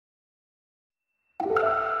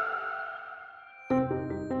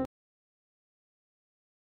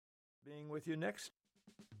Being with you next.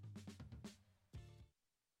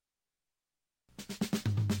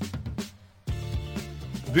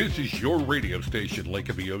 This is your radio station, Lake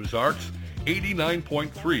of the Ozarks,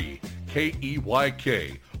 89.3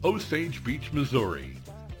 KEYK, Osage Beach, Missouri.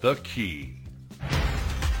 The Key.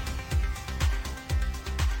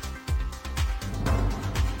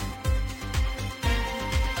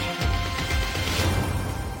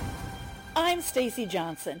 I'm Stacy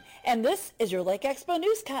Johnson, and this is your Lake Expo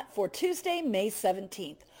News Cut for Tuesday, May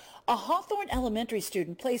 17th. A Hawthorne Elementary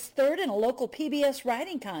student placed third in a local PBS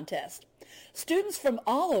writing contest. Students from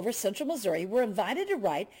all over central Missouri were invited to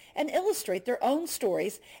write and illustrate their own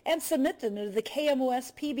stories and submit them to the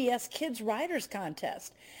KMOS PBS Kids Writers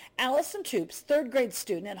Contest. Allison Toops, third grade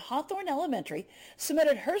student at Hawthorne Elementary,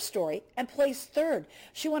 submitted her story and placed third.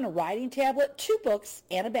 She won a writing tablet, 2 books,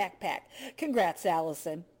 and a backpack. Congrats,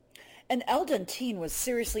 Allison. An Eldon teen was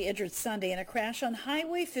seriously injured Sunday in a crash on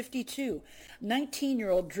Highway 52.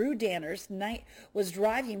 19-year-old Drew Danners was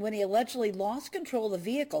driving when he allegedly lost control of the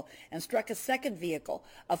vehicle and struck a second vehicle.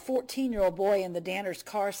 A 14-year-old boy in the Danners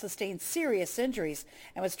car sustained serious injuries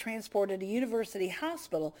and was transported to University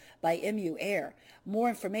Hospital by MU Air. More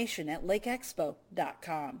information at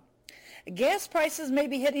lakeexpo.com. Gas prices may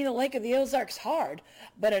be hitting the Lake of the Ozarks hard,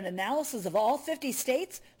 but an analysis of all 50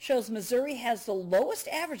 states shows Missouri has the lowest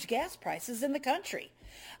average gas prices in the country.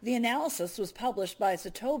 The analysis was published by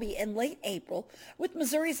Zatobi in late April, with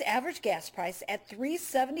Missouri's average gas price at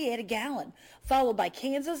 $3.78 a gallon, followed by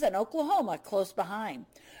Kansas and Oklahoma close behind.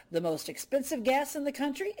 The most expensive gas in the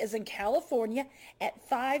country is in California at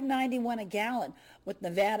 $5.91 a gallon, with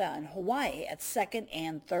Nevada and Hawaii at second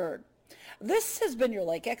and third. This has been your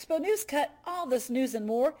Lake Expo News Cut. All this news and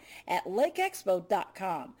more at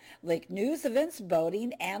lakeexpo.com. Lake news, events,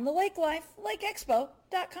 boating, and the lake life,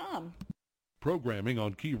 lakeexpo.com. Programming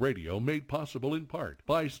on Key Radio made possible in part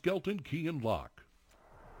by Skelton Key and Lock.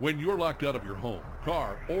 When you're locked out of your home,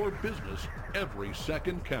 car, or business, every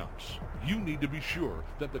second counts. You need to be sure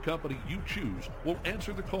that the company you choose will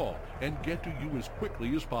answer the call and get to you as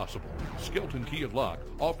quickly as possible. Skelton Key and Lock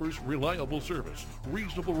offers reliable service,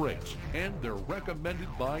 reasonable rates, and they're recommended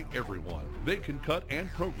by everyone. They can cut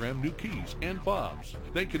and program new keys and fobs.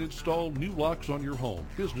 They can install new locks on your home,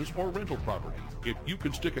 business, or rental property. If you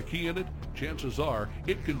can stick a key in it, chances are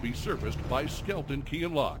it can be serviced by Skelton Key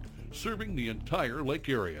and Lock, serving the entire lake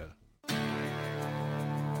area.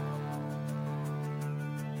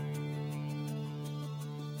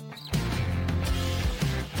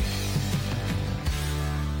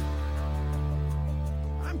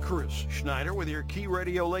 Chris Schneider with your Key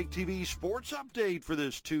Radio Lake TV sports update for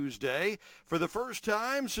this Tuesday. For the first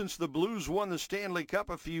time since the Blues won the Stanley Cup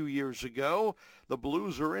a few years ago, the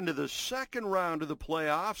Blues are into the second round of the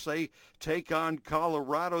playoffs. They take on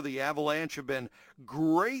Colorado. The Avalanche have been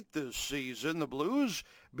great this season. The Blues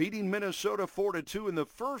beating Minnesota 4-2 in the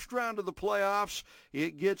first round of the playoffs.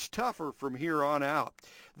 It gets tougher from here on out.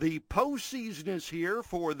 The postseason is here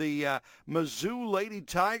for the Mizzou Lady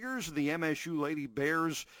Tigers and the MSU Lady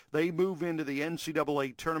Bears. They move into the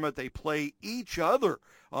NCAA tournament. They play each other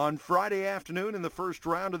on Friday afternoon in the first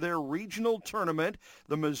round of their regional tournament.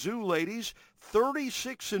 The Mizzou ladies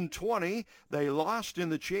 36-20. They lost in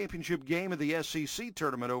the championship game of the SEC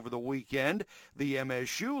tournament over the weekend. The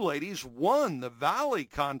MSU ladies won the Valley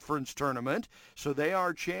Conference tournament, so they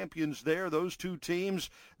are champions there. Those two teams,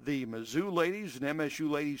 the Mizzou ladies and MSU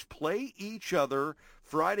ladies, play each other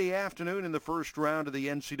Friday afternoon in the first round of the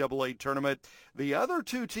NCAA tournament. The other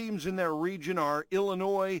two teams in their region are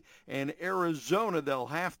Illinois and Arizona. They'll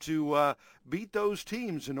have to beat those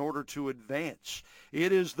teams in order to advance.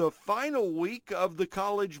 It is the final week of the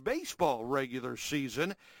college baseball regular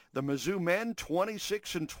season. The Mizzou men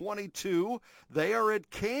 26-22. They are at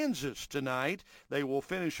Kansas tonight. They will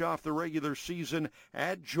finish off the regular season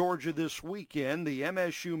at Georgia this weekend. The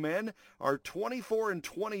MSU men are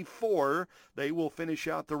 24-24. They will finish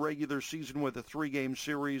out the regular season with a 3-game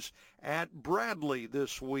series at Bradley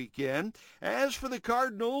this weekend. As for the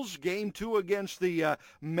Cardinals, game 2 against the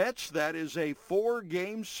Mets, that is a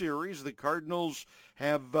 4-game series. The Cardinals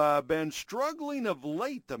have been struggling of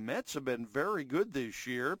late. The Mets have been very good this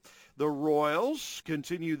year. The Royals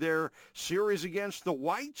continue their series against the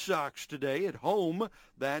White Sox today at home.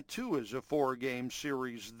 That, too, is a 4-game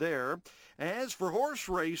series there. As for horse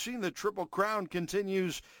racing, the Triple Crown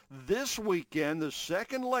continues this weekend, the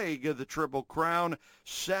second leg of the Triple Crown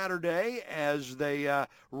Saturday as they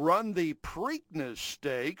run the Preakness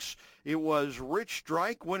Stakes. It was Rich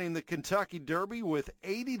Strike winning the Kentucky Derby with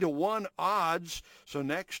 80-1 odds. So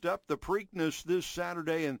next up, the Preakness this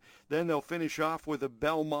Saturday, and then they'll finish off with a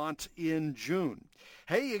Belmont in June.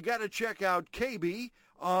 Hey, you got to check out KB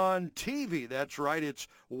on TV. That's right, it's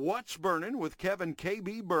What's Burning with Kevin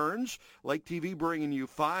KB Burns. Lake TV bringing you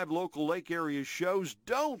 5 local lake area shows.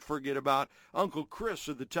 Don't forget about Uncle Chris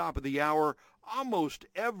at the top of the hour. Almost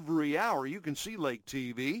every hour you can see Lake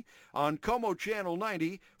TV on Como Channel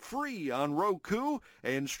 90, free on Roku,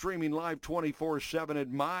 and streaming live 24/7 at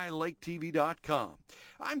mylaketv.com.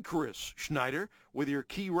 I'm Chris Schneider with your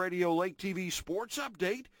Key Radio Lake TV sports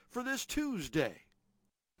update for this Tuesday.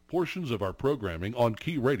 Portions of our programming on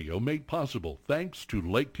Key Radio made possible thanks to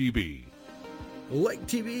Lake TV. Lake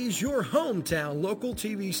TV is your hometown local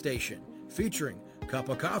TV station, featuring Cup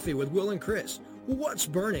of Coffee with Will and Chris, What's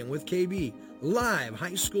Burning with KB, live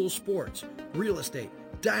high school sports, real estate,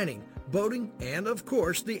 dining, boating, and of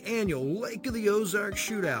course the annual Lake of the Ozarks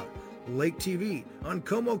Shootout. Lake TV on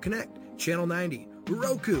Como Connect, Channel 90,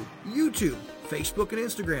 Roku, YouTube, Facebook and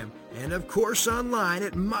Instagram, and of course online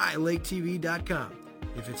at mylaketv.com.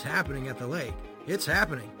 If it's happening at the lake, it's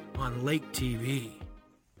happening on Lake TV.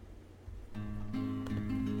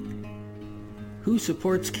 Who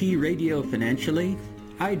supports Key Radio financially?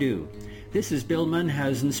 I do. This is Bill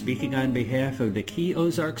Mundhausen speaking on behalf of the Key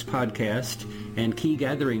Ozarks podcast and Key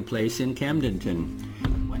Gathering Place in Camdenton.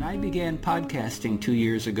 When I began podcasting 2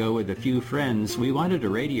 years ago with a few friends, we wanted a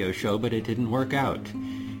radio show, but it didn't work out.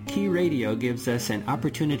 Key Radio gives us an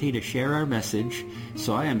opportunity to share our message,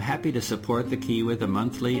 so I am happy to support the Key with a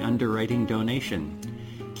monthly underwriting donation.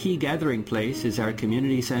 Key Gathering Place is our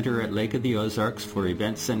community center at Lake of the Ozarks for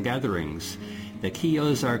events and gatherings. The Key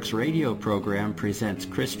Ozarks radio program presents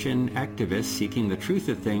Christian activists seeking the truth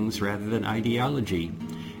of things rather than ideology,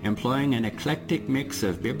 employing an eclectic mix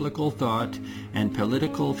of biblical thought and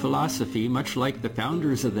political philosophy, much like the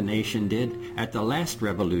founders of the nation did at the last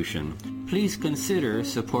revolution. Please consider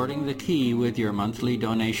supporting the Key with your monthly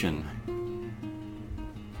donation.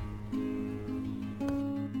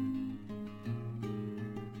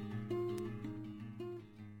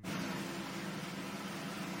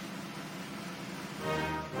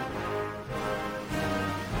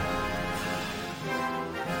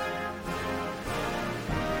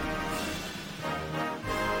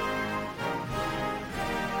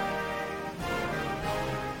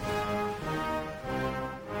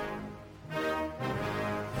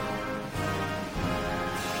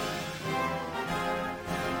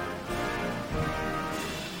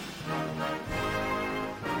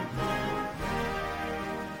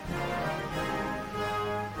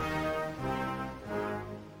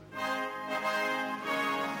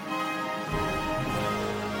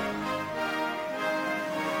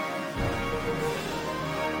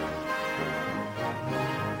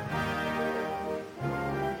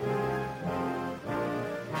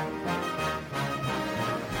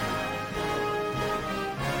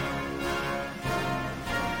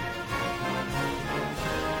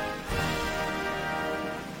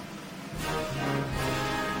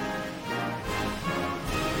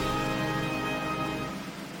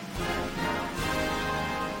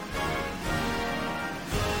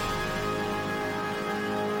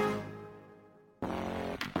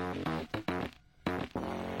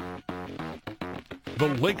 The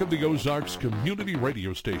Lake of the Ozarks Community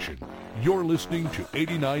Radio Station. You're listening to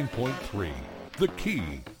 89.3, The Key.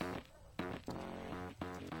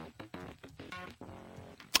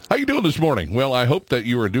 How you doing this morning? Well, I hope that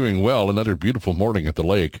you are doing well. Another beautiful morning at the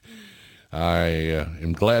lake. I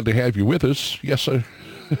am glad to have you with us. Yes,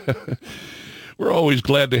 we're always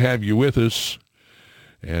glad to have you with us.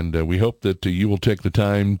 And we hope that you will take the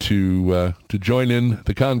time to join in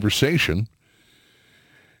the conversation.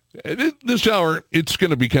 This hour, it's going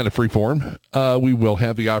to be kind of freeform. We will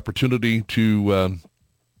have the opportunity to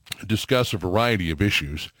discuss a variety of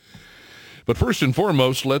issues. But first and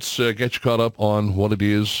foremost, let's get you caught up on what it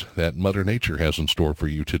is that Mother Nature has in store for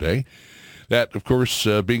you today. That, of course,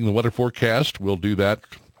 being the weather forecast, we'll do that.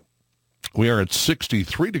 We are at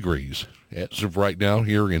 63 degrees as of right now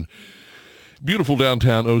here in beautiful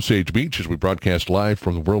downtown Osage Beach as we broadcast live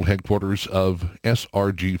from the world headquarters of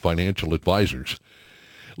SRG Financial Advisors.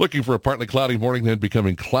 Looking for a partly cloudy morning, then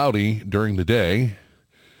becoming cloudy during the day.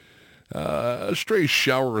 A stray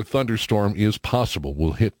shower or thunderstorm is possible.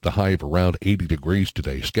 We'll hit the high of around 80 degrees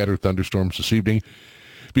today. Scattered thunderstorms this evening,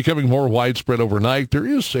 becoming more widespread overnight. There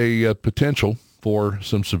is a potential for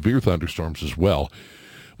some severe thunderstorms as well.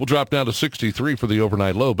 We'll drop down to 63 for the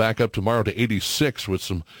overnight low. Back up tomorrow to 86 with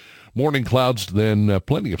some morning clouds, then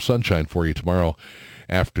plenty of sunshine for you tomorrow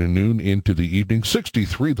afternoon into the evening.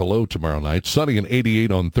 63 the low tomorrow night. Sunny and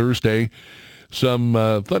 88 on Thursday. Some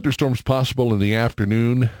thunderstorms possible in the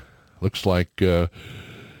afternoon. Looks like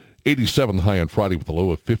 87 the high on Friday with a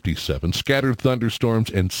low of 57. Scattered thunderstorms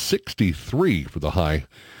and 63 for the high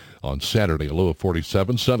on Saturday, a low of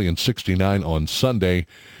 47. Sunny and 69 on Sunday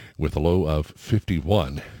with a low of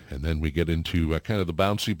 51. And then we get into kind of the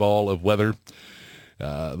bouncy ball of weather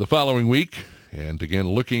the following week. And again,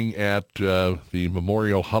 looking at the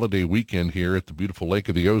Memorial Holiday weekend here at the beautiful Lake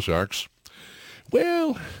of the Ozarks.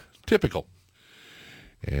 Well, typical.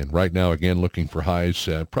 And right now, again, looking for highs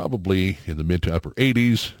probably in the mid to upper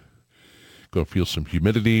 80s. Going to feel some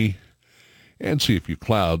humidity and see a few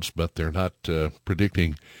clouds, but they're not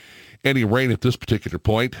predicting any rain at this particular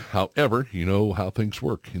point. However, you know how things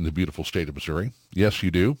work in the beautiful state of Missouri. Yes,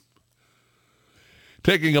 you do.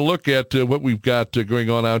 Taking a look at what we've got going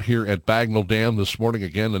on out here at Bagnell Dam this morning.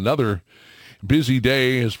 Again, another busy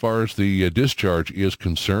day as far as the discharge is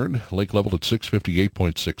concerned. Lake level at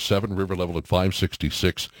 658.67, river level at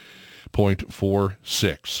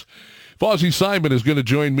 566.46. Fawzy Simon is going to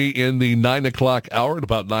join me in the 9 o'clock hour at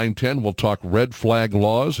about 9:10. We'll talk red flag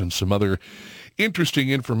laws and some other interesting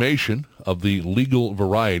information of the legal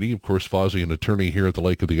variety. Of course, Fawzy, an attorney here at the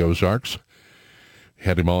Lake of the Ozarks.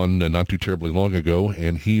 Had him on not too terribly long ago,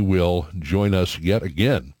 and he will join us yet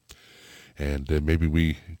again. And maybe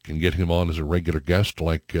we can get him on as a regular guest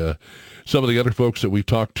like some of the other folks that we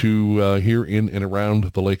talked to here in and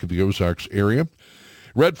around the Lake of the Ozarks area.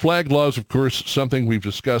 Red flag laws, of course, something we've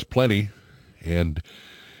discussed plenty, and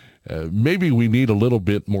maybe we need a little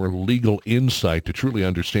bit more legal insight to truly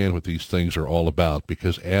understand what these things are all about,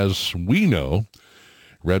 because as we know,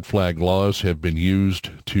 red flag laws have been used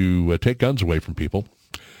to take guns away from people,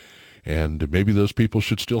 and maybe those people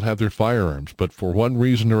should still have their firearms. But for one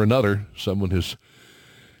reason or another, someone has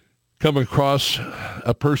come across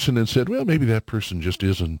a person and said, well, maybe that person just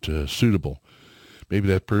isn't suitable. Maybe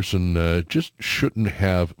that person just shouldn't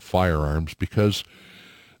have firearms, because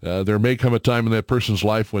there may come a time in that person's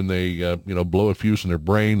life when they, blow a fuse in their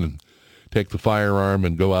brain and take the firearm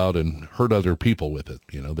and go out and hurt other people with it.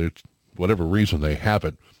 There's whatever reason they have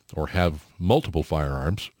it, or have multiple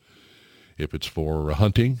firearms, if it's for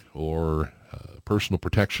hunting or personal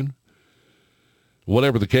protection,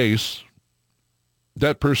 whatever the case,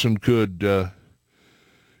 that person could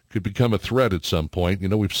become a threat at some point.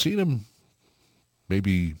 We've seen him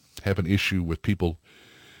maybe have an issue with people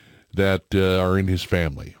that are in his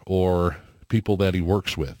family, or people that he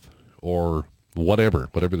works with, or whatever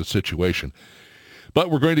the situation. But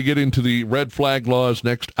we're going to get into the red flag laws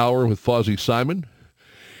next hour with Fawzy Simon.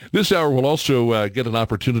 This hour we'll also get an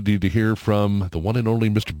opportunity to hear from the one and only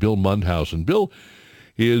Mr. Bill Mundhausen. Bill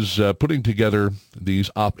is putting together these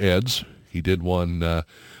op-eds. He did one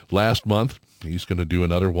last month. He's going to do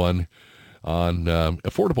another one on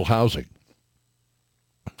affordable housing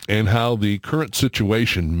and how the current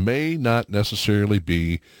situation may not necessarily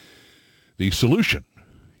be the solution.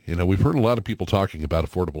 We've heard a lot of people talking about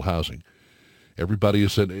affordable housing. Everybody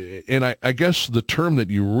has said, and I guess the term that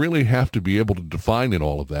you really have to be able to define in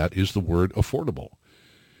all of that is the word affordable.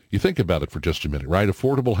 You think about it for just a minute, right?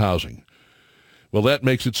 Affordable housing. Well, that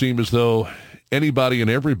makes it seem as though anybody and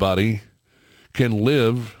everybody can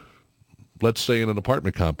live, let's say, in an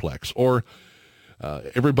apartment complex. Or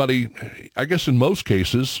everybody, I guess in most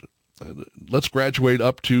cases, let's graduate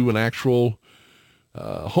up to an actual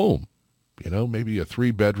home. Maybe a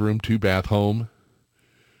 3-bedroom, 2-bath home,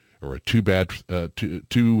 or a 2-bed,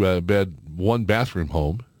 1-bathroom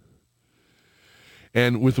home.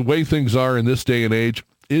 And with the way things are in this day and age,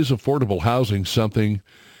 is affordable housing something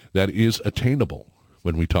that is attainable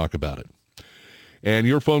when we talk about it? And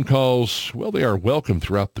your phone calls, well, they are welcome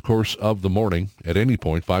throughout the course of the morning at any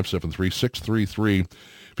point,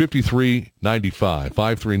 573-633-5395,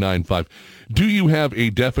 5395. Do you have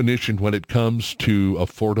a definition when it comes to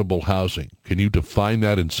affordable housing? Can you define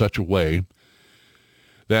that in such a way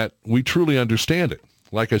that we truly understand it?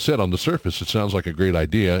 Like I said, on the surface, it sounds like a great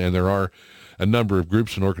idea, and there are a number of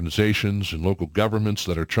groups and organizations and local governments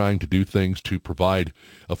that are trying to do things to provide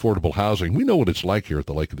affordable housing. We know what it's like here at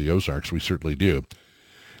the Lake of the Ozarks. We certainly do.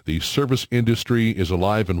 The service industry is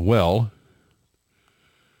alive and well.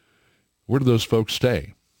 Where do those folks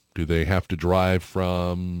stay? Do they have to drive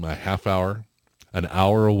from a half hour, an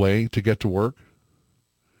hour away to get to work?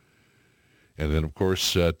 And then, of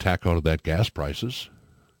course, tack onto that gas prices.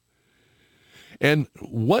 And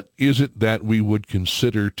what is it that we would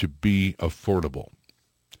consider to be affordable?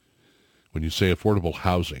 When you say affordable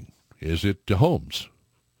housing, is it homes?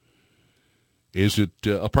 Is it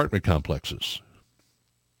apartment complexes?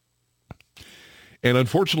 And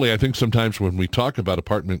unfortunately, I think sometimes when we talk about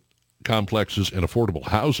apartment complexes and affordable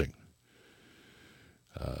housing,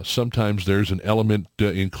 sometimes there's an element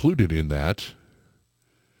included in that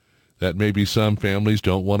maybe some families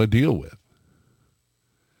don't want to deal with.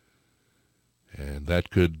 And that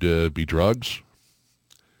could be drugs,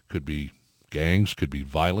 could be gangs, could be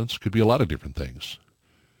violence, could be a lot of different things.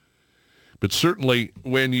 But certainly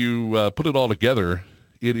when you put it all together,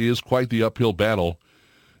 it is quite the uphill battle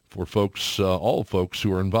for folks, all folks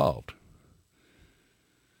who are involved.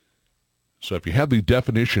 So if you have the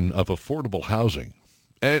definition of affordable housing,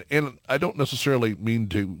 and I don't necessarily mean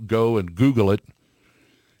to go and Google it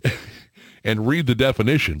and read the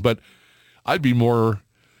definition, but I'd be more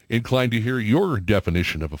inclined to hear your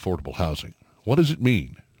definition of affordable housing. What does it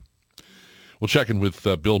mean? We'll check in with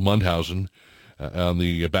Bill Mundhausen on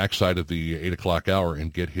the backside of the 8 o'clock hour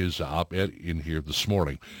and get his op-ed in here this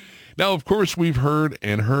morning. Now, of course, we've heard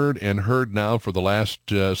now for the last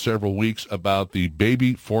several weeks about the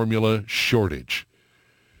baby formula shortage.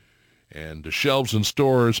 And the shelves in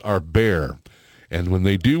stores are bare. And when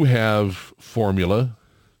they do have formula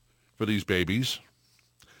for these babies,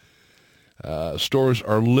 stores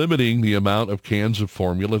are limiting the amount of cans of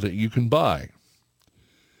formula that you can buy.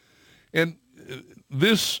 And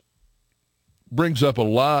this brings up a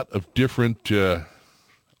lot of different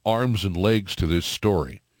arms and legs to this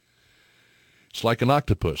story. It's like an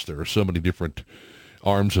octopus. There are so many different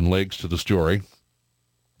arms and legs to the story.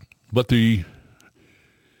 But the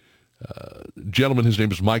gentleman, his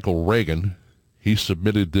name is Michael Reagan, he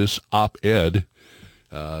submitted this op-ed.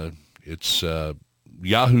 It's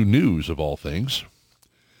Yahoo News, of all things.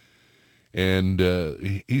 And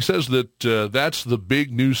he says that that's the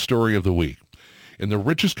big news story of the week. In the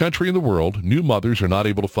richest country in the world, new mothers are not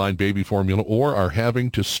able to find baby formula or are having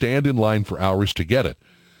to stand in line for hours to get it.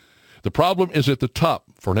 The problem is at the top,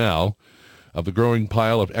 for now, of the growing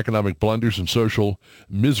pile of economic blunders and social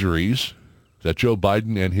miseries that Joe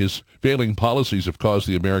Biden and his failing policies have caused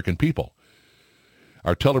the American people.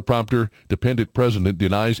 Our teleprompter-dependent president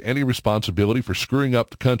denies any responsibility for screwing up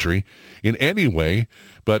the country in any way,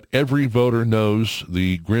 but every voter knows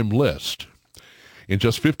the grim list. In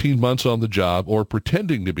just 15 months on the job, or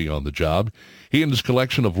pretending to be on the job, he and his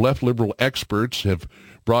collection of left-liberal experts have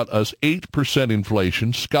brought us 8%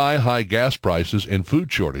 inflation, sky-high gas prices, and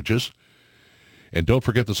food shortages. And don't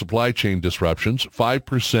forget the supply chain disruptions,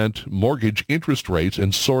 5% mortgage interest rates,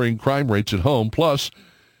 and soaring crime rates at home, plus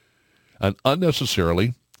an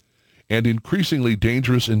unnecessarily and increasingly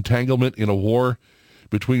dangerous entanglement in a war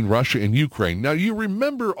between Russia and Ukraine. Now, you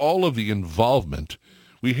remember all of the involvement.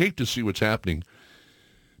 We hate to see what's happening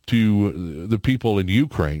to the people in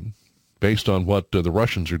Ukraine based on what the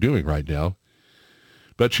Russians are doing right now.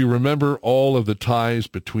 But you remember all of the ties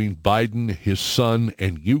between Biden, his son,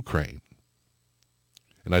 and Ukraine.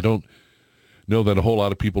 And I don't know that a whole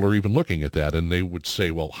lot of people are even looking at that. And they would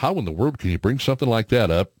say, well, how in the world can you bring something like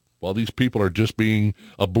that up while these people are just being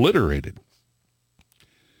obliterated?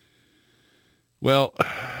 Well,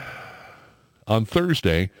 on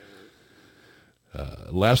Thursday,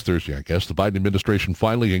 last Thursday, I guess, the Biden administration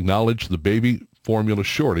finally acknowledged the baby formula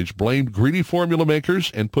shortage, blamed greedy formula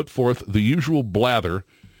makers, and put forth the usual blather,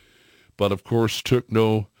 but of course took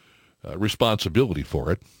no responsibility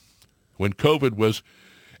for it. When COVID was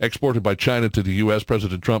exported by China to the U.S.,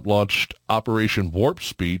 President Trump launched Operation Warp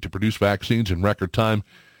Speed to produce vaccines in record time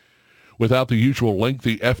without the usual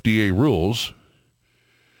lengthy FDA rules.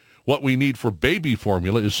 What we need for baby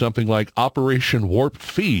formula is something like Operation Warp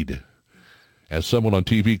Feed, as someone on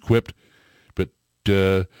TV quipped, but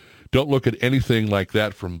don't look at anything like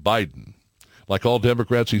that from Biden. Like all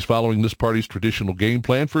Democrats, he's following this party's traditional game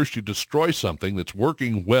plan. First, you destroy something that's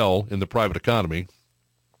working well in the private economy.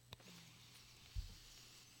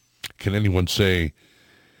 Can anyone say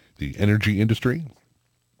the energy industry?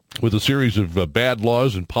 With a series of bad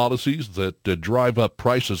laws and policies that drive up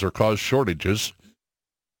prices or cause shortages.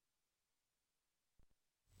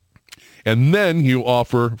 And then you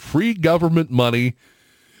offer free government money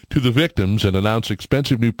to the victims and announce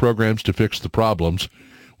expensive new programs to fix the problems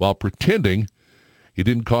while pretending it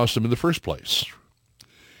didn't cost them in the first place.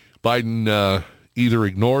 Biden either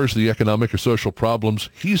ignores the economic or social problems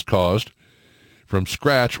he's caused from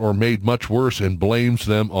scratch or made much worse and blames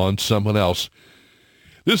them on someone else.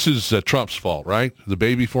 This is Trump's fault, right? The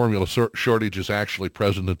baby formula shortage is actually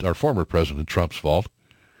our former President Trump's fault.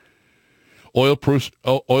 Oil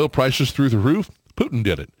prices through the roof? Putin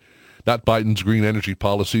did it. Not Biden's green energy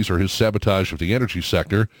policies or his sabotage of the energy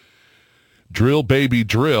sector. Drill, baby,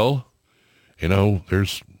 drill. You know,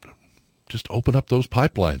 just open up those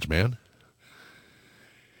pipelines, man.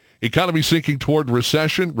 Economy sinking toward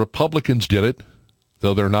recession? Republicans did it,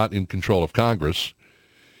 though they're not in control of Congress.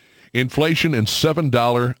 Inflation and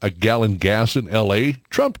 $7 a gallon gas in L.A.?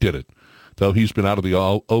 Trump did it, though he's been out of the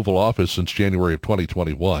Oval Office since January of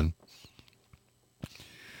 2021.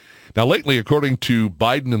 Now, lately, according to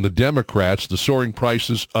Biden and the Democrats, the soaring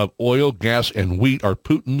prices of oil, gas, and wheat are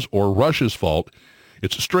Putin's or Russia's fault.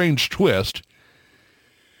 It's a strange twist.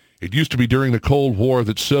 It used to be during the Cold War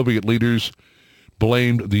that Soviet leaders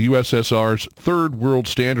blamed the USSR's third world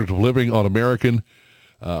standard of living on American,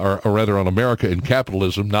 or rather on America and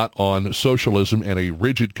capitalism, not on socialism and a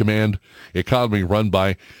rigid command economy run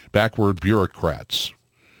by backward bureaucrats.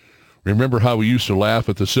 Remember how we used to laugh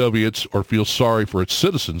at the Soviets or feel sorry for its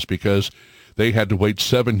citizens because they had to wait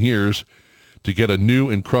 7 years to get a new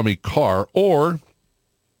and crummy car, or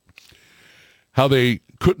how they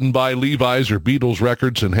couldn't buy Levi's or Beatles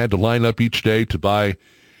records and had to line up each day to buy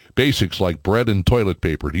basics like bread and toilet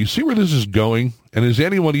paper. Do you see where this is going? And is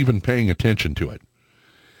anyone even paying attention to it?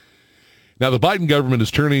 Now, the Biden government is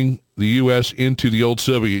turning the U.S. into the old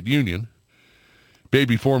Soviet Union.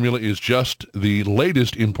 Baby formula is just the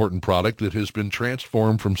latest important product that has been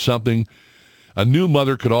transformed from something a new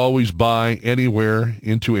mother could always buy anywhere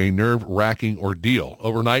into a nerve-wracking ordeal.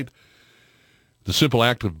 Overnight, the simple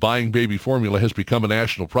act of buying baby formula has become a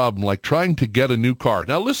national problem, like trying to get a new car.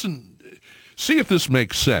 Now listen, see if this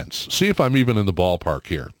makes sense. See if I'm even in the ballpark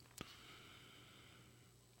here.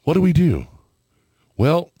 What do?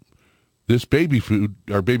 Well, this baby food,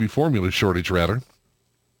 or baby formula shortage rather,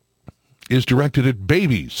 is directed at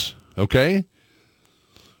babies, okay?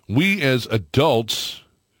 We as adults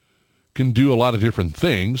can do a lot of different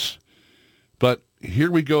things, but here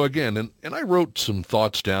we go again. And I wrote some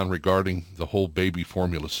thoughts down regarding the whole baby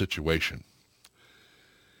formula situation.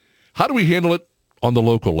 How do we handle it on the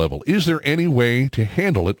local level? Is there any way to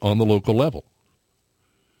handle it on the local level?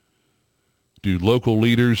 Do local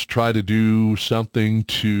leaders try to do something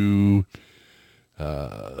to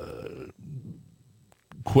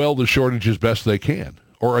quell the shortage as best they can?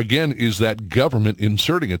 Or again, is that government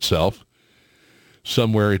inserting itself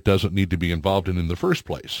somewhere it doesn't need to be involved in the first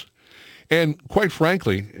place? And quite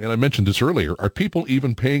frankly, and I mentioned this earlier, are people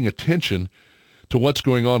even paying attention to what's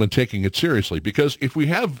going on and taking it seriously? Because if we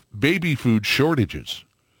have baby food shortages,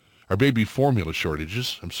 or baby formula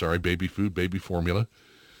shortages, baby food, baby formula,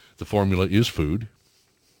 the formula is food,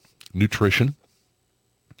 nutrition.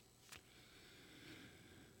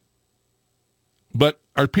 But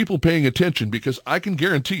are people paying attention? Because I can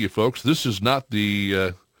guarantee you, folks, this is not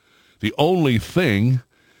the only thing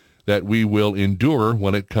that we will endure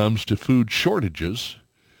when it comes to food shortages.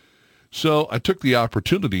 So I took the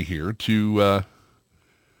opportunity here to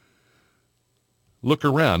look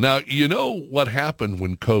around. Now, you know what happened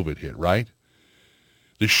when COVID hit, right?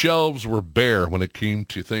 The shelves were bare when it came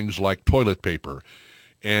to things like toilet paper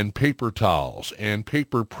and paper towels and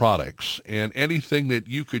paper products and anything that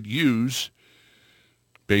you could use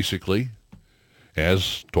basically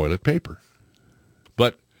as toilet paper.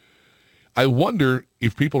 But I wonder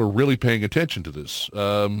if people are really paying attention to this.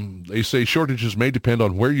 They say shortages may depend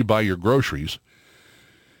on where you buy your groceries,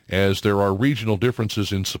 as there are regional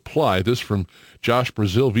differences in supply. This from Josh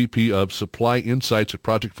Brazil, VP of Supply Insights at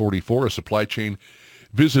Project 44, a supply chain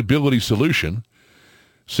visibility solution,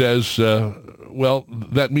 says, well,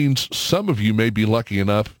 that means some of you may be lucky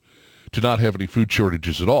enough to not have any food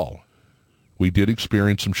shortages at all. We did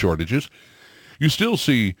experience some shortages. You still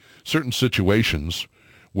see certain situations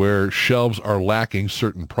where shelves are lacking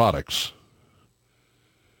certain products.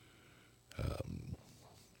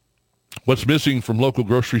 What's missing from local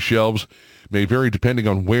grocery shelves may vary depending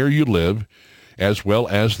on where you live, as well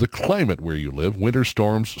as the climate where you live. Winter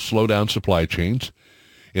storms slow down supply chains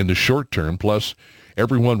in the short term, plus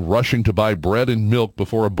everyone rushing to buy bread and milk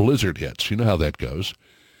before a blizzard hits. You know how that goes.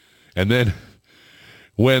 And then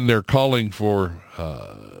when they're calling for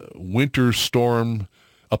winter storm,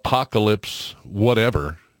 apocalypse,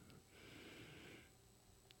 whatever,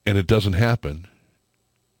 and it doesn't happen.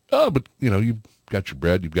 Oh, but, you've got your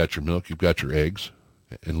bread, you've got your milk, you've got your eggs.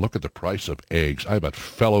 And look at the price of eggs. I about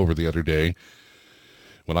fell over the other day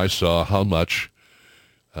when I saw how much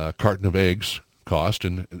a carton of eggs cost.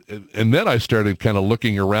 And then I started kind of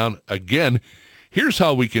looking around again. Here's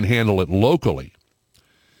how we can handle it locally.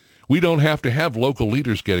 We don't have to have local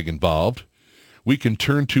leaders getting involved. We can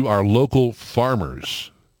turn to our local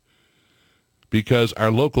farmers, because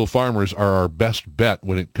our local farmers are our best bet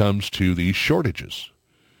when it comes to these shortages.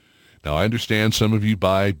 Now, I understand some of you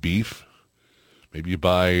buy beef. Maybe you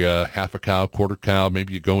buy half a cow, quarter cow.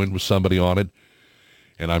 Maybe you go in with somebody on it.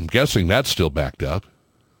 And I'm guessing that's still backed up.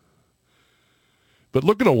 But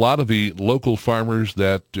look at a lot of the local farmers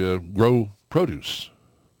that grow produce,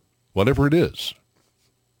 whatever it is.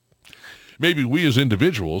 Maybe we as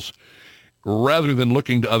individuals, rather than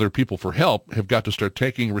looking to other people for help, have got to start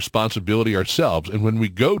taking responsibility ourselves. And when we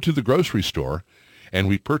go to the grocery store and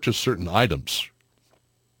we purchase certain items,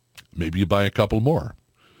 Maybe you buy a couple more.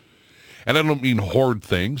 And I don't mean hoard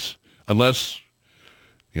things unless,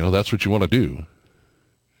 that's what you want to do.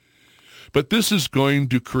 But this is going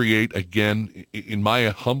to create, again, in my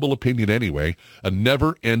humble opinion anyway, a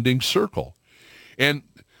never-ending circle. And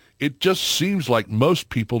it just seems like most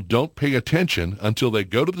people don't pay attention until they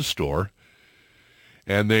go to the store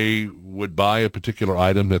and they would buy a particular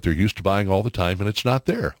item that they're used to buying all the time, and it's not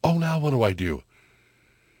there. Oh, now what do I do?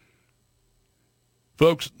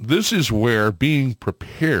 Folks, this is where being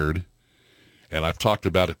prepared, and I've talked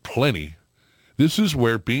about it plenty, this is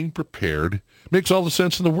where being prepared makes all the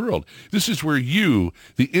sense in the world. This is where you,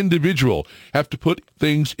 the individual, have to put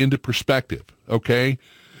things into perspective, okay?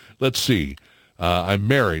 Let's see. I'm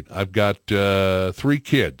married. I've got 3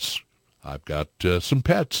 kids. I've got some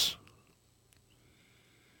pets.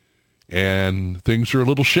 And things are a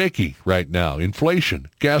little shaky right now. Inflation,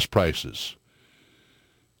 gas prices,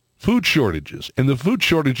 food shortages. And the food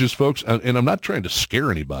shortages, folks, and I'm not trying to scare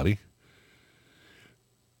anybody.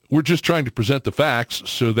 We're just trying to present the facts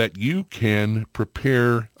so that you can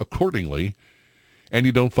prepare accordingly and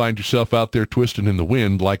you don't find yourself out there twisting in the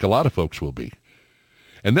wind like a lot of folks will be.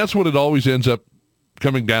 And that's what it always ends up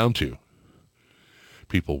coming down to.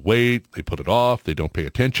 People wait, they put it off, they don't pay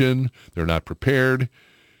attention, they're not prepared,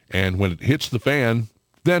 and when it hits the fan,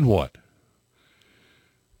 then what?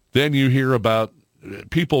 Then you hear about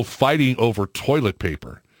people fighting over toilet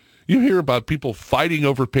paper. You hear about people fighting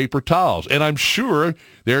over paper towels, and I'm sure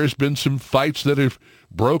there's been some fights that have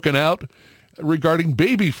broken out regarding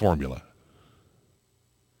baby formula.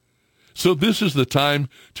 So this is the time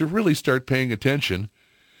to really start paying attention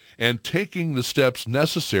and taking the steps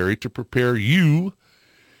necessary to prepare you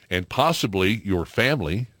and possibly your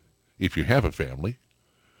family, if you have a family,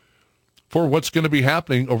 for what's going to be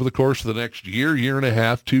happening over the course of the next year, year and a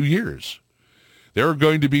half, 2 years. There are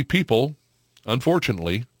going to be people,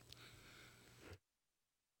 unfortunately,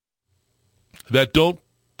 that don't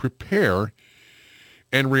prepare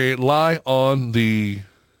and rely on the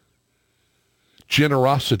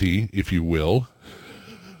generosity, if you will,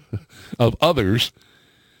 of others.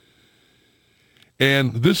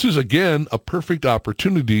 And this is, again, a perfect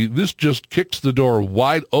opportunity. This just kicks the door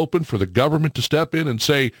wide open for the government to step in and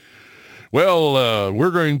say, well,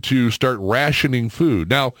 we're going to start rationing food.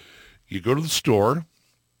 Now, you go to the store,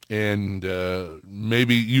 and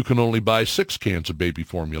maybe you can only buy 6 cans of baby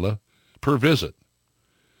formula per visit,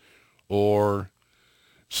 or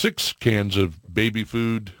 6 cans of baby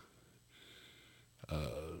food.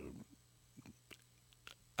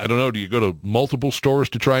 I don't know, do you go to multiple stores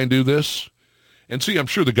to try and do this? And see, I'm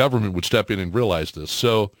sure the government would step in and realize this.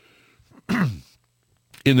 So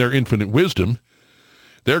in their infinite wisdom,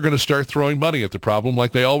 they're going to start throwing money at the problem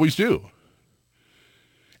like they always do.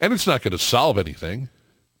 And it's not going to solve anything,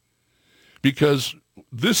 because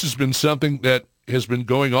this has been something that has been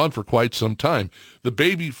going on for quite some time. The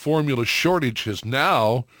baby formula shortage has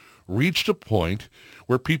now reached a point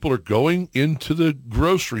where people are going into the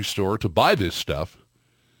grocery store to buy this stuff,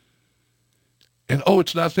 and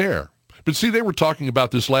it's not there. But see, they were talking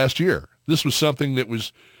about this last year. This was something that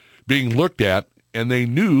was being looked at, and they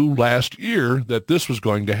knew last year that this was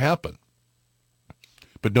going to happen.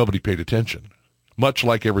 But nobody paid attention, much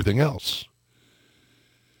like everything else.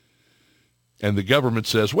 And the government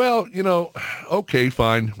says, well, okay,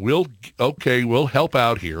 fine. We'll help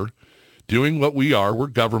out here doing what we are. We're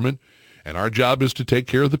government, and our job is to take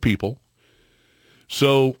care of the people.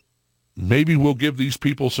 So maybe we'll give these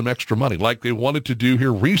people some extra money, like they wanted to do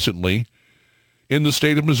here recently in the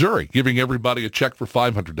state of Missouri, giving everybody a check for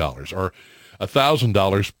 $500 or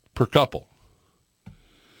 $1,000 per couple.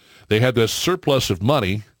 They had this surplus of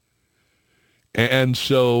money, and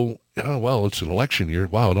so, it's an election year.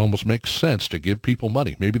 Wow, it almost makes sense to give people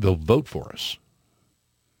money. Maybe they'll vote for us.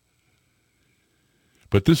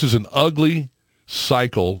 But this is an ugly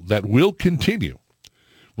cycle that will continue.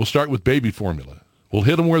 We'll start with baby formula. We'll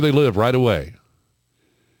hit them where they live right away.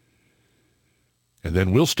 And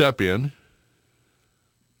then we'll step in.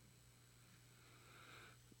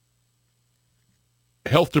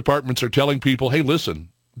 Health departments are telling people, hey, listen,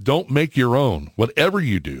 don't make your own, whatever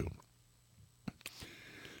you do.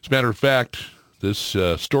 As a matter of fact, this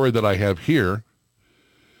story that I have here,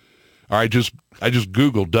 I just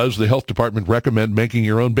Googled, does the health department recommend making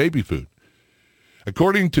your own baby food?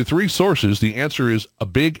 According to 3 sources, the answer is a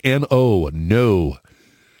big N-O, no.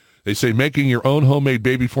 They say making your own homemade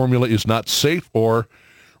baby formula is not safe or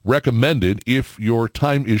recommended. If your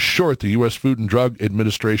time is short, the U.S. Food and Drug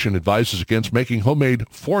Administration advises against making homemade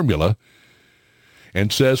formula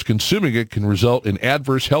and says consuming it can result in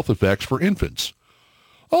adverse health effects for infants.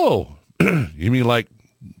 Oh, you mean like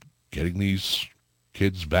getting these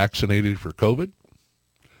kids vaccinated for COVID.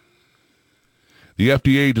 The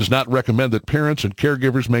FDA does not recommend that parents and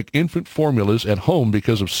caregivers make infant formulas at home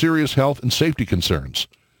because of serious health and safety concerns.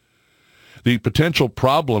 The potential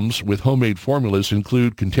problems with homemade formulas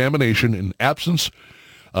include contamination and absence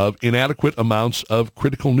of inadequate amounts of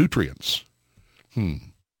critical nutrients. Can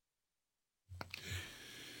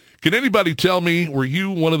anybody tell me, were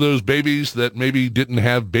you one of those babies that maybe didn't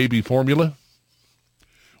have baby formula?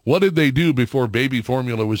 What did they do before baby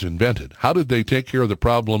formula was invented? How did they take care of the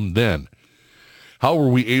problem then? How were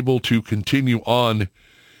we able to continue on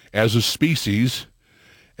as a species,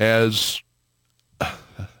 as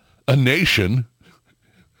a nation?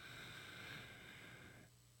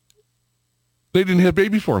 They didn't have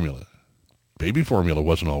baby formula. Baby formula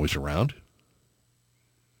wasn't always around.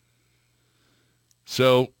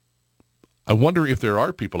 So I wonder if there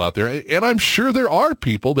are people out there, and I'm sure there are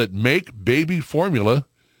people that make baby formula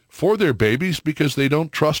for their babies because they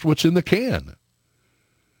don't trust what's in the can.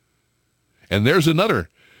 And there's another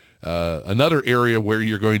area where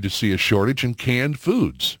you're going to see a shortage in canned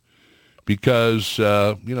foods because,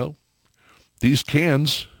 these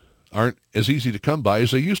cans aren't as easy to come by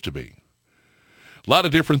as they used to be. A lot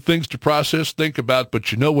of different things to process, think about,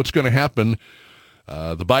 but you know what's going to happen.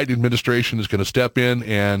 The Biden administration is going to step in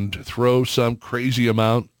and throw some crazy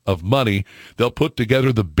amount of money. They'll put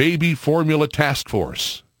together the Baby Formula Task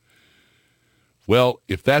Force. Well,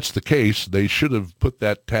 if that's the case, they should have put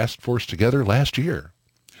that task force together last year.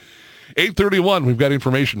 8:31, we've got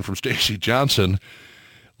information from Stacy Johnson.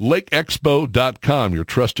 LakeExpo.com, your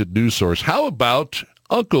trusted news source. How about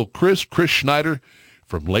Uncle Chris Schneider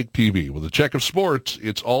from Lake TV? With a check of sports,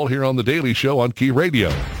 it's all here on The Daily Show on Key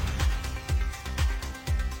Radio.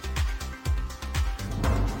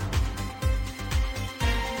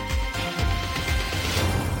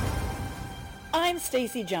 I'm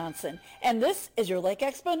Stacy Johnson, and this is your Lake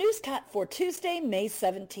Expo News Cut for Tuesday, May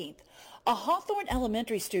 17th. A Hawthorne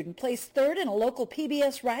Elementary student placed third in a local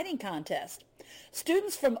PBS writing contest.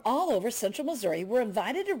 Students from all over Central Missouri were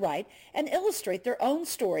invited to write and illustrate their own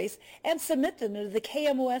stories and submit them to the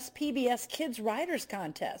KMOS PBS Kids Writers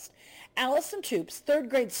Contest. Allison Toops, third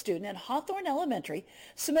grade student at Hawthorne Elementary,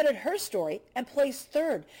 submitted her story and placed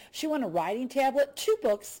third. She won a writing tablet, 2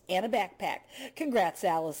 books, and a backpack. Congrats,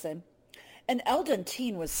 Allison. An Eldon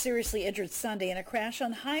teen was seriously injured Sunday in a crash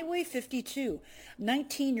on Highway 52.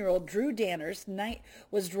 19-year-old Drew Danners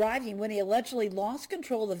was driving when he allegedly lost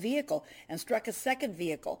control of the vehicle and struck a second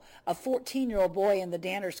vehicle. A 14-year-old boy in the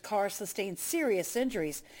Danners car sustained serious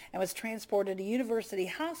injuries and was transported to University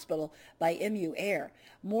Hospital by MU Air.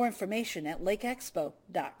 More information at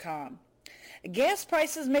lakeexpo.com. Gas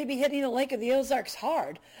prices may be hitting the Lake of the Ozarks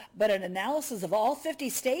hard, but an analysis of all 50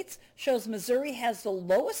 states shows Missouri has the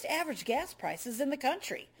lowest average gas prices in the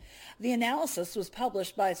country. The analysis was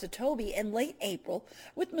published by Zatobi in late April,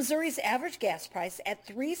 with Missouri's average gas price at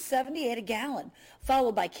 $3.78 a gallon,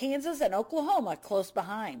 followed by Kansas and Oklahoma close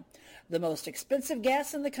behind. The most expensive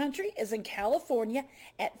gas in the country is in California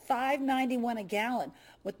at $5.91 a gallon,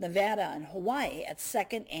 with Nevada and Hawaii at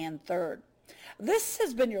second and third. This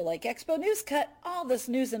has been your Lake Expo News Cut. All this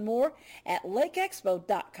news and more at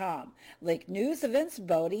lakeexpo.com. Lake news, events,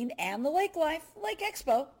 boating, and the lake life,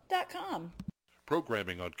 lakeexpo.com.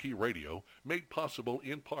 Programming on Key Radio made possible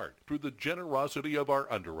in part through the generosity of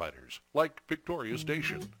our underwriters, like Victoria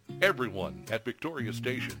Station. Everyone at Victoria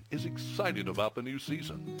Station is excited about the new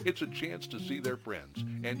season. It's a chance to see their friends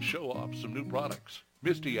and show off some new products.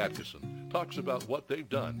 Misty Atkinson talks about what they've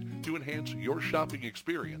done to enhance your shopping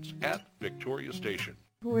experience at Victoria Station.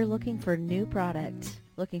 We're looking for new product,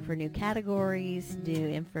 looking for new categories, new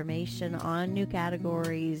information on new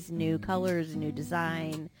categories, new colors, new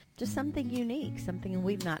design, just something unique, something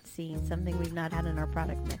we've not seen, something we've not had in our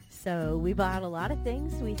product mix. So we bought a lot of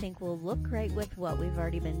things we think will look great with what we've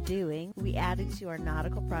already been doing. We added to our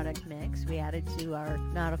nautical product mix. We added to our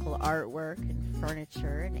nautical artwork and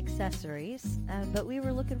furniture and accessories, but we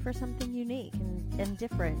were looking for something unique and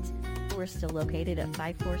different. We're still located at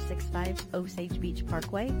 5465 Osage Beach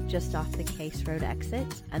Parkway, just off the Case Road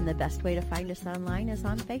exit, and the best way to find us online is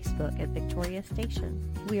on Facebook at Victoria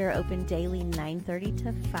Station. We are open daily 9:30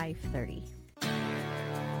 to 5:30.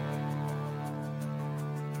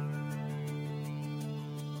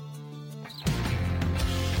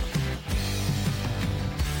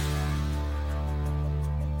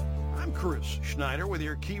 Chris Schneider with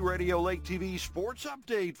your Key Radio Lake TV sports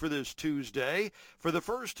update for this Tuesday. For the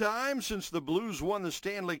first time since the Blues won the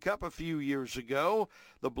Stanley Cup a few years ago,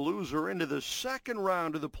 the Blues are into the second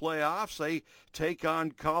round of the playoffs. They take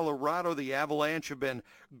on Colorado. The Avalanche have been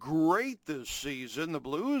great this season. The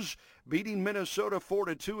Blues beating Minnesota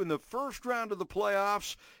 4-2 in the first round of the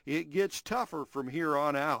playoffs. It gets tougher from here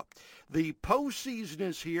on out. The postseason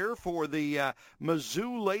is here for the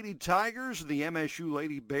Mizzou Lady Tigers, the MSU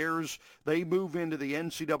Lady Bears. They move into the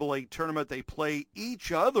NCAA tournament. They play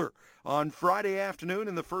each other on Friday afternoon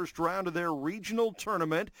in the first round of their regional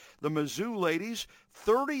tournament. The Mizzou ladies,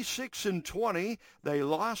 36-20. They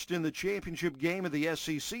lost in the championship game of the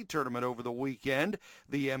SEC tournament over the weekend.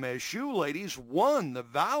 The MSU ladies won the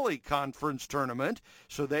Valley Conference tournament,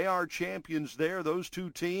 so they are champions there. Those two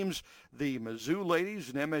teams, the Mizzou ladies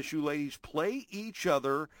and MSU ladies, play each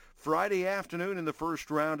other Friday afternoon in the first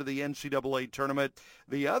round of the NCAA tournament.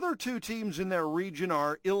 The other two teams in their region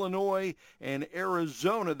are Illinois and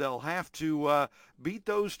Arizona. They'll have to beat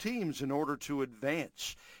those teams in order to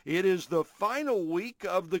advance. It is the final week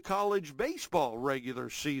of the college baseball regular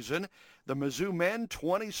season. The Mizzou men,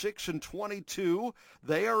 26-22.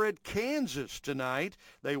 They are at Kansas tonight.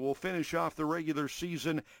 They will finish off the regular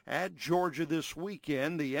season at Georgia this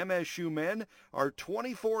weekend. The MSU men are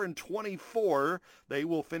 24-24. They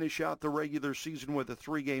will finish out the regular season with a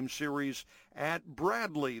 3-game series at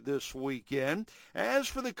Bradley this weekend. As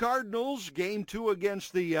for the Cardinals, Game 2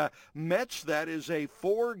 against the Mets, that is a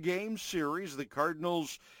 4-game series. The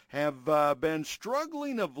Cardinals have been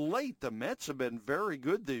struggling of late. The Mets have been very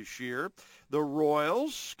good this year. The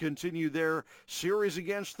Royals continue their series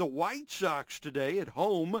against the White Sox today at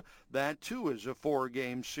home. That, too, is a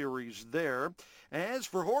 4-game series there. As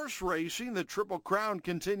for horse racing, the Triple Crown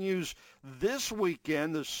continues this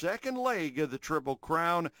weekend, the second leg of the Triple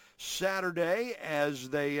Crown Saturday as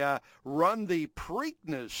they run the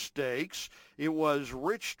Preakness Stakes. It was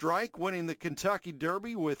Rich Strike winning the Kentucky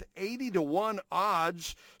Derby with 80-1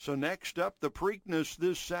 odds. So next up, the Preakness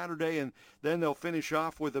this Saturday, and then they'll finish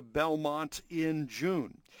off with a Belmont in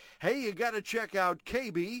June. Hey, you got to check out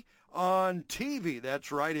KB on TV.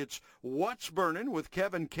 That's right, it's What's Burnin' with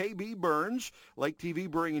Kevin KB Burns. Lake TV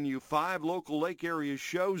bringing you 5 local lake area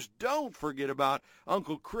shows. Don't forget about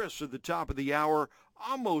Uncle Chris at the top of the hour.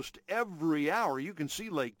 Almost every hour you can see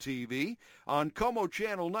Lake TV on Como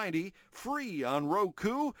Channel 90, free on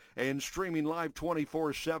Roku, and streaming live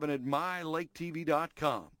 24/7 at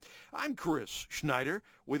mylaketv.com. I'm Chris Schneider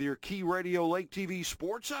with your Key Radio Lake TV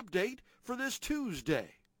sports update for this Tuesday.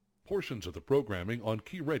 Portions of the programming on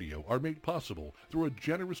Key Radio are made possible through a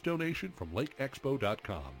generous donation from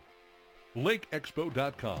LakeExpo.com.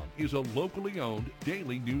 LakeExpo.com is a locally owned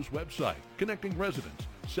daily news website connecting residents,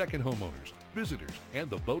 second homeowners, visitors, and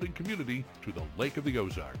the boating community to the Lake of the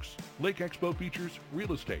Ozarks. Lake Expo features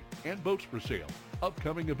real estate and boats for sale,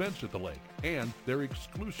 upcoming events at the lake, and their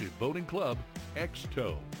exclusive boating club,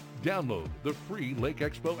 X-Tow. Download the free Lake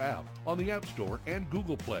Expo app on the App Store and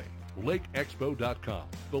Google Play. LakeExpo.com,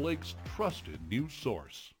 the lake's trusted news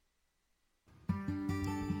source.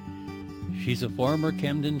 She's a former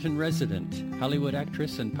Camdenton resident, Hollywood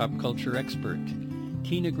actress and pop culture expert.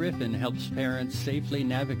 Tina Griffin helps parents safely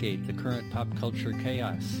navigate the current pop culture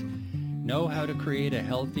chaos. Know how to create a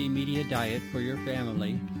healthy media diet for your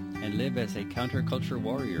family and live as a counterculture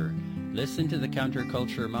warrior. Listen to the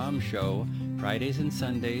Counterculture Mom Show Fridays and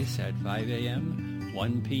Sundays at 5 a.m.,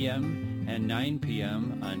 1 p.m., and 9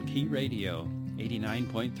 p.m. on Key Radio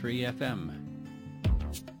 89.3 FM.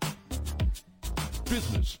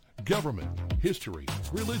 Business, government, history,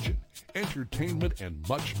 religion, entertainment, and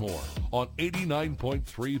much more on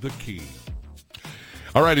 89.3 The Key.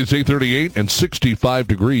 All right, it's 8:38 and 65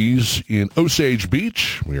 degrees in Osage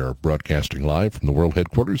Beach. We are broadcasting live from the world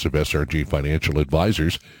headquarters of SRG Financial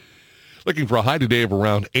Advisors. Looking for a high today of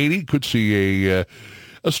around 80. Could see a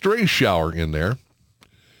stray shower in there.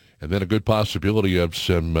 And then a good possibility of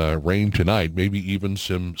some rain tonight, maybe even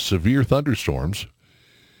some severe thunderstorms.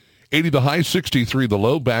 80 the high, 63 the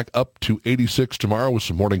low, back up to 86 tomorrow with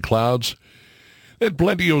some morning clouds. Then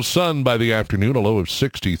plenty of sun by the afternoon, a low of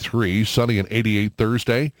 63. Sunny and 88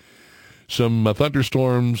 Thursday. Some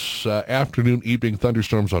thunderstorms, afternoon, evening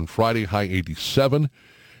thunderstorms on Friday, high 87.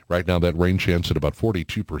 Right now that rain chance at about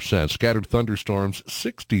 42%. Scattered thunderstorms,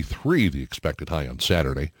 63 the expected high on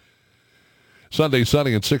Saturday. Sunday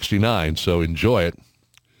sunny at 69, so enjoy it.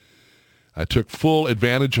 I took full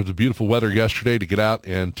advantage of the beautiful weather yesterday to get out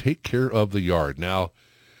and take care of the yard. Now,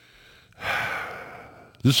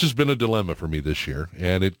 this has been a dilemma for me this year,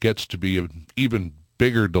 and it gets to be an even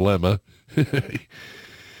bigger dilemma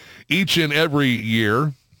each and every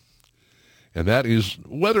year, and that is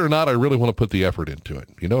whether or not I really want to put the effort into it.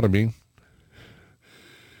 You know what I mean?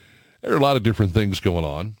 There are a lot of different things going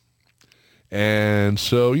on. And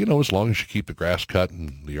so, you know, as long as you keep the grass cut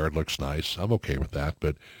and the yard looks nice, I'm okay with that.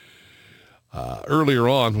 But earlier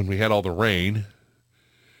on, when we had all the rain,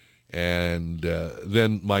 And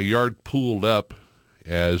then my yard pooled up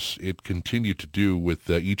as it continued to do with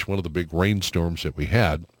each one of the big rainstorms that we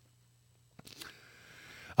had.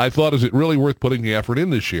 I thought, is it really worth putting the effort in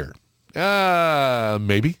this year?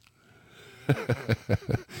 Maybe.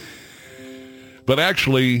 But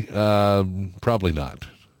actually, probably not.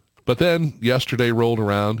 But then yesterday rolled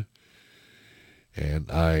around,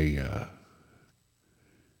 and I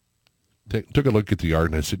took a look at the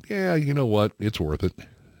yard, and I said, yeah, you know what? It's worth it.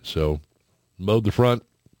 So mowed the front,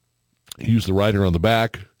 used the rider on the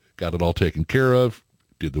back, got it all taken care of,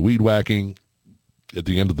 did the weed whacking. At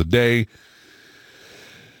the end of the day,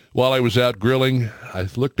 while I was out grilling, I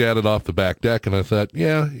looked at it off the back deck, and I thought,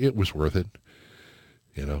 yeah, it was worth it.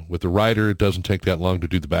 You know, with the rider, it doesn't take that long to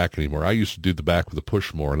do the back anymore. I used to do the back with a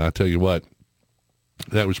push mower, and I tell you what,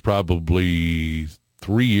 that was probably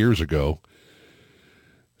 3 years ago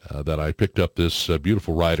that I picked up this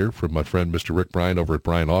beautiful rider from my friend Mr. Rick Bryan over at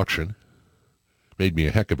Bryan Auction. Made me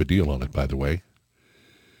a heck of a deal on it, by the way.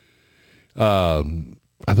 I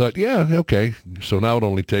thought, yeah, okay. So now it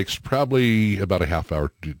only takes probably about a half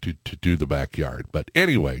hour to do the backyard. But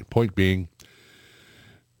anyway, point being,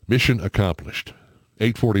 mission accomplished.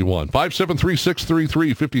 841.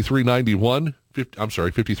 573-633-5391. I'm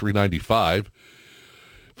sorry, 5395.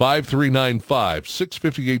 5395.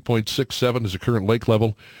 658.67 is the current lake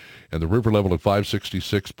level, and the river level at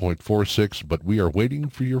 566.46. But we are waiting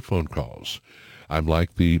for your phone calls. I'm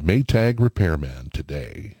like the Maytag repairman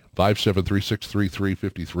today.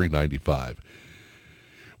 573-633-5395.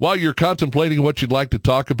 While you're contemplating what you'd like to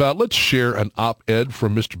talk about, let's share an op-ed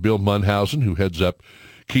from Mr. Bill Mundhausen, who heads up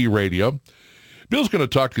Key Radio. Bill's going to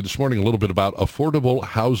talk to you this morning a little bit about affordable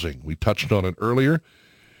housing. We touched on it earlier.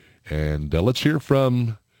 And let's hear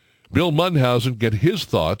from Bill Mundhausen, get his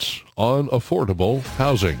thoughts on affordable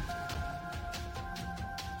housing.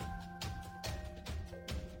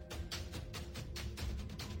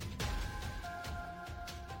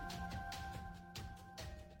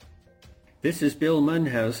 This is Bill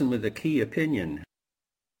Mundhausen with a key opinion.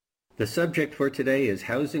 The subject for today is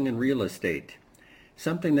housing and real estate,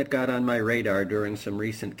 something that got on my radar during some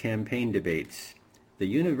recent campaign debates. The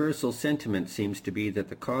universal sentiment seems to be that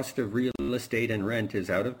the cost of real estate and rent is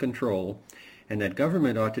out of control and that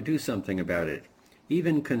government ought to do something about it.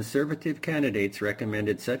 Even conservative candidates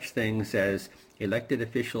recommended such things as elected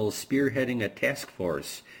officials spearheading a task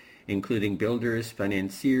force, including builders,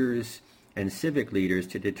 financiers, and civic leaders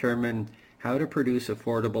to determine how to produce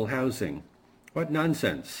affordable housing. What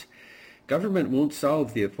nonsense! Government won't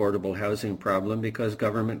solve the affordable housing problem because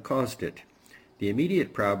government caused it. The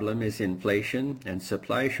immediate problem is inflation and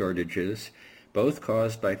supply shortages, both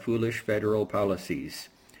caused by foolish federal policies.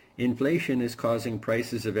 Inflation is causing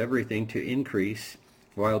prices of everything to increase,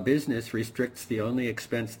 while business restricts the only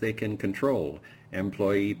expense they can control,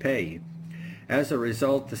 employee pay. As a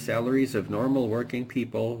result, the salaries of normal working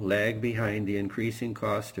people lag behind the increasing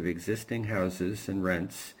cost of existing houses and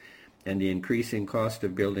rents, and the increasing cost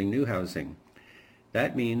of building new housing.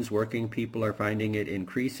 That means working people are finding it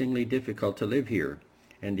increasingly difficult to live here,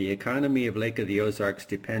 and the economy of Lake of the Ozarks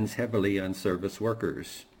depends heavily on service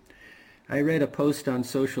workers. I read a post on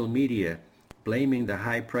social media blaming the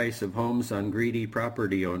high price of homes on greedy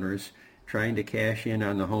property owners trying to cash in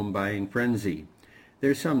on the home buying frenzy.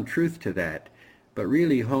 There's some truth to that, but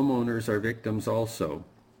really homeowners are victims also.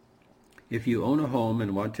 If you own a home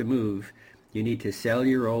and want to move, you need to sell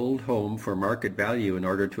your old home for market value in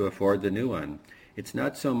order to afford the new one. It's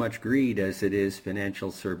not so much greed as it is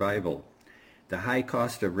financial survival. The high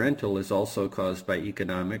cost of rental is also caused by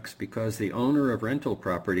economics because the owner of rental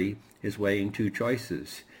property is weighing two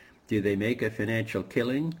choices. Do they make a financial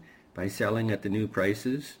killing by selling at the new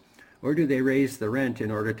prices, or do they raise the rent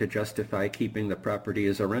in order to justify keeping the property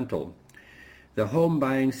as a rental? The home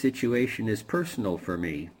buying situation is personal for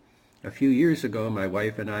me. A few years ago, my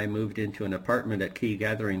wife and I moved into an apartment at Key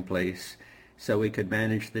Gathering Place so we could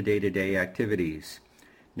manage the day-to-day activities.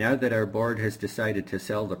 Now that our board has decided to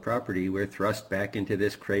sell the property, we're thrust back into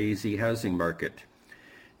this crazy housing market.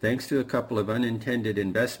 Thanks to a couple of unintended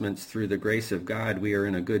investments through the grace of God, we are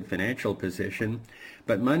in a good financial position,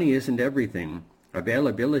 but money isn't everything.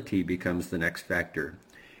 Availability becomes the next factor.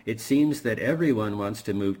 It seems that everyone wants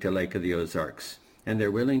to move to Lake of the Ozarks, and they're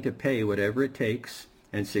willing to pay whatever it takes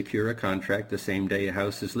and secure a contract the same day a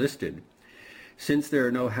house is listed. Since there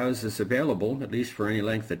are no houses available, at least for any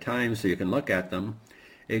length of time so you can look at them,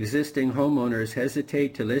 existing homeowners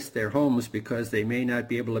hesitate to list their homes because they may not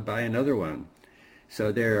be able to buy another one.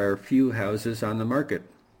 So there are few houses on the market.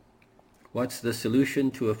 What's the solution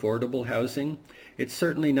to affordable housing? It's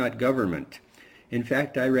certainly not government. In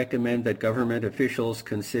fact, I recommend that government officials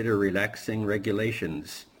consider relaxing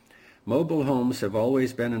regulations. Mobile homes have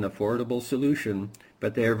always been an affordable solution,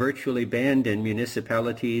 but they are virtually banned in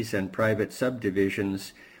municipalities and private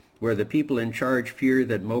subdivisions where the people in charge fear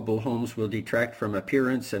that mobile homes will detract from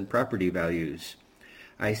appearance and property values.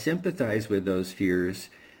 I sympathize with those fears,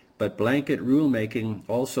 but blanket rulemaking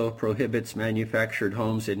also prohibits manufactured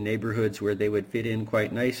homes in neighborhoods where they would fit in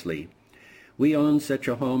quite nicely. We owned such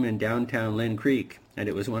a home in downtown Lynn Creek, and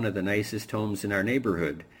it was one of the nicest homes in our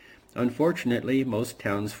neighborhood. Unfortunately, most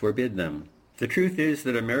towns forbid them. The truth is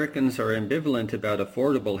that Americans are ambivalent about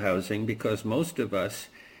affordable housing because most of us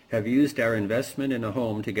have used our investment in a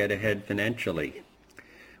home to get ahead financially.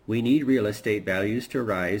 We need real estate values to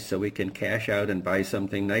rise so we can cash out and buy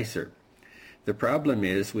something nicer. The problem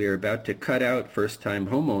is we are about to cut out first-time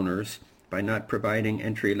homeowners by not providing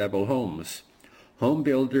entry-level homes. Home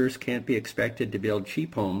builders can't be expected to build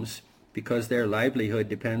cheap homes because their livelihood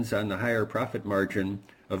depends on the higher profit margin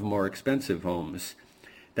of more expensive homes.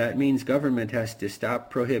 That means government has to stop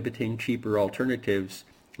prohibiting cheaper alternatives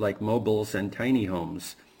like mobiles and tiny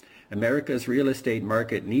homes. America's real estate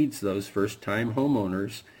market needs those first-time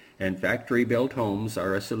homeowners, and factory-built homes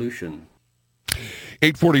are a solution.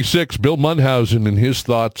 846, Bill Mundhausen and his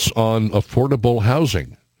thoughts on affordable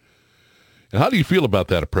housing. And how do you feel about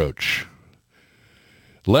that approach?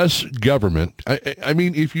 Less government. I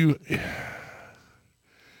mean, if you're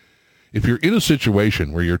in a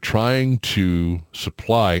situation where you're trying to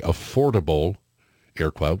supply affordable,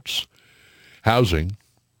 air quotes, housing,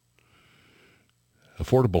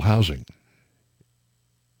 affordable housing,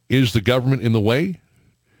 is the government in the way?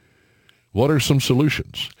 What are some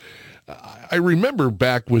solutions? I remember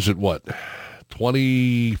back, was it what,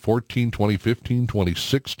 2014, 2015,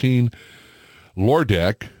 2016,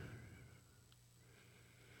 Lordeck,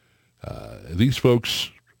 these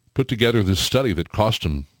folks put together this study that cost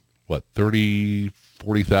them, what,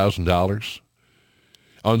 $40,000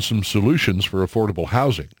 on some solutions for affordable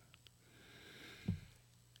housing.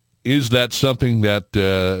 Is that something that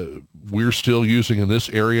we're still using in this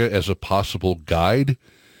area as a possible guide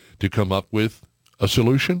to come up with a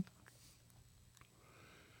solution?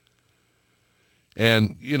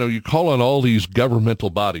 And, you know, you call on all these governmental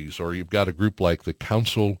bodies, or you've got a group like the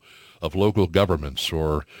Council of Local Governments,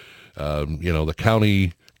 or, the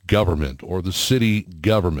county government, or the city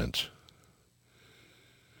government.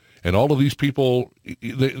 And all of these people,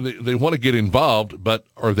 they want to get involved, but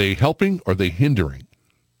are they helping or are they hindering?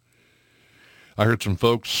 I heard some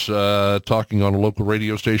folks talking on a local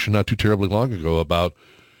radio station not too terribly long ago about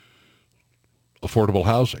affordable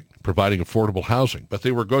housing, providing affordable housing. But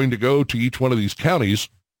they were going to go to each one of these counties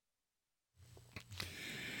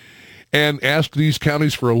and ask these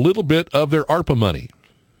counties for a little bit of their ARPA money.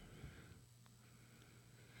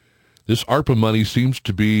 This ARPA money seems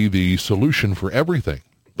to be the solution for everything,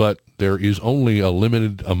 but there is only a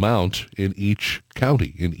limited amount in each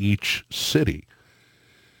county, in each city.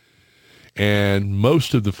 And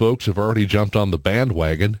most of the folks have already jumped on the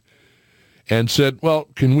bandwagon and said, well,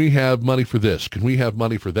 can we have money for this? Can we have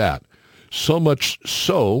money for that? So much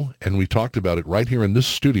so, and we talked about it right here in this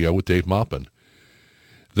studio with Dave Maupin,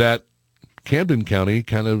 that Camden County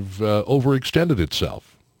kind of overextended itself.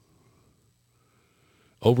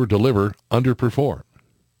 Over-deliver, underperform.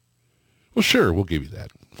 Well, sure, we'll give you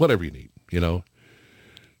that. Whatever you need, you know.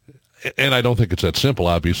 And I don't think it's that simple,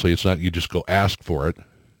 obviously. It's not you just go ask for it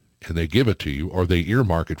and they give it to you or they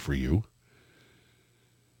earmark it for you.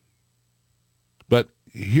 But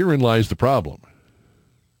herein lies the problem.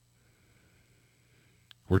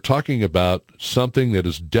 We're talking about something that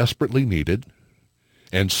is desperately needed,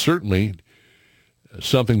 and certainly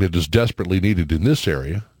something that is desperately needed in this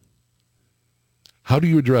area. How do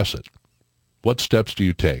you address it? What steps do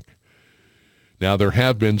you take? Now, there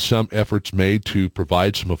have been some efforts made to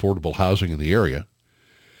provide some affordable housing in the area.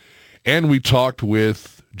 And we talked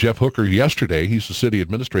with Jeff Hooker yesterday. He's the city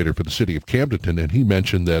administrator for the city of Camdenton, and he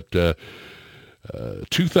mentioned that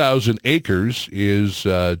 2,000 acres is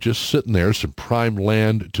just sitting there, some prime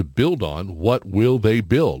land to build on. What will they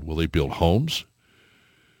build? Will they build homes?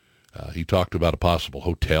 He talked about a possible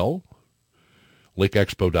hotel.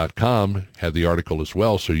 LakeExpo.com had the article as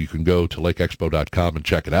well, so you can go to LakeExpo.com and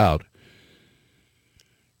check it out.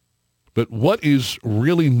 But what is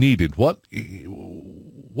really needed? What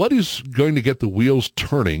is going to get the wheels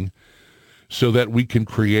turning so that we can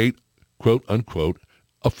create, quote, unquote,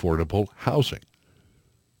 affordable housing?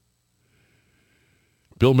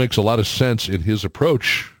 Bill makes a lot of sense in his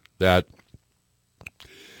approach that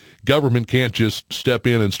government can't just step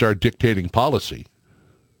in and start dictating policy.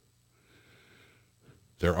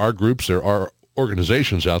 There are groups, there are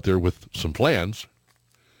organizations out there with some plans,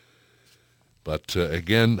 But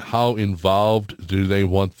again, how involved do they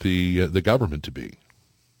want the government to be?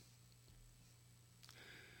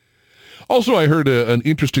 Also, I heard an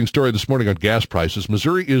interesting story this morning on gas prices.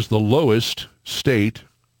 Missouri is the lowest state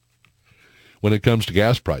when it comes to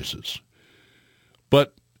gas prices.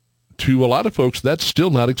 But to a lot of folks, that's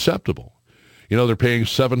still not acceptable. You know, they're paying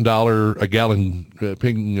 $7 a gallon,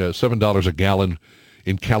 $7 a gallon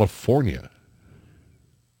in California.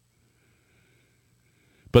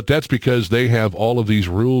 But that's because they have all of these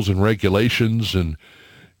rules and regulations and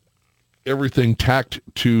everything tacked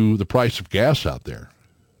to the price of gas out there.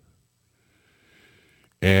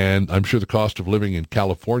 And I'm sure the cost of living in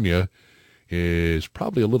California is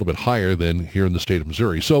probably a little bit higher than here in the state of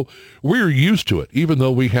Missouri. So we're used to it, even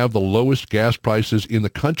though we have the lowest gas prices in the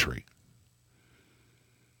country.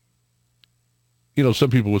 You know,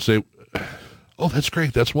 some people would say, oh, that's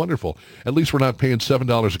great, that's wonderful. At least we're not paying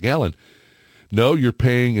 $7 a gallon. No, you're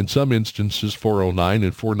paying, in some instances, $4.09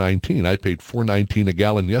 and $4.19. I paid $4.19 a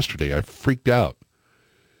gallon yesterday. I freaked out.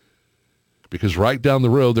 Because right down the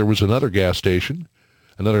road, there was another gas station,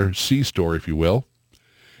 another C-store, if you will,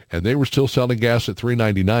 and they were still selling gas at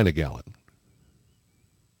 $3.99 a gallon.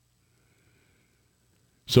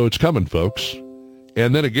 So it's coming, folks.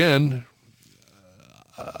 And then again,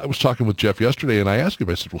 I was talking with Jeff yesterday, and I asked him,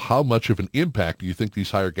 I said, well, how much of an impact do you think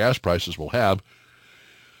these higher gas prices will have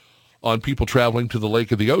on people traveling to the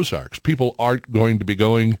Lake of the Ozarks? People aren't going to be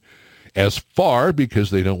going as far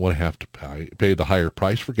because they don't want to have to pay the higher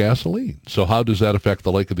price for gasoline. So how does that affect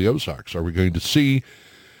the Lake of the Ozarks? Are we going to see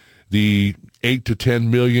the 8 to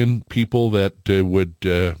 10 million people that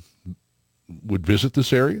would visit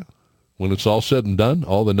this area when it's all said and done?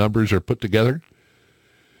 All the numbers are put together.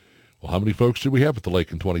 Well, how many folks did we have at the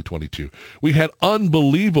lake in 2022? We had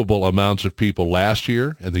unbelievable amounts of people last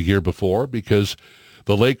year and the year before because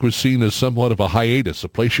the lake was seen as somewhat of a hiatus, a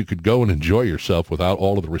place you could go and enjoy yourself without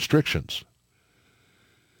all of the restrictions.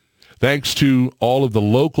 Thanks to all of the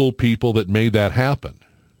local people that made that happen.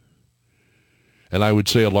 And I would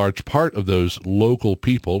say a large part of those local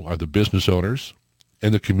people are the business owners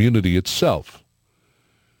and the community itself.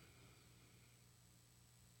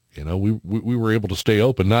 You know, we were able to stay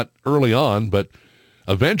open, not early on, but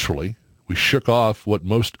eventually we shook off what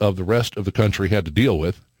most of the rest of the country had to deal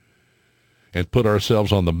with and put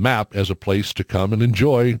ourselves on the map as a place to come and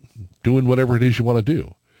enjoy doing whatever it is you want to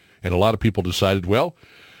do. And a lot of people decided, well,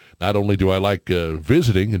 not only do I like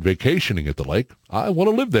visiting and vacationing at the lake, I want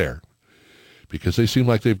to live there because they seem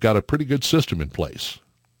like they've got a pretty good system in place.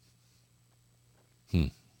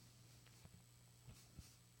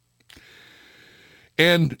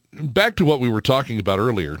 And back to what we were talking about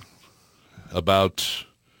earlier, about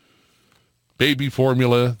baby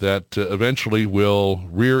formula that eventually will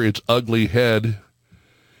rear its ugly head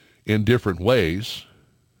in different ways.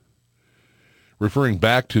 Referring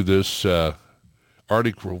back to this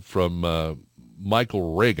article from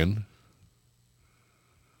Michael Reagan.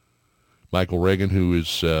 Michael Reagan, who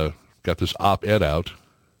has got this op-ed out.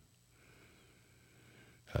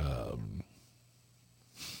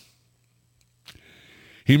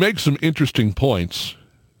 He makes some interesting points.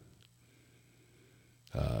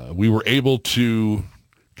 We were able to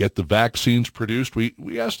get the vaccines produced. We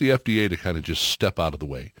asked the FDA to kind of just step out of the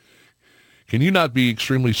way. Can you not be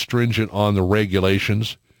extremely stringent on the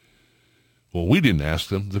regulations? Well, we didn't ask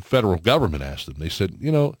them. The federal government asked them. They said,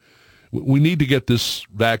 you know, we need to get this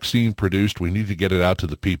vaccine produced. We need to get it out to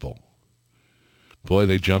the people. Boy,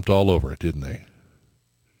 they jumped all over it, didn't they?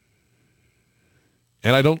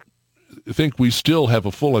 And I don't think we still have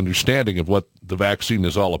a full understanding of what the vaccine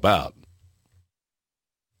is all about.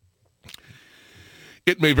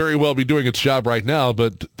 It may very well be doing its job right now,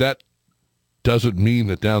 but that doesn't mean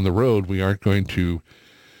that down the road we aren't going to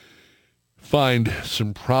find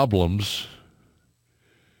some problems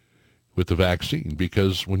with the vaccine,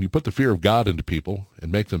 because when you put the fear of God into people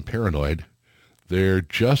and make them paranoid, they're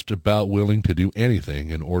just about willing to do anything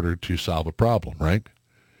in order to solve a problem, right?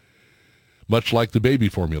 Much like the baby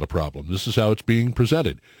formula problem. This is how it's being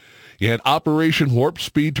presented. You had Operation Warp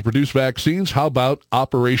Speed to produce vaccines. How about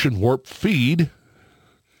Operation Warp Feed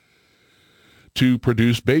to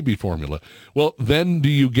produce baby formula? Well, then do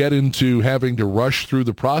you get into having to rush through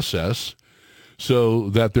the process so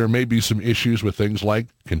that there may be some issues with things like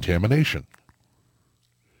contamination?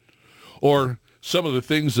 Or some of the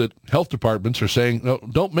things that health departments are saying, no,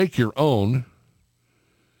 don't make your own,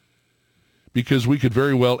 because we could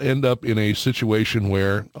very well end up in a situation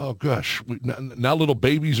where, oh gosh, now little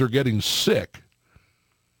babies are getting sick.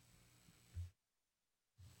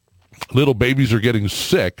 Little babies are getting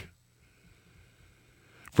sick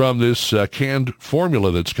from this canned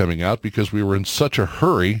formula that's coming out because we were in such a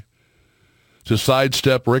hurry to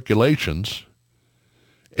sidestep regulations.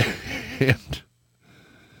 And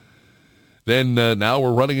then now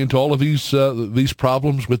we're running into all of these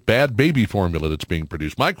problems with bad baby formula that's being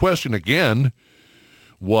produced. My question again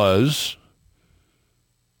was,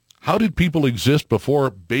 how did people exist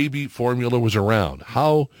before baby formula was around?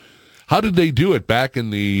 How did they do it back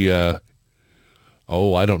in the,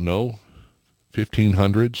 I don't know,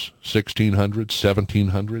 1500s, 1600s,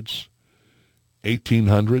 1700s,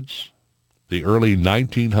 1800s, the early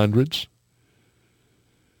 1900s?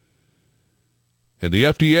 And the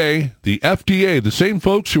FDA, the same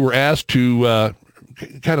folks who were asked to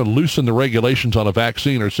kind of loosen the regulations on a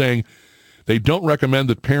vaccine, are saying they don't recommend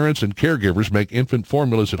that parents and caregivers make infant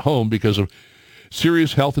formulas at home because of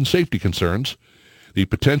serious health and safety concerns. The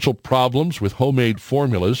potential problems with homemade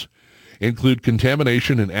formulas include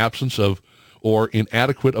contamination and absence of or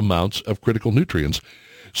inadequate amounts of critical nutrients.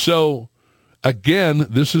 So, again,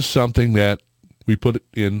 this is something that we put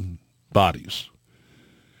in bodies.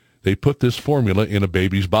 They put this formula in a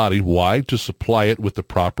baby's body. Why? To supply it with the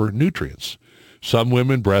proper nutrients. Some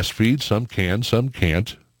women breastfeed, some can, some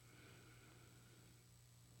can't.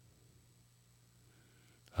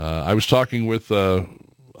 I was talking with a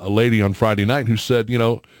lady on Friday night who said,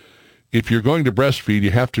 if you're going to breastfeed,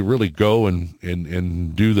 you have to really go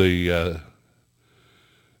and do the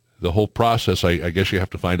whole process. I guess you have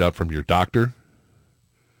to find out from your doctor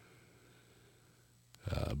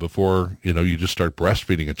before, you just start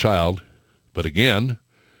breastfeeding a child. But again,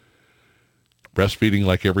 breastfeeding,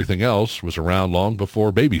 like everything else, was around long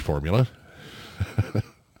before baby formula.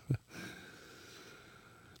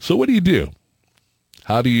 So what do you do?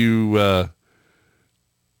 How do you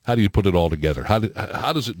put it all together? How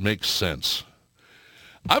does it make sense?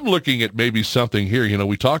 I'm looking at maybe something here.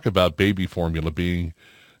 We talk about baby formula being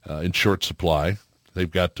in short supply. They've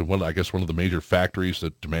got one of the major factories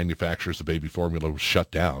that manufactures the baby formula was shut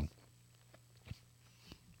down.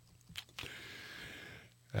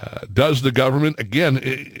 Does the government, again,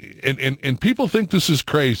 and people think this is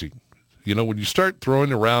crazy. When you start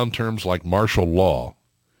throwing around terms like martial law,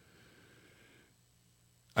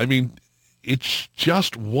 I mean, it's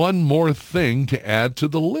just one more thing to add to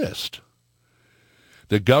the list.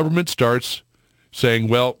 The government starts saying,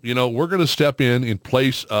 well, we're going to step in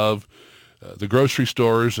place of the grocery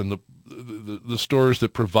stores and the stores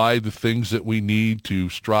that provide the things that we need to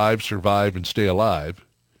strive, survive, and stay alive.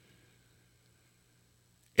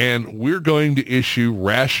 And we're going to issue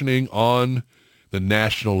rationing on the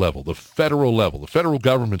national level, the federal level. The federal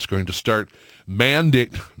government's going to start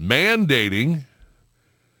mandating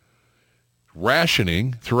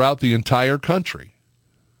rationing throughout the entire country.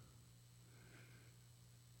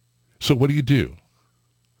 So what do?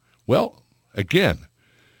 Well, again,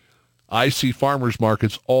 I see farmers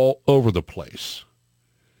markets all over the place.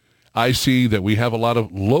 I see that we have a lot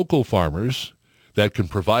of local farmers that can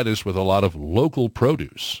provide us with a lot of local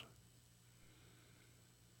produce.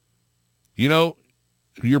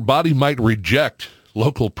 Your body might reject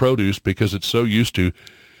local produce because it's so used to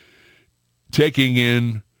taking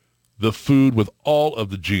in the food with all of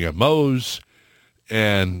the GMOs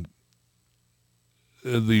and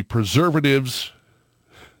the preservatives.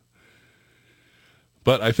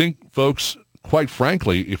 But I think, folks, quite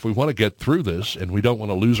frankly, if we want to get through this and we don't want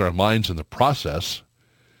to lose our minds in the process,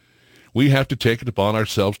 we have to take it upon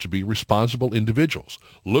ourselves to be responsible individuals.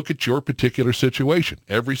 Look at your particular situation.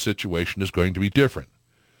 Every situation is going to be different.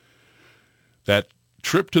 That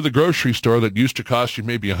trip to the grocery store that used to cost you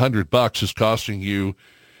maybe $100 is costing you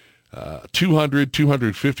 $200,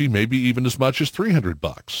 $250, maybe even as much as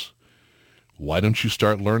 $300. Why don't you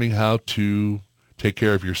start learning how to take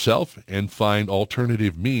care of yourself and find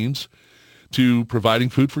alternative means to providing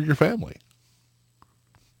food for your family?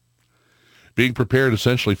 Being prepared,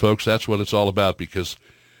 essentially, folks, that's what it's all about, because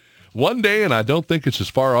one day, and I don't think it's as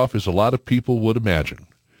far off as a lot of people would imagine,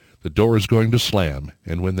 the door is going to slam.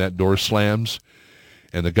 And when that door slams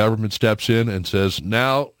and the government steps in and says,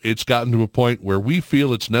 now it's gotten to a point where we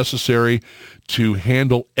feel it's necessary to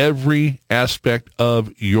handle every aspect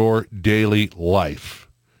of your daily life,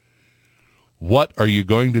 what are you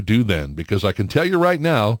going to do then? Because I can tell you right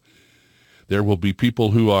now, there will be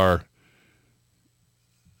people who are,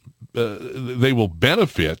 they will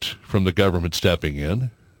benefit from the government stepping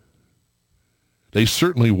in. They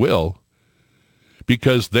certainly will,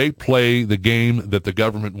 because they play the game that the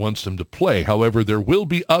government wants them to play. However, there will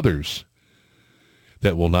be others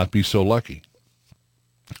that will not be so lucky.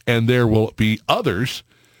 And there will be others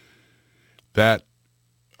that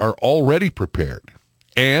are already prepared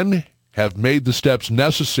and have made the steps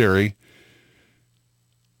necessary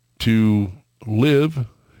to live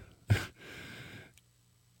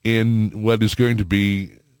in what is going to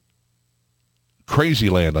be crazy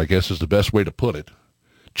land, I guess is the best way to put it.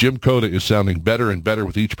 Jim Cota is sounding better and better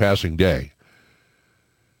with each passing day.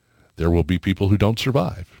 There will be people who don't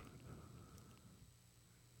survive.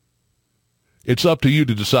 It's up to you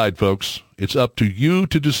to decide, folks. It's up to you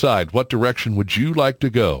to decide what direction would you like to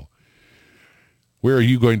go. Where are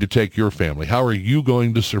you going to take your family? How are you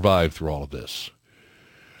going to survive through all of this?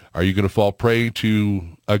 Are you going to fall prey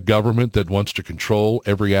to a government that wants to control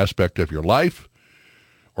every aspect of your life?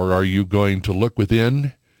 Or are you going to look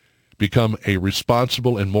within, become a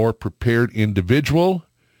responsible and more prepared individual,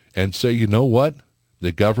 and say, you know what?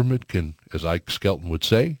 The government can, as Ike Skelton would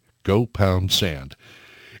say, go pound sand.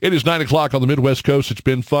 It is 9 o'clock on the Midwest Coast. It's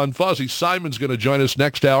been fun. Fawzy Simon's going to join us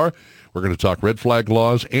next hour. We're going to talk red flag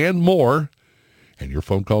laws and more. And your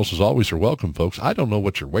phone calls, as always, are welcome, folks. I don't know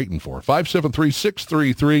what you're waiting for.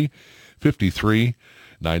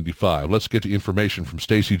 573-633-5395. Let's get to information from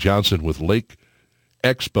Stacy Johnson with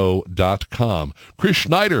LakeExpo.com. Chris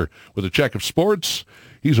Schneider with a check of sports.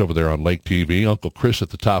 He's over there on Lake TV. Uncle Chris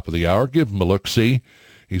at the top of the hour. Give him a look-see.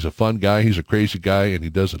 He's a fun guy. He's a crazy guy, and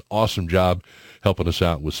he does an awesome job helping us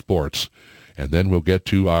out with sports. And then we'll get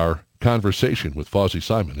to our conversation with Fawzy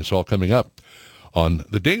Simon. It's all coming up on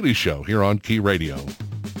The Daily Show here on Key Radio.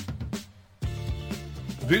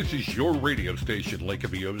 This is your radio station, Lake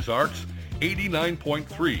of the Ozarks,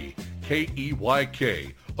 89.3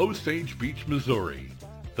 KEYK, Osage Beach, Missouri.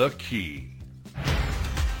 The Key.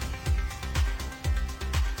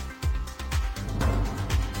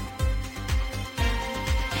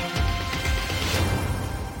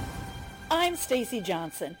 I'm Stacy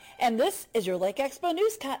Johnson, and this is your Lake Expo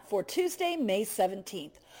Newscut for Tuesday, May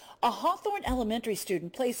 17th. A Hawthorne Elementary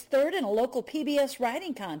student placed third in a local PBS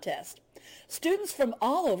writing contest. Students from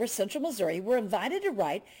all over Central Missouri were invited to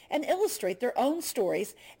write and illustrate their own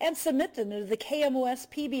stories and submit them to the KMOS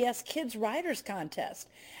PBS Kids Writers Contest.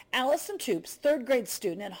 Allison Toops, third grade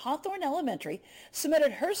student at Hawthorne Elementary,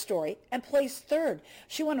 submitted her story and placed third.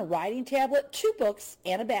 She won a writing tablet, 2 books,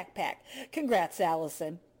 and a backpack. Congrats,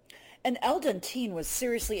 Allison. An Eldon teen was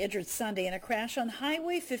seriously injured Sunday in a crash on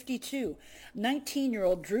Highway 52.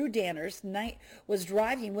 19-year-old Drew Danners was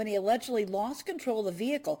driving when he allegedly lost control of the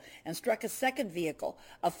vehicle and struck a second vehicle.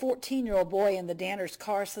 A 14-year-old boy in the Danners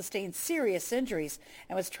car sustained serious injuries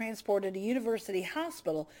and was transported to University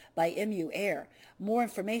Hospital by MU Air. More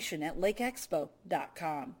information at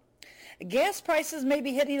lakeexpo.com. Gas prices may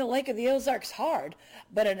be hitting the Lake of the Ozarks hard,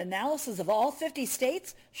 but an analysis of all 50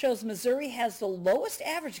 states shows Missouri has the lowest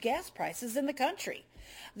average gas prices in the country.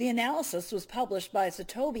 The analysis was published by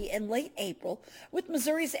Zatobi in late April, with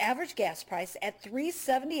Missouri's average gas price at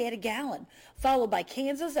 $3.78 a gallon, followed by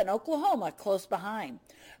Kansas and Oklahoma close behind.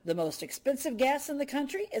 The most expensive gas in the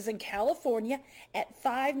country is in California at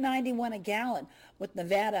 $5.91 a gallon, with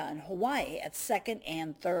Nevada and Hawaii at second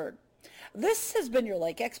and third. This has been your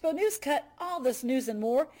Lake Expo News Cut. All this news and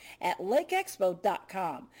more at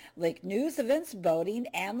lakeexpo.com. Lake news, events, boating,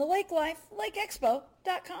 and the lake life,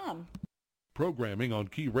 lakeexpo.com. Programming on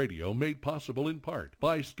Key Radio made possible in part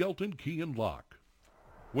by Skelton Key and Lock.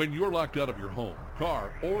 When you're locked out of your home,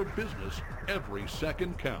 car, or business, every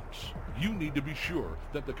second counts. You need to be sure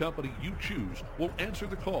that the company you choose will answer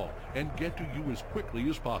the call and get to you as quickly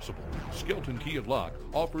as possible. Skelton Key and Lock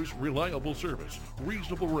offers reliable service,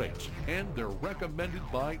 reasonable rates, and they're recommended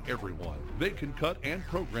by everyone. They can cut and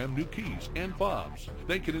program new keys and fobs.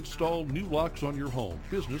 They can install new locks on your home,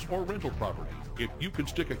 business, or rental property. If you can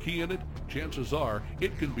stick a key in it, chances are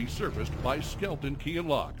it can be serviced by Skelton Key and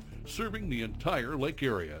Lock, serving the entire lake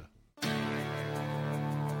area.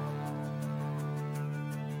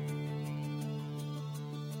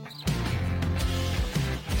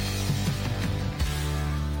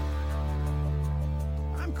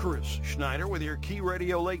 Chris Schneider with your Key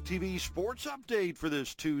Radio Lake TV sports update for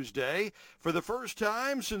this Tuesday. For the first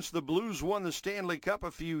time since the Blues won the Stanley Cup a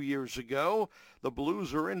few years ago, the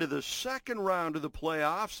Blues are into the second round of the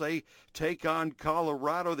playoffs. They take on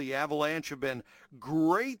Colorado. The Avalanche have been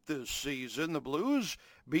great this season. The Blues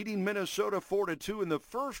beating Minnesota 4-2 in the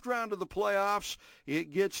first round of the playoffs.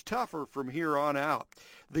 It gets tougher from here on out.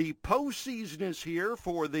 The postseason is here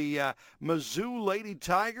for the Mizzou Lady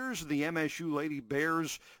Tigers, the MSU Lady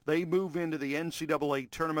Bears. They move into the NCAA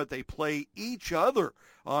tournament. They play each other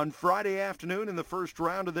on Friday afternoon in the first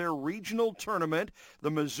round of their regional tournament.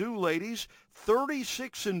 The Mizzou ladies,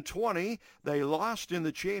 36-20. They lost in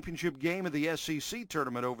the championship game of the SEC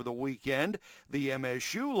tournament over the weekend. The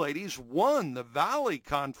MSU ladies won the Valley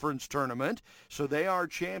Conference tournament, so they are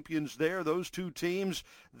champions there. Those two teams,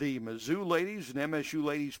 the Mizzou ladies and MSU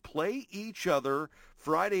ladies, play each other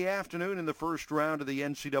Friday afternoon in the first round of the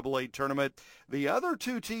NCAA tournament. The other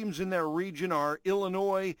two teams in their region are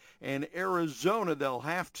Illinois and Arizona. They'll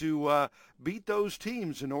have to beat those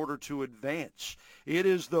teams in order to advance. It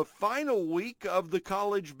is the final week of the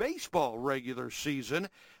college baseball regular season.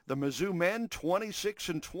 The Mizzou men,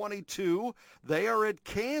 26-22. They are at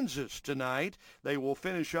Kansas tonight. They will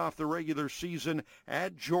finish off the regular season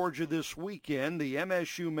at Georgia this weekend. The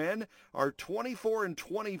MSU men are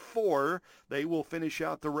 24-24. They will finish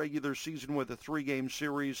out the regular season with a 3-game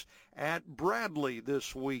series at Bradley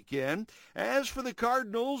this weekend. As for the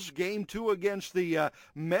Cardinals, Game 2 against the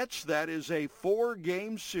Mets, that is a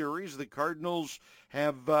 4-game series. The Cardinals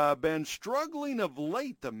have been struggling of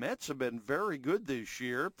late. The Mets have been very good this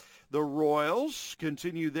year. The Royals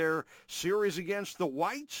continue their series against the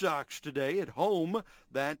White Sox today at home.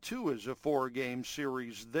 That, too, is a 4-game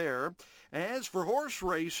series there. As for horse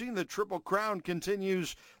racing, the Triple Crown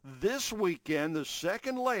continues this weekend, the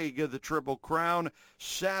second leg of the Triple Crown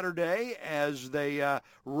Saturday as they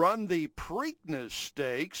run the Preakness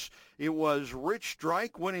Stakes. It was Rich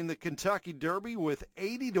Strike winning the Kentucky Derby with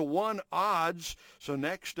 80-1 odds. So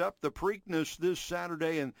next up, the Preakness this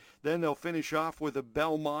Saturday, and then they'll finish off with a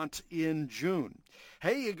Belmont in June.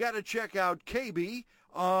 Hey, you got to check out KB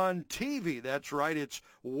on TV. That's right, it's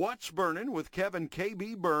What's Burnin' with Kevin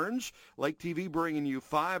KB Burns. Lake TV bringing you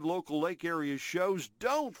 5 local lake area shows.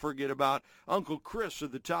 Don't forget about Uncle Chris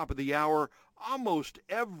at the top of the hour. Almost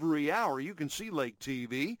every hour you can see Lake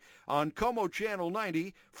TV on Como Channel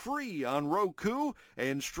 90, free on Roku,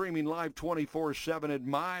 and streaming live 24/7 at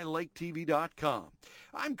mylaketv.com.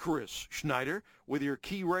 I'm Chris Schneider with your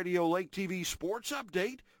Key Radio Lake TV sports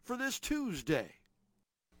update for this Tuesday.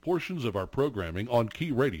 Portions of our programming on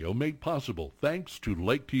Key Radio made possible thanks to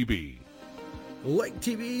Lake TV. Lake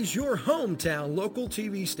TV is your hometown local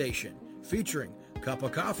TV station, featuring Cup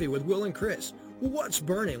of Coffee with Will and Chris, What's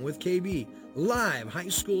Burning with KB, live high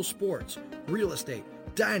school sports, real estate,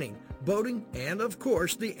 dining, boating, and of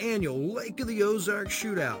course the annual Lake of the Ozarks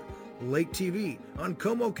Shootout. Lake TV on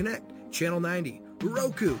Como Connect, Channel 90,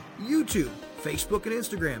 Roku, YouTube, Facebook and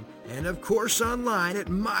Instagram, and of course online at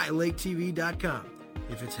mylaketv.com.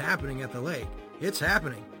 If it's happening at the lake, it's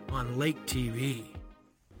happening on Lake TV.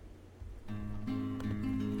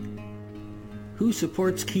 Who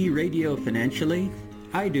supports Key Radio financially?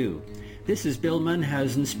 I do. This is Bill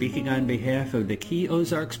Mundhausen speaking on behalf of the Key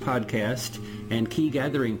Ozarks podcast and Key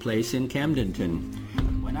Gathering Place in Camdenton.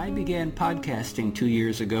 When I began podcasting 2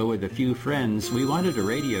 years ago with a few friends, we wanted a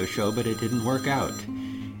radio show, but it didn't work out.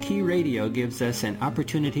 Key Radio gives us an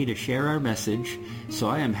opportunity to share our message, so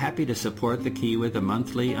I am happy to support the Key with a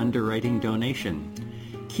monthly underwriting donation.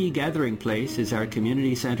 Key Gathering Place is our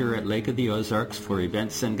community center at Lake of the Ozarks for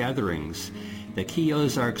events and gatherings. The Key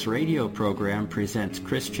Ozarks radio program presents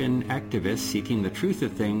Christian activists seeking the truth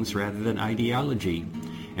of things rather than ideology,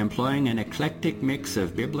 employing an eclectic mix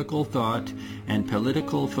of biblical thought and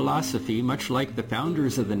political philosophy, much like the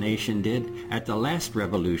founders of the nation did at the last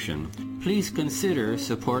revolution. Please consider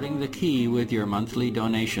supporting the Key with your monthly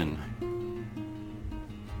donation.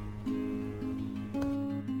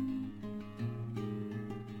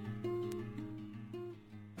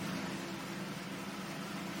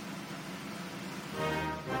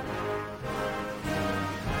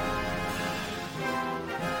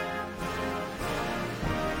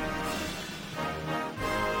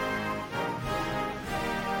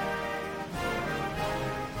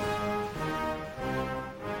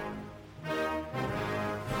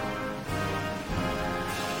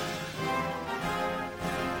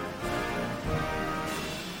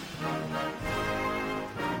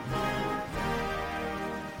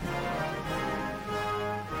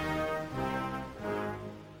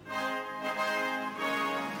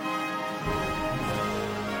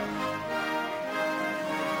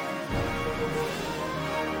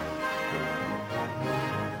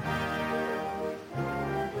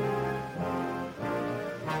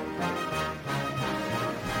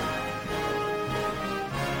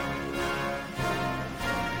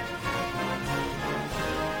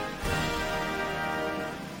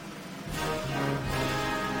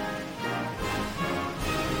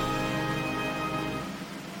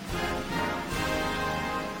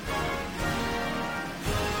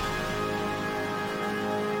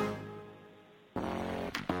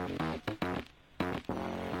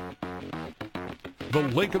 The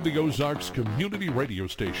Lake of the Ozarks Community Radio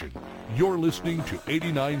Station. You're listening to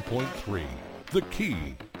 89.3, The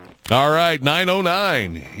Key. All right,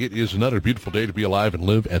 9:09. It is another beautiful day to be alive and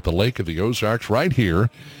live at the Lake of the Ozarks right here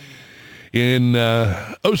in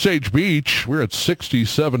Osage Beach. We're at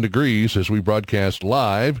 67 degrees as we broadcast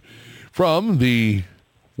live from the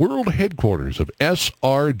world headquarters of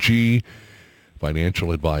SRG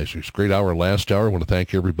Financial Advisors. Great hour last hour. I want to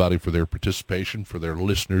thank everybody for their participation, for their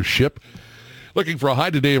listenership. Looking for a high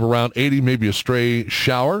today of around 80, maybe a stray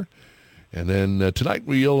shower. And then tonight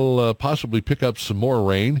we'll possibly pick up some more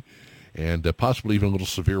rain and possibly even a little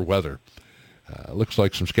severe weather. Looks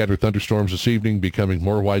like some scattered thunderstorms this evening, becoming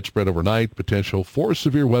more widespread overnight. Potential for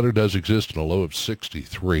severe weather does exist, and a low of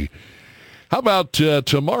 63. How about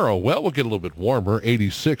tomorrow? Well, we'll get a little bit warmer,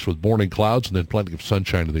 86 with morning clouds and then plenty of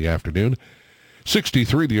sunshine in the afternoon.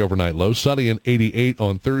 63 the overnight low, sunny and 88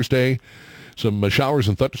 on Thursday. Some showers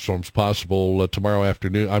and thunderstorms possible tomorrow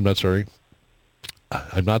afternoon. I'm not sorry.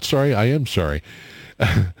 I am sorry.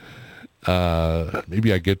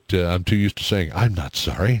 Maybe I'm too used to saying I'm not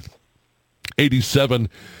sorry. 87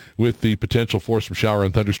 with the potential for some shower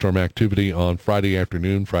and thunderstorm activity on Friday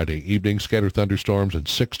afternoon, Friday evening, scattered thunderstorms, and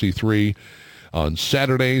 63 on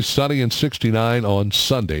Saturday, sunny and 69 on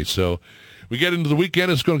Sunday. So we get into the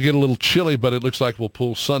weekend, it's going to get a little chilly, but it looks like we'll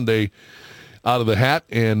pull Sunday out of the hat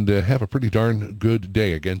and have a pretty darn good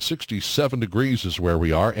day. Again, 67 degrees is where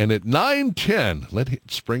we are. And at 9:10,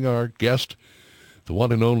 let's bring our guest, the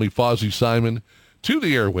one and only Fawzy Simon, to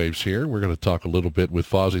the airwaves here. We're going to talk a little bit with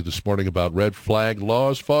Fawzy this morning about red flag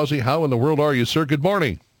laws. Fawzy, how in the world are you, sir? Good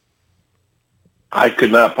morning. I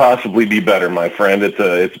could not possibly be better, my friend. It's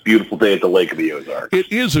a beautiful day at the Lake of the Ozarks.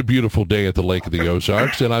 It is a beautiful day at the Lake of the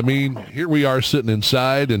Ozarks. And, I mean, here we are sitting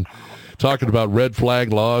inside and talking about red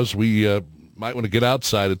flag laws. We might want to get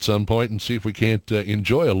outside at some point and see if we can't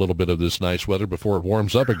enjoy a little bit of this nice weather before it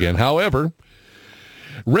warms up again. However,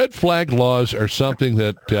 red flag laws are something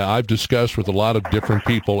that I've discussed with a lot of different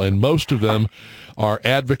people, and most of them are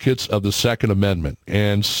advocates of the Second Amendment.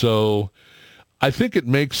 And so I think it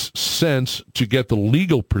makes sense to get the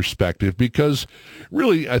legal perspective because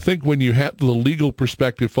really I think when you have the legal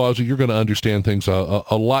perspective, Fawzy, you're going to understand things a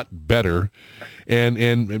lot better. And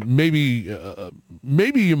maybe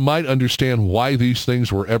you might understand why these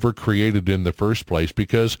things were ever created in the first place,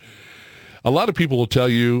 because a lot of people will tell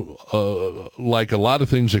you, like a lot of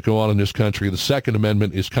things that go on in this country, the Second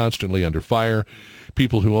Amendment is constantly under fire.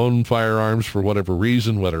 People who own firearms for whatever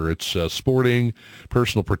reason, whether it's sporting,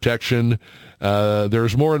 personal protection,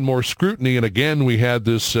 there's more and more scrutiny. And again, we had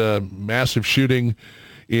this massive shooting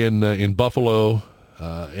in Buffalo,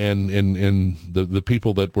 and the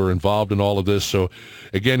people that were involved in all of this. So,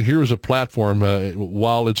 again, here's a platform.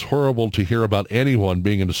 While it's horrible to hear about anyone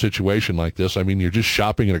being in a situation like this, I mean, you're just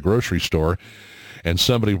shopping in a grocery store, and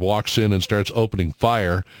somebody walks in and starts opening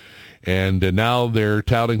fire, and now they're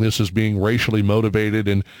touting this as being racially motivated.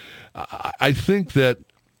 And I think that,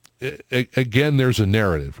 again, there's a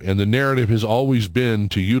narrative, and the narrative has always been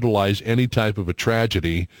to utilize any type of a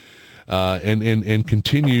tragedy and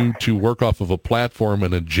continue to work off of a platform,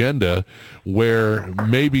 an agenda, where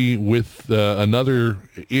maybe with another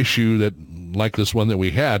issue that, like this one that we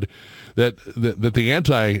had, that the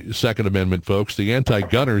anti-Second Amendment folks, the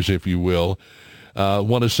anti-gunners, if you will,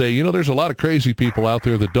 want to say, you know, there's a lot of crazy people out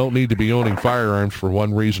there that don't need to be owning firearms for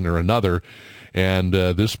one reason or another, and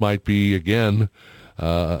this might be, again,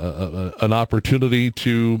 an opportunity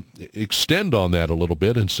to extend on that a little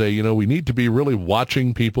bit and say, you know, we need to be really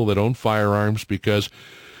watching people that own firearms because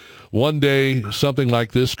one day something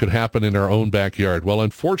like this could happen in our own backyard. Well,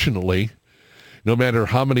 unfortunately, no matter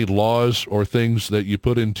how many laws or things that you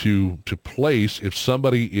put into place, if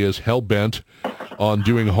somebody is hell-bent on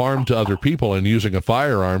doing harm to other people and using a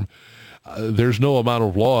firearm, there's no amount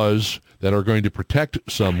of laws that are going to protect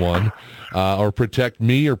someone or protect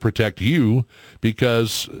me or protect you,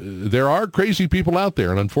 because there are crazy people out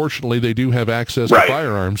there, and unfortunately they do have access to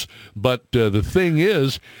firearms. But the thing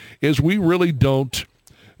is we really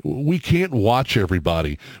we can't watch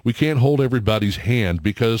everybody. We can't hold everybody's hand,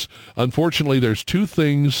 because unfortunately there's two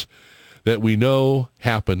things that we know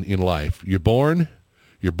happen in life. You're born,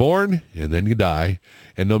 and then you die.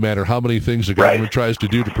 And no matter how many things the government tries to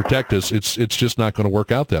do to protect us, it's just not going to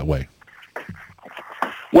work out that way.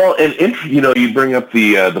 Well, and you know, you bring up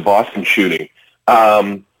the Boston shooting,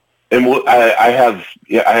 and I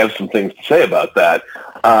have some things to say about that.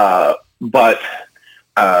 But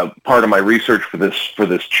part of my research for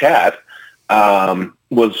this chat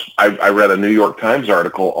was I read a New York Times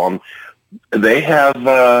article on they have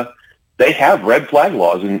red flag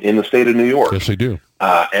laws in the state of New York. Yes, they do.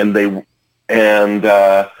 And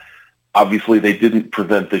obviously they didn't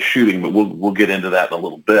prevent the shooting, but we'll get into that in a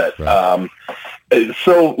little bit. Right.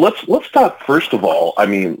 So let's talk first of all. I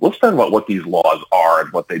mean, let's talk about what these laws are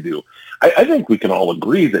and what they do. I think we can all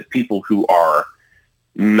agree that people who are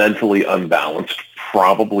mentally unbalanced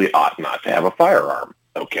probably ought not to have a firearm.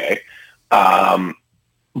 Okay.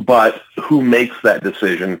 but who makes that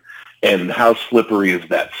decision and how slippery is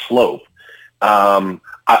that slope?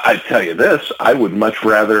 I tell you this, I would much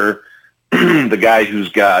rather the guy who's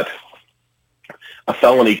got a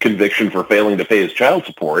felony conviction for failing to pay his child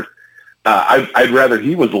support, I'd rather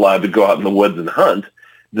he was allowed to go out in the woods and hunt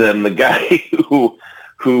than the guy who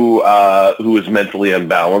is mentally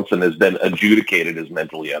unbalanced and has been adjudicated as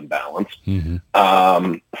mentally unbalanced. Mm-hmm.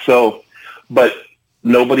 But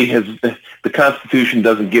nobody has, the Constitution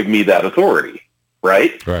doesn't give me that authority,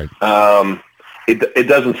 right? Right. It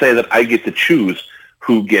doesn't say that I get to choose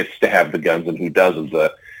who gets to have the guns and who doesn't.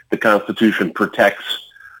 The Constitution protects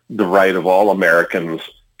the right of all Americans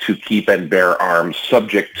to keep and bear arms,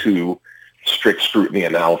 subject to strict scrutiny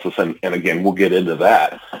analysis, and again, we'll get into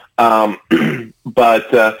that. So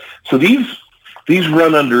these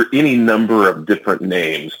run under any number of different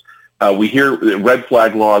names. We hear red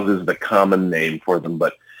flag laws is the common name for them,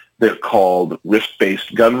 but they're called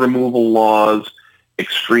risk-based gun removal laws,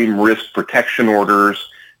 extreme risk protection orders,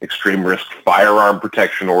 extreme risk firearm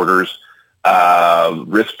protection orders,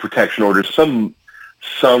 risk protection orders,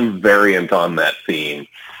 some variant on that theme.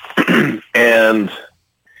 And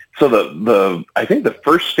so I think the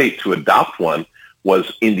first state to adopt one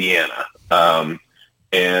was Indiana. That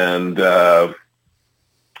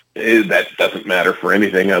doesn't matter for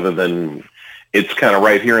anything other than it's kind of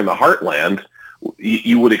right here in the heartland.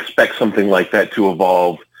 You would expect something like that to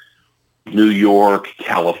evolve New York,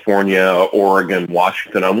 California, Oregon,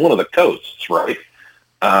 Washington, on one of the coasts, right?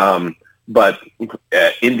 But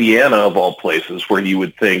Indiana, of all places, where you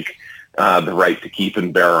would think the right to keep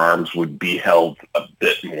and bear arms would be held a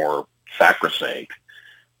bit more sacrosanct.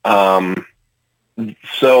 So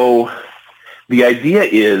the idea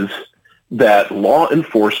is that law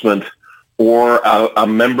enforcement or a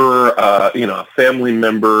member, a family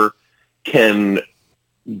member can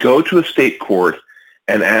go to a state court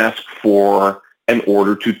and ask for an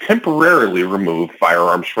order to temporarily remove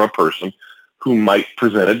firearms from a person who might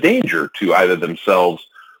present a danger to either themselves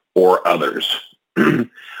or others. I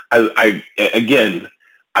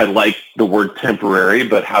like the word temporary,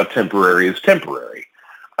 but how temporary is temporary?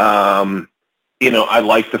 I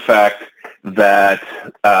like the fact that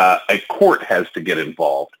a court has to get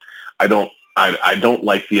involved. I don't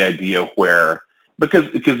like the idea where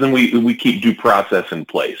because then we keep due process in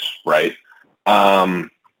place, right?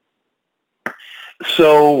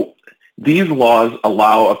 So these laws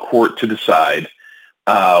allow a court to decide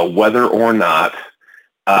whether or not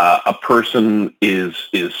a person is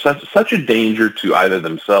such a danger to either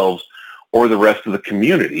themselves or the rest of the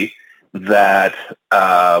community that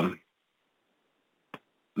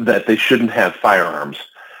that they shouldn't have firearms.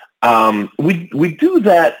 We do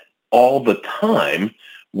that all the time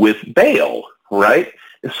with bail, right?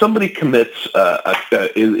 If somebody commits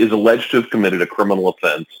is alleged to have committed a criminal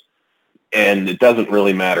offense, and it doesn't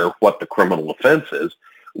really matter what the criminal offense is,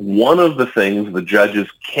 one of the things the judges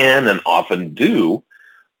can and often do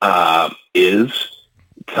is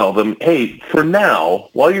tell them, hey, for now,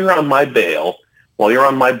 while you're on my bail, while you're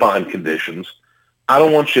on my bond conditions, I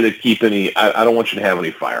don't want you to keep any, I don't want you to have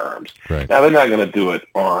any firearms. Right. Now, they're not going to do it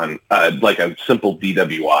on like a simple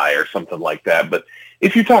DWI or something like that. But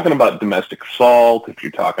if you're talking about domestic assault, if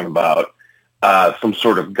you're talking about some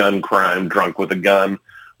sort of gun crime, drunk with a gun,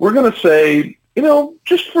 we're going to say,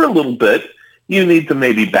 just for a little bit, you need to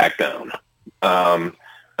maybe back down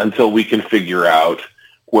until we can figure out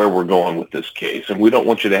where we're going with this case. And we don't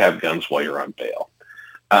want you to have guns while you're on bail.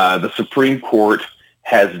 The Supreme Court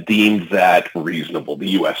has deemed that reasonable, the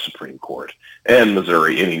U.S. Supreme Court, and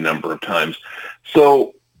Missouri any number of times.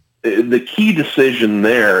 So the key decision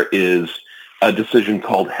there is a decision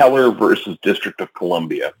called Heller versus District of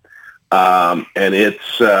Columbia. And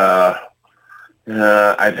it's, I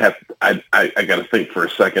got to think for a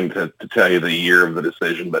second to tell you the year of the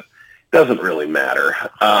decision, but it doesn't really matter.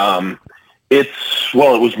 It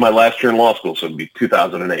was my last year in law school, so it'd be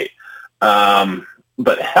 2008.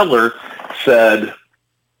 But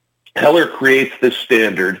Heller creates this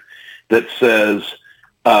standard that says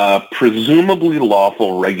presumably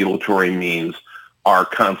lawful regulatory means are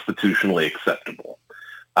constitutionally acceptable.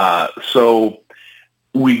 So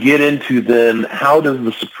we get into then how does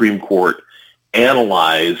the Supreme Court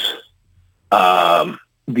analyze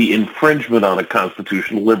the infringement on a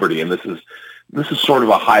constitutional liberty? And this is sort of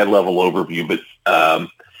a high-level overview, but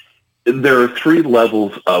there are three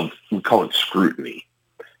levels of, we call it scrutiny.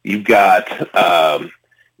 You've got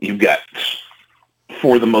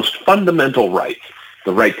for the most fundamental rights,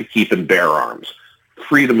 the right to keep and bear arms,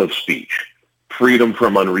 freedom of speech, freedom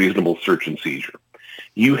from unreasonable search and seizure.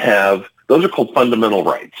 Those are called fundamental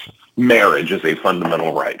rights. Marriage is a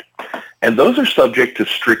fundamental right. and those are subject to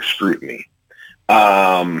strict scrutiny.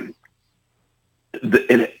 A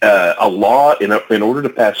law, in order to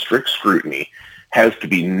pass strict scrutiny, has to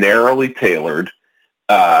be narrowly tailored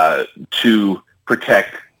to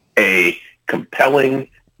protect a compelling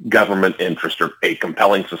government interest or a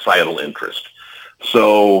compelling societal interest.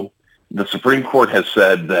 So the Supreme Court has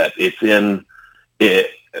said that it's in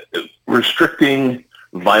restricting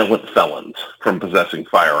violent felons from possessing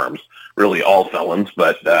firearms, really all felons,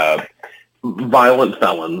 but violent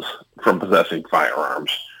felons from possessing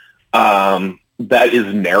firearms. That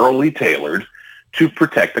is narrowly tailored to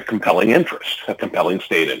protect a compelling interest, a compelling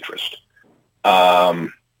state interest.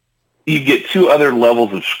 You get two other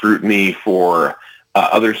levels of scrutiny for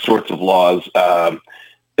other sorts of laws.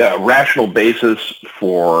 Rational basis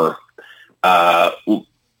for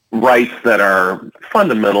rights that are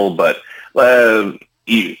fundamental, but they're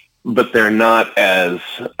not as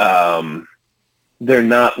they're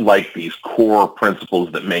not like these core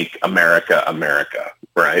principles that make America America,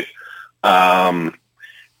 right?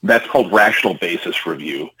 That's called rational basis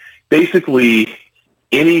review. Basically,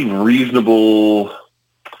 any reasonable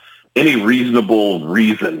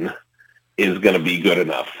reason is going to be good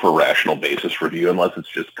enough for rational basis review, unless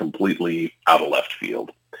it's just completely out of left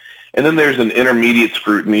field. And then there's an intermediate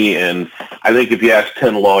scrutiny, and I think if you ask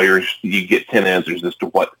 10 lawyers, you get 10 answers as to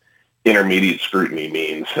what intermediate scrutiny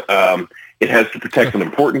means. It has to protect an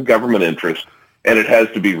important government interest, and it has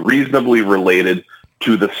to be reasonably related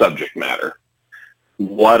to the subject matter,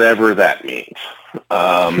 whatever that means.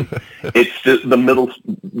 It's just the middle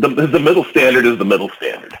standard is the middle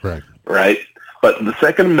standard, right? But the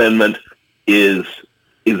Second Amendment is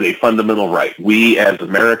a fundamental right. We as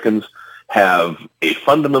Americans have a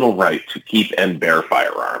fundamental right to keep and bear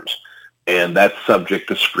firearms, and that's subject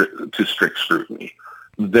to strict scrutiny.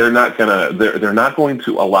 They're not going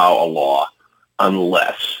to allow a law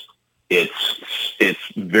unless it's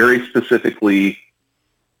very specifically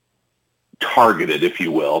targeted, if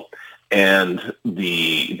you will, and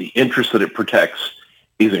the interest that it protects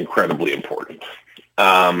is incredibly important.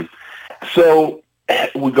 So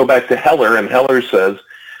we go back to Heller, and Heller says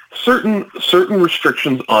certain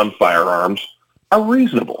restrictions on firearms are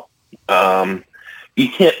reasonable. You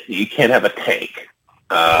can't have a tank.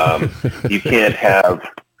 You can't have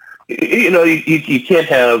you can't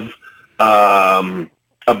have a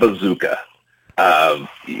bazooka.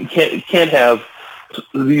 You can't have.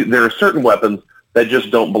 There are certain weapons that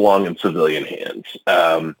just don't belong in civilian hands.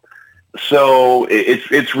 So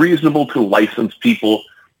it's reasonable to license people,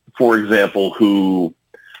 for example, who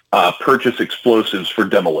purchase explosives for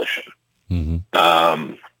demolition,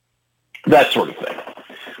 that sort of thing.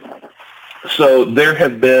 So there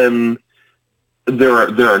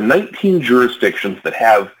are 19 jurisdictions that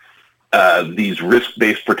have these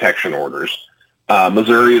risk-based protection orders.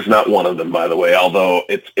 Missouri is not one of them, by the way, although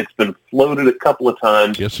it's been floated a couple of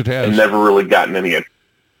times. Yes, it has. And never really gotten any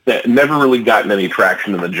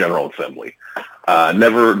traction in the General Assembly.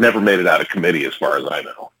 Never made it out of committee, as far as I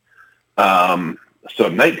know. So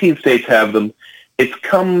 19 states have them. It's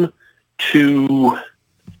come to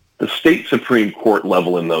the state Supreme Court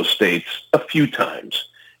level in those states a few times.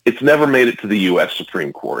 It's never made it to the U.S.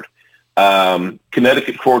 Supreme Court.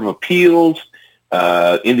 Connecticut Court of Appeals,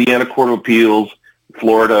 Indiana Court of Appeals,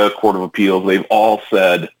 Florida Court of Appeals, they've all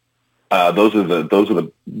said those are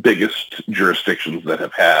the biggest jurisdictions that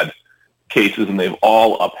have had cases, and they've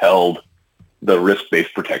all upheld the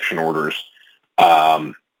risk-based protection orders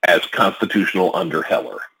as constitutional under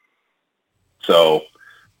Heller. So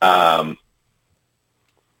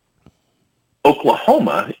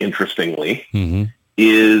Oklahoma, interestingly,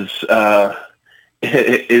 is the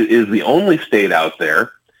only state out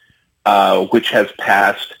there which has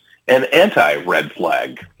passed an anti-red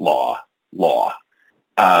flag law.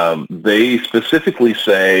 They specifically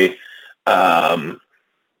say,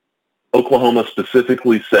 Oklahoma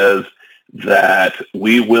specifically says that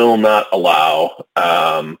we will not allow,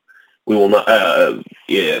 May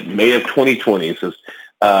of 2020 it says,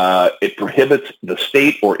 it prohibits the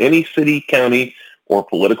state or any city, county, or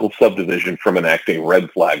political subdivision from enacting red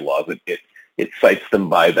flag laws. It cites them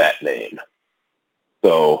by that name.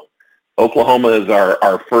 So Oklahoma is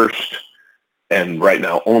our first and right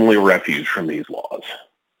now only refuge from these laws.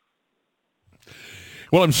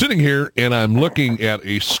 Well, I'm sitting here and I'm looking at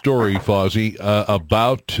a story, Fawzy,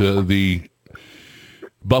 about the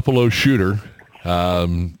Buffalo shooter.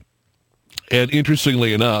 And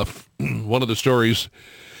interestingly enough, one of the stories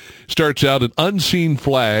starts out, an unseen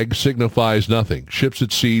flag signifies nothing. Ships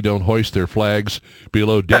at sea don't hoist their flags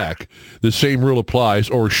below deck. The same rule applies,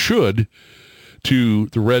 or should, to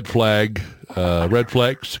the red flags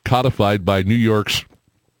codified by New York's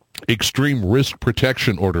extreme risk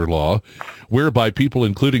protection order law, whereby people,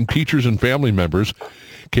 including teachers and family members,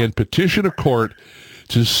 can petition a court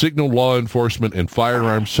to signal law enforcement and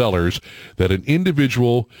firearm sellers that an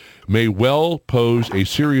individual may well pose a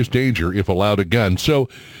serious danger if allowed a gun. So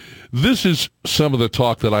this is some of the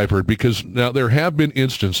talk that I've heard, because now there have been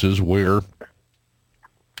instances where,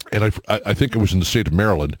 and I think it was in the state of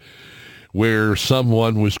Maryland, where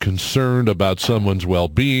someone was concerned about someone's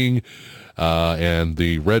well-being, and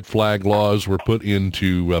the red flag laws were put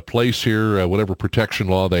into place here, whatever protection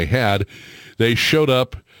law they had. They showed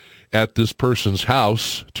up at this person's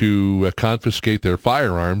house to confiscate their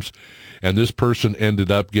firearms, and this person ended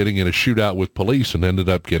up getting in a shootout with police and ended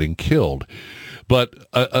up getting killed. But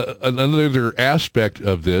another aspect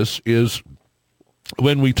of this is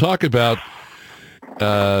when we talk about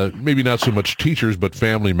maybe not so much teachers, but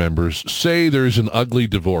family members. Say there's an ugly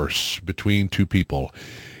divorce between two people,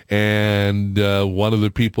 and one of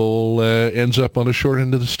the people ends up on a short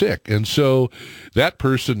end of the stick. And so that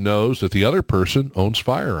person knows that the other person owns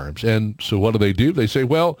firearms. And so what do? They say,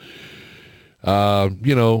 well,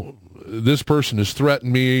 this person has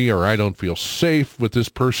threatened me, or I don't feel safe with this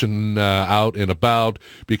person out and about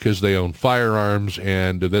because they own firearms,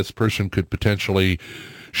 and this person could potentially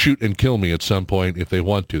shoot and kill me at some point if they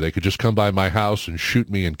want to. They could just come by my house and shoot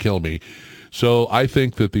me and kill me. So I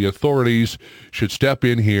think that the authorities should step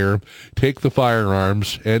in here, take the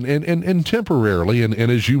firearms, and temporarily, and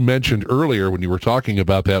as you mentioned earlier when you were talking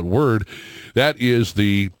about that word, that is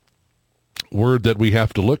the word that we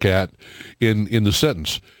have to look at in the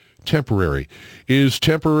sentence. Temporary. Is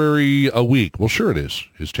temporary a week? Well, sure it is.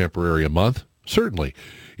 Is temporary a month? Certainly.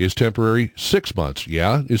 Is temporary 6 months?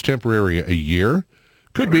 Yeah. Is temporary a year?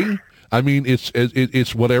 Could be. I mean,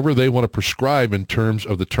 it's whatever they want to prescribe in terms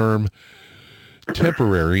of the term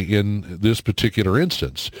temporary in this particular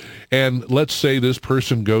instance. And let's say this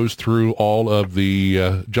person goes through all of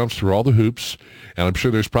the, jumps through all the hoops, and I'm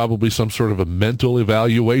sure there's probably some sort of a mental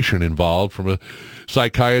evaluation involved from a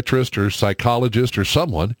psychiatrist or psychologist or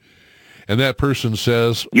someone. And that person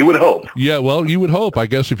says, you would hope. Yeah, well, you would hope, I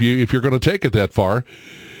guess, if you're going to take it that far.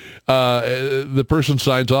 The person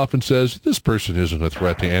signs off and says, this person isn't a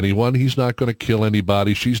threat to anyone. He's not going to kill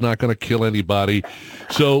anybody. She's not going to kill anybody.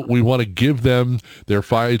 So we want to give them their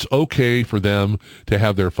fire. It's okay for them to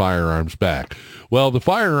have their firearms back. Well, the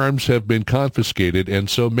firearms have been confiscated, and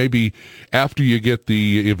so maybe after you get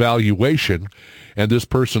the evaluation and this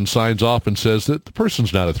person signs off and says that the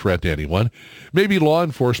person's not a threat to anyone, maybe law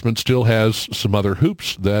enforcement still has some other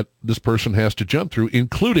hoops that this person has to jump through,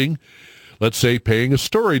 including, let's say, paying a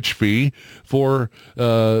storage fee for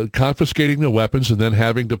confiscating the weapons and then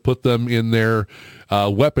having to put them in their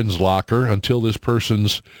weapons locker until this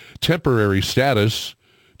person's temporary status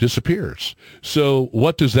disappears. So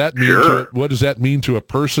what does that mean? Sure. What does that mean to a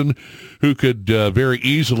person who could very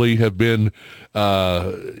easily have been,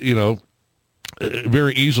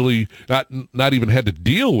 very easily not even had to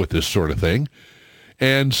deal with this sort of thing?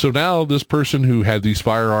 And so now this person who had these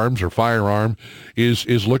firearms or firearm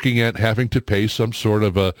is looking at having to pay some sort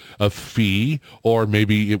of a fee, or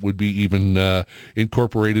maybe it would be even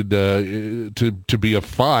incorporated to be a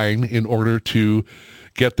fine in order to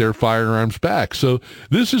get their firearms back. So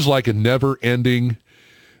this is like a never-ending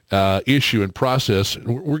issue and process.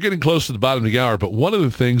 We're getting close to the bottom of the hour, but one of the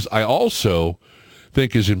things I also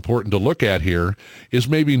think is important to look at here is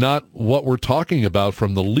maybe not what we're talking about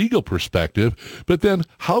from the legal perspective, but then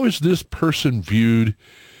how is this person viewed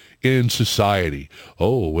in society?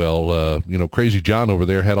 Oh, well, Crazy John over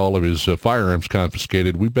there had all of his firearms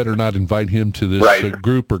confiscated. We better not invite him to this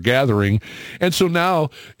group or gathering. And so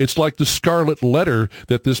now it's like the scarlet letter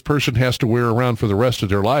that this person has to wear around for the rest of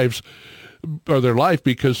their lives, or their life,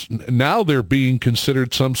 because now they're being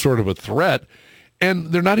considered some sort of a threat,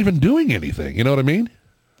 and they're not even doing anything. You know what I mean?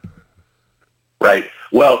 Right.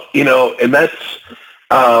 Well, and that's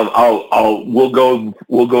we'll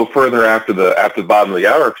go further after the bottom of the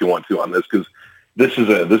hour if you want to on this, because this is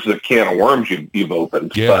a can of worms you've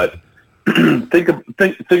opened. Yeah. But think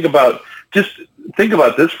about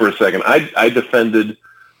this for a second. I defended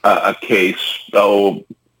a case a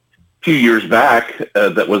few years back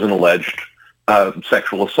that was an alleged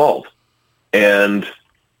sexual assault, and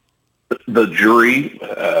the jury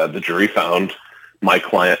found my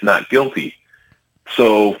client not guilty.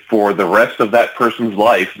 So for the rest of that person's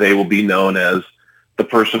life, they will be known as the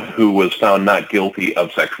person who was found not guilty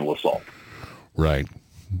of sexual assault. Right.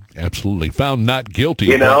 Absolutely. Found not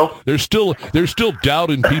guilty. There's still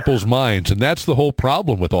doubt in people's minds, and that's the whole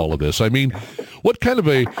problem with all of this. I mean, what kind of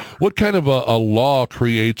a law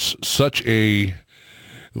creates such a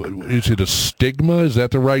is it a stigma? Is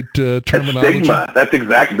that the right terminology? Stigma. That's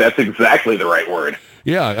exactly the right word.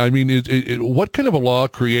 Yeah, I mean, what kind of a law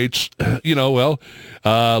creates, look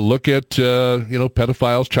at,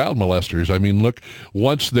 pedophiles, child molesters. I mean, look,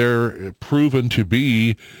 once they're proven to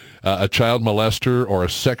be a child molester or a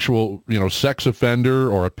sexual, sex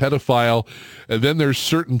offender or a pedophile, then there's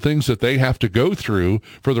certain things that they have to go through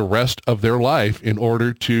for the rest of their life in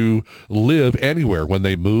order to live anywhere. When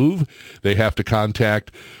they move, they have to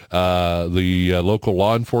contact the local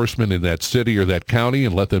law enforcement in that city or that county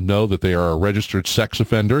and let them know that they are a registered sex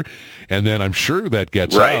offender. And then I'm sure that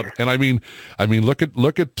gets out. And I mean, look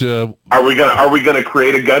at. Are we gonna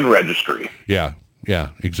create a gun registry? Yeah,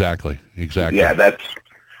 exactly. Yeah, that's.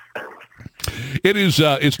 It is.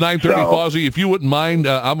 It's 9:30, Fawzy. If you wouldn't mind,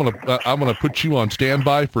 I'm gonna put you on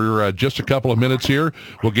standby for just a couple of minutes here.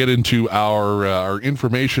 We'll get into our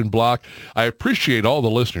information block. I appreciate all the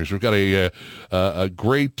listeners. We've got a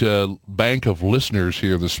great bank of listeners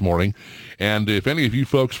here this morning. And if any of you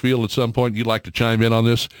folks feel at some point you'd like to chime in on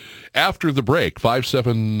this, after the break,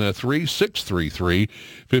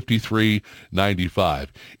 573-633-5395.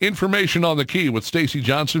 Information on the Key with Stacy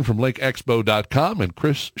Johnson from LakeExpo.com and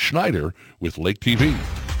Chris Schneider with Lake TV.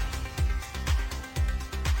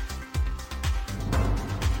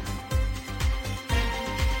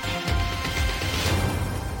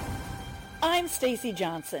 I'm Stacy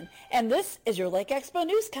Johnson, and this is your Lake Expo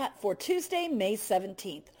Newscut for Tuesday, May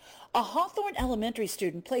 17th. A Hawthorne Elementary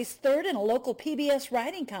student placed third in a local PBS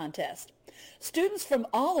writing contest. Students from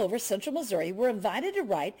all over Central Missouri were invited to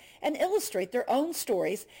write and illustrate their own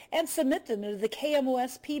stories and submit them to the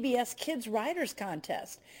KMOS PBS Kids Writers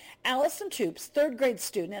Contest. Allison Toops, third grade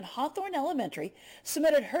student at Hawthorne Elementary,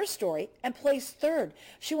 submitted her story and placed third.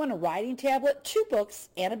 She won a writing tablet, 2 books,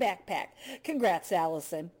 and a backpack. Congrats,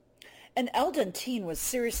 Allison. An Eldon teen was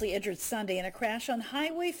seriously injured Sunday in a crash on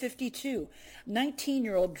Highway 52.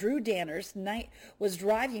 19-year-old Drew Danners was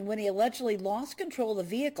driving when he allegedly lost control of the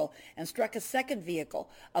vehicle and struck a second vehicle.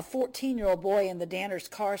 A 14-year-old boy in the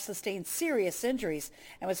Danners car sustained serious injuries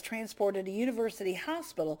and was transported to University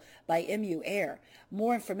Hospital by MU Air.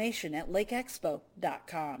 More information at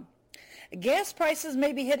lakeexpo.com. Gas prices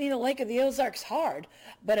may be hitting the Lake of the Ozarks hard,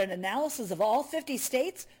 but an analysis of all 50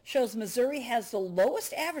 states shows Missouri has the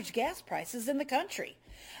lowest average gas prices in the country.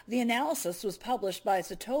 The analysis was published by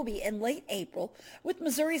Zatobi in late April, with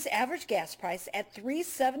Missouri's average gas price at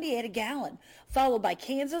 $3.78 a gallon, followed by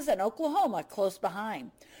Kansas and Oklahoma close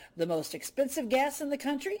behind. The most expensive gas in the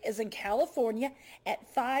country is in California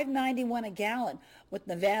at $5.91 a gallon, with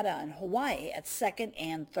Nevada and Hawaii at second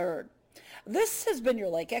and third. This has been your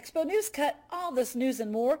Lake Expo News Cut. All this news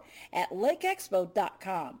and more at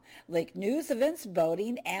lakeexpo.com. Lake news, events,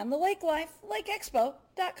 boating, and the lake life,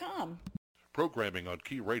 lakeexpo.com. Programming on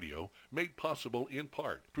Key Radio made possible in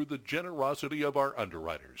part through the generosity of our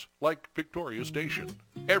underwriters, like Victoria Station.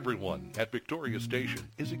 Everyone at Victoria Station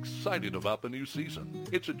is excited about the new season.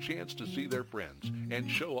 It's a chance to see their friends and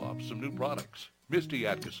show off some new products. Misty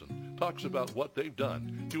Atkinson talks about what they've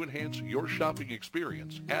done to enhance your shopping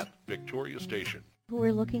experience at Victoria Station.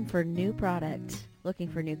 We're looking for new product, looking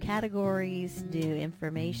for new categories, new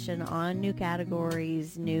information on new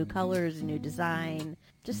categories, new colors, new design,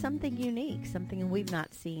 just something unique, something we've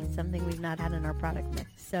not seen, something we've not had in our product mix.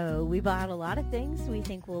 So we bought a lot of things we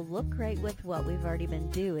think will look great with what we've already been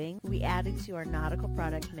doing. We added to our nautical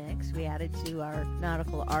product mix. We added to our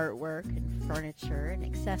nautical artwork and furniture and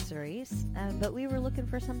accessories. But we were looking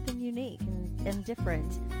for something unique and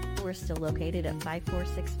different. We're still located at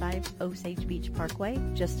 5465 Osage Beach Parkway,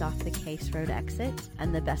 just off the Case Road exit.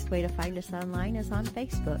 And the best way to find us online is on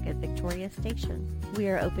Facebook at Victoria Station. We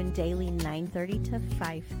are open daily 9:30 to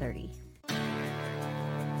 5:30.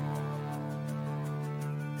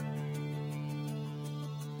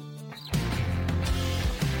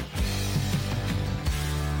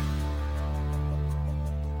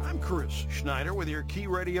 Chris Schneider with your Key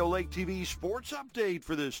Radio Lake TV sports update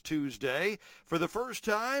for this Tuesday. For the first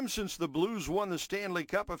time since the Blues won the Stanley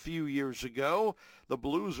Cup a few years ago, the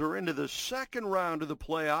Blues are into the second round of the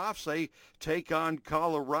playoffs. They take on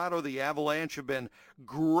Colorado. The Avalanche have been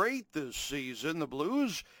great this season. The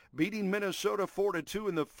Blues beating Minnesota 4-2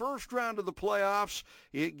 in the first round of the playoffs.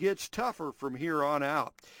 It gets tougher from here on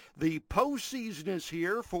out. The postseason is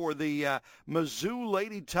here for the Mizzou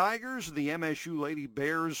Lady Tigers, the MSU Lady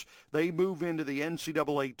Bears. They move into the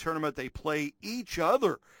NCAA tournament. They play each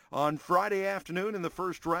other on Friday afternoon in the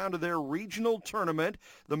first round of their regional tournament.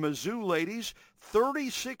 The Mizzou Ladies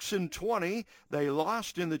 36-20. They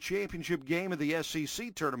lost in the championship game of the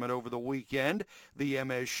SEC tournament over the weekend. The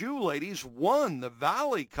MSU ladies won the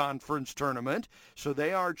Valley Conference tournament, so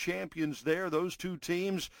they are champions there. Those two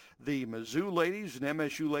teams, the Mizzou ladies and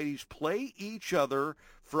MSU ladies, play each other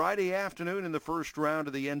Friday afternoon in the first round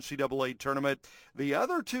of the NCAA tournament. The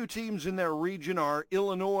other two teams in their region are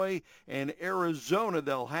Illinois and Arizona.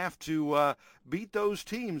 They'll have to beat those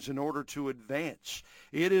teams in order to advance.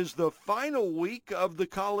 It is the final week of the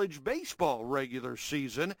college baseball regular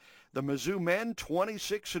season. The Mizzou men,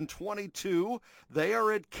 26-22. They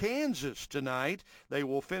are at Kansas tonight. They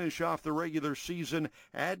will finish off the regular season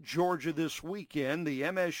at Georgia this weekend. The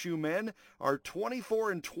MSU men are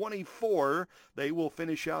 24-24. They will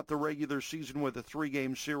finish out the regular season with a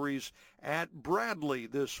 3-game series at Bradley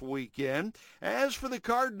this weekend. As for the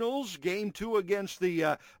Cardinals, Game 2 against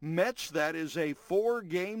the Mets, that is a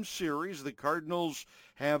 4-game series. The Cardinals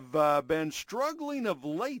have been struggling of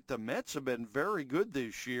late. The Mets have been very good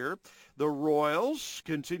this year. The Royals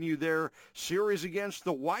continue their series against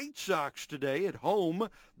the White Sox today at home.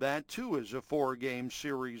 That, too, is a 4-game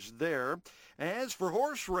series there. As for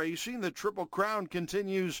horse racing, the Triple Crown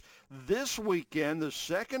continues this weekend, the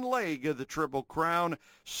second leg of the Triple Crown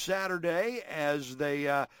Saturday as they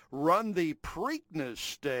run the Preakness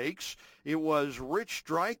Stakes. It was Rich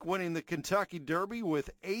Strike winning the Kentucky Derby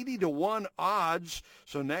with 80-1 odds.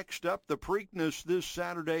 So next up, the Preakness this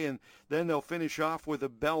Saturday, and then they'll finish off with a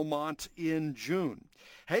Belmont in June.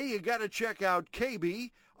 Hey, you got to check out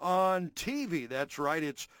KB on TV. That's right,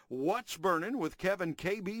 it's What's Burning with Kevin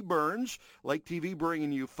KB Burns. Lake TV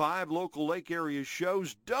bringing you 5 local lake area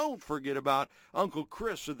shows. Don't forget about Uncle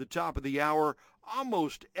Chris at the top of the hour.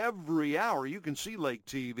 Almost every hour you can see Lake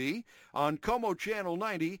TV on Como Channel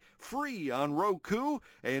 90, free on Roku,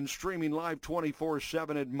 and streaming live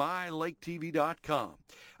 24/7 at mylaketv.com.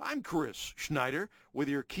 I'm Chris Schneider with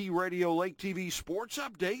your Key Radio Lake TV sports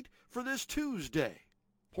update for this Tuesday.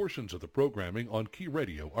 Portions of the programming on Key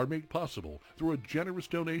Radio are made possible through a generous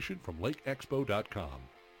donation from LakeExpo.com.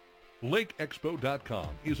 LakeExpo.com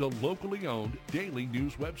is a locally owned daily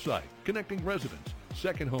news website connecting residents,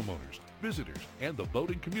 second homeowners, visitors, and the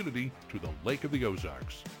boating community to the Lake of the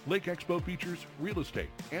Ozarks. Lake Expo features real estate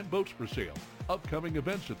and boats for sale, upcoming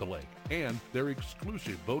events at the lake, and their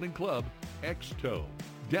exclusive boating club, X-Tow.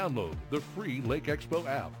 Download the free Lake Expo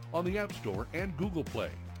app on the App Store and Google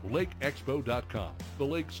Play. LakeExpo.com, the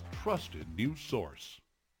lake's trusted news source.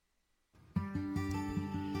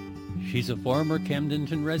 She's a former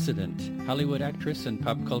Camdenton resident, Hollywood actress, and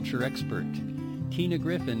pop culture expert. Tina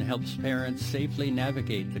Griffin helps parents safely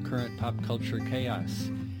navigate the current pop culture chaos.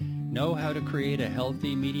 Know how to create a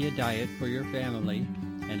healthy media diet for your family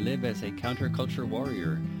and live as a counterculture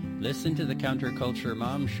warrior. Listen to the Counterculture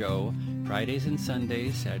Mom Show Fridays and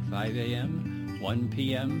Sundays at 5 a.m., 1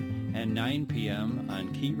 p.m., and 9 p.m.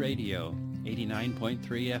 on Key Radio,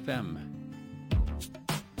 89.3 FM.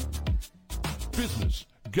 Business,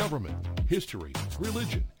 government, history,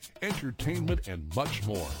 religion, entertainment, and much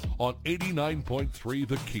more on 89.3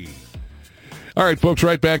 The Key. All right, folks,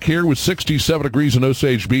 right back here with 67 degrees in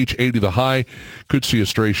Osage Beach, 80 the high. Could see a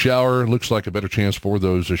stray shower. Looks like a better chance for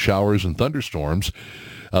those showers and thunderstorms.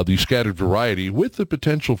 The scattered variety with the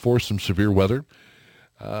potential for some severe weather.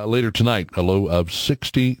 Later tonight, a low of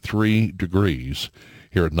 63 degrees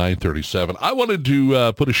here at 9:37. I wanted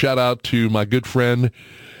to put a shout out to my good friend.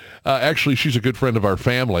 Actually, she's a good friend of our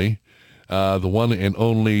family, the one and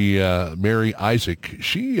only Mary Isaac.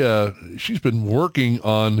 She's been working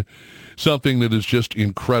on something that is just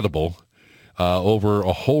incredible over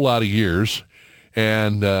a whole lot of years,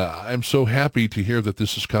 and I'm so happy to hear that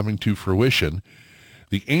this is coming to fruition.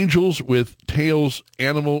 The Angels with Tails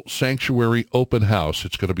Animal Sanctuary Open House.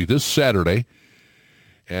 It's going to be this Saturday.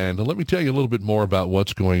 And let me tell you a little bit more about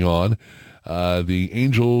what's going on. The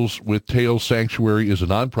Angels with Tails Sanctuary is a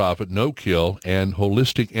nonprofit, no-kill, and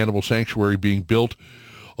holistic animal sanctuary being built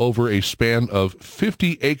over a span of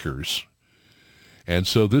 50 acres. And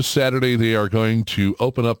so this Saturday they are going to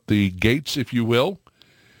open up the gates, if you will,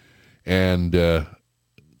 and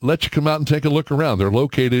let you come out and take a look around. They're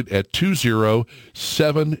located at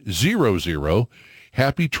 20700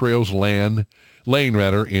 Happy Trails Lane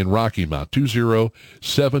in Rocky Mount.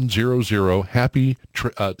 20700 Happy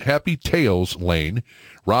Trails Lane,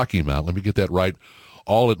 Rocky Mount. Let me get that right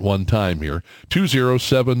all at one time here.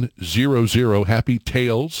 20700 Happy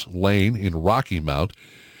Trails Lane in Rocky Mount.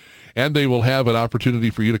 And they will have an opportunity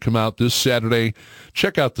for you to come out this Saturday,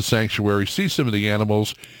 check out the sanctuary, see some of the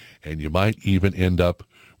animals, and you might even end up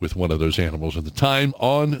with one of those animals. And the time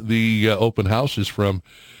on the open house is from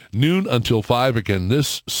noon until 5 again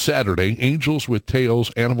this Saturday. Angels with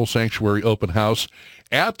Tails Animal Sanctuary Open House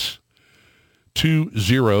at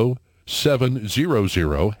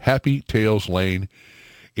 20700 Happy Tails Lane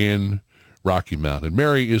in Rocky Mount. And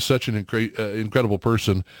Mary is such an incredible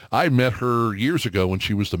person. I met her years ago when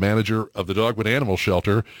she was the manager of the Dogwood Animal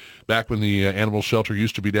Shelter, back when the animal shelter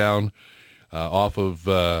used to be down off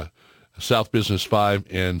of South Business 5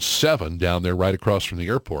 and 7 down there right across from the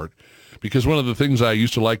airport. Because one of the things I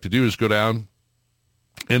used to like to do is go down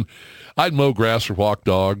and I'd mow grass or walk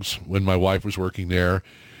dogs when my wife was working there.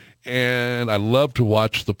 And I loved to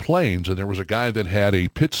watch the planes. And there was a guy that had a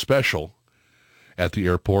pit special at the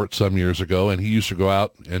airport some years ago, and he used to go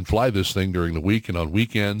out and fly this thing during the week and on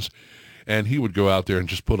weekends, and he would go out there and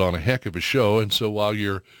just put on a heck of a show. And so while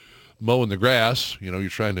you're mowing the grass, you're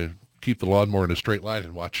trying to keep the lawnmower in a straight line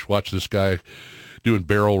and watch this guy doing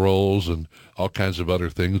barrel rolls and all kinds of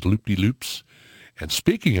other things, loop-de-loops. And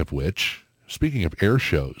speaking of air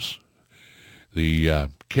shows, the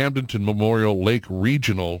Camdenton Memorial Lake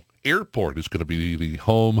Regional Airport is going to be the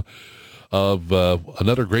home of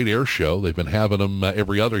another great air show. They've been having them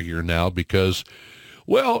every other year now because,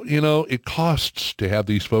 well, it costs to have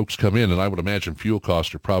these folks come in, and I would imagine fuel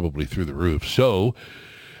costs are probably through the roof. So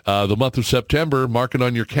the month of September, mark it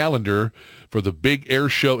on your calendar for the big air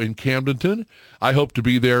show in Camdenton. I hope to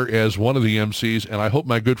be there as one of the MCs, and I hope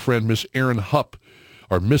my good friend Miss Erin Hupp,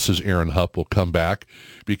 or Mrs. Erin Hupp, will come back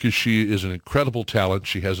because she is an incredible talent.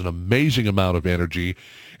 She has an amazing amount of energy,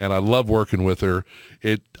 and I love working with her.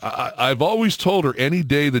 I've always told her any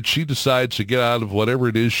day that she decides to get out of whatever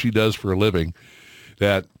it is she does for a living,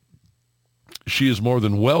 that she is more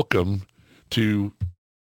than welcome to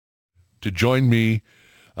join me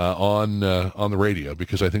on the radio,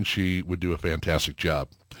 because I think she would do a fantastic job.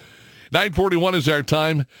 9:41 is our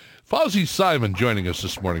time. Fawzy Simon joining us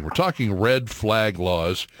this morning. We're talking red flag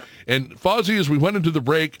laws. And Fawzy, as we went into the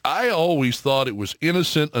break, I always thought it was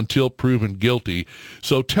innocent until proven guilty.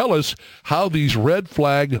 So tell us how these red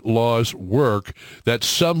flag laws work, that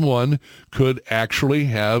someone could actually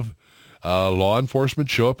have law enforcement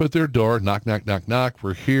show up at their door, knock, knock, knock, knock.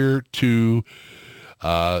 We're here to,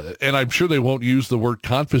 and I'm sure they won't use the word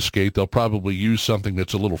confiscate. They'll probably use something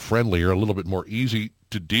that's a little friendlier, a little bit more easy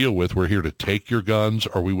to deal with. We're here to take your guns,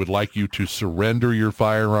 or we would like you to surrender your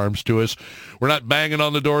firearms to us. We're not banging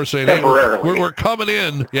on the door saying, hey, we're coming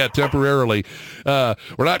in. Yeah, temporarily. We're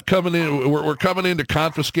not coming in. We're coming in to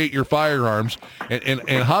confiscate your firearms. And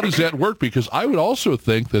how does that work? Because I would also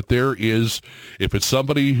think that there is, if it's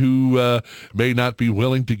somebody who may not be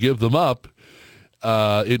willing to give them up,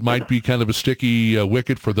 it might be kind of a sticky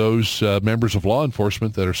wicket for those members of law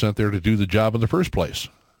enforcement that are sent there to do the job in the first place.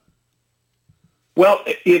 Well,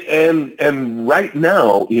 and right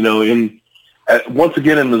now, once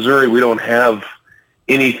again in Missouri, we don't have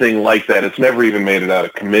anything like that. It's never even made it out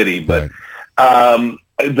of committee. But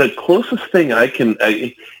the closest thing I can,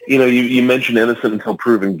 you mentioned innocent until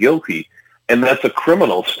proven guilty, and that's a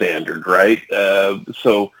criminal standard, right?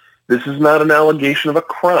 So this is not an allegation of a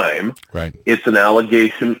crime. Right. It's an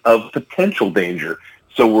allegation of potential danger.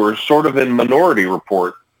 So we're sort of in Minority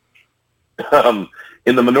Report.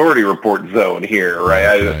 In the Minority Report zone here,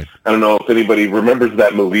 right? I don't know if anybody remembers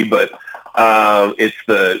that movie, but it's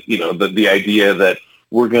the idea that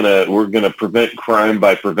we're gonna prevent crime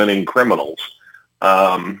by preventing criminals.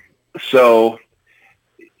 So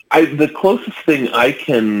the closest thing I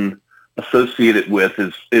can associate it with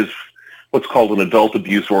is what's called an adult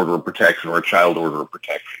abuse order of protection, or a child order of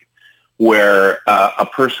protection, where a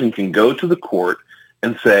person can go to the court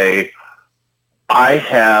and say, I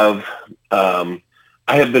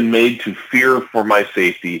have been made to fear for my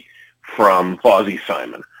safety from Fawzy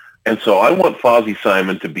Simon. And so I want Fawzy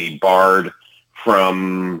Simon to be barred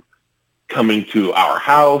from coming to our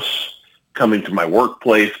house, coming to my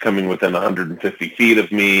workplace, coming within 150 feet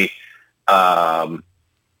of me. And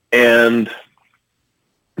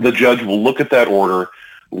the judge will look at that order,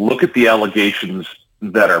 look at the allegations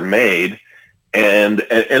that are made, and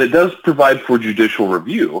it does provide for judicial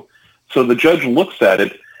review. So the judge looks at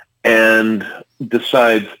it and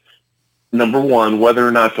decides, number one, whether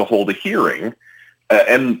or not to hold a hearing.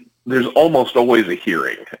 And there's almost always a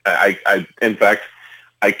hearing. In fact,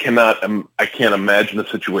 I can't imagine a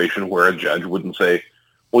situation where a judge wouldn't say,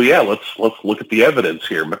 well, yeah, let's look at the evidence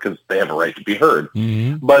here, because they have a right to be heard.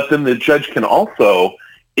 Mm-hmm. But then the judge can also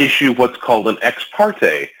issue what's called an ex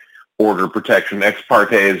parte order of protection. Ex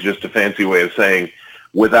parte is just a fancy way of saying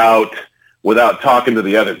without talking to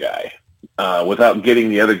the other guy. Without getting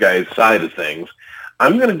the other guy's side of things,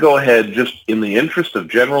 I'm going to go ahead, just in the interest of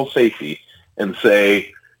general safety, and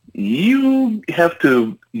say you have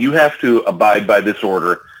to abide by this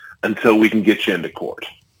order until we can get you into court.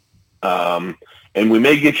 And we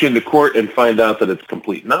may get you into court and find out that it's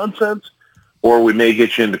complete nonsense, or we may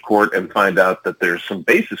get you into court and find out that there's some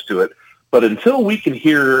basis to it. But until we can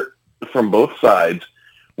hear from both sides,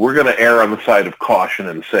 we're going to err on the side of caution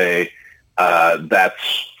and say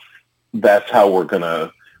that's how we're going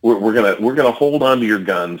to hold on to your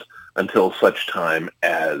guns until such time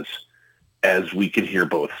as we can hear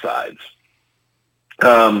both sides.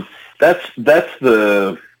 That's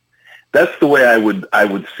the way I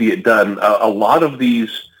would see it done. A lot of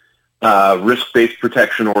these risk-based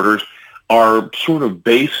protection orders are sort of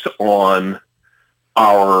based on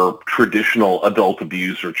our traditional adult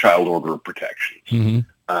abuse or child order of protections.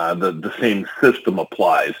 Mm-hmm. The same system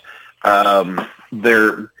applies.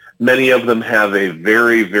 Many of them have a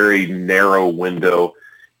very, very narrow window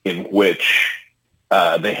in which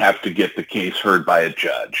they have to get the case heard by a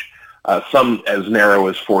judge. Some as narrow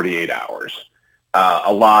as 48 hours.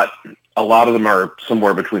 A lot of them are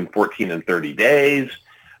somewhere between 14 and 30 days,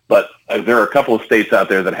 but there are a couple of states out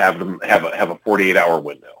there that have a 48-hour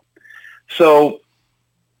window. So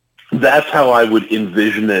that's how I would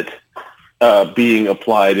envision it being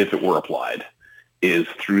applied if it were applied, is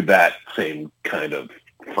through that same kind of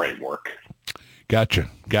framework. Gotcha.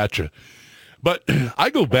 But I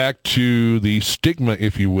go back to the stigma,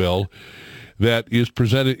 if you will, that is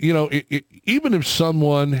presented. Even if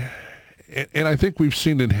someone, and I think we've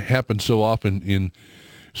seen it happen so often in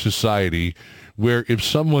society, where if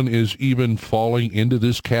someone is even falling into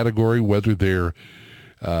this category, whether they're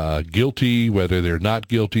guilty, whether they're not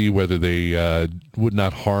guilty, whether they would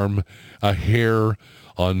not harm a hair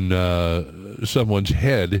on someone's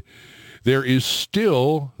head, there are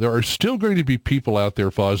still going to be people out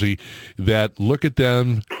there, Fawzy, that look at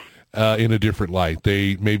them in a different light.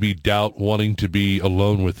 They maybe doubt wanting to be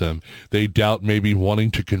alone with them. They doubt maybe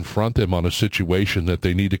wanting to confront them on a situation that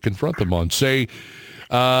they need to confront them on. Say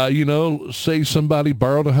somebody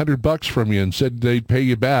borrowed $100 from you and said they'd pay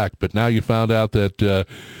you back, but now you found out that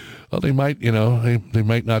they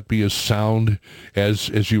might not be as sound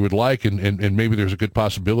as you would like, and maybe there's a good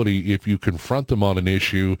possibility if you confront them on an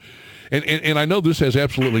issue. And I know this has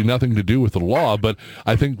absolutely nothing to do with the law, but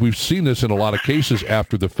I think we've seen this in a lot of cases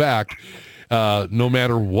after the fact, no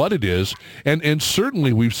matter what it is. And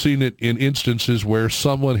certainly we've seen it in instances where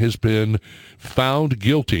someone has been found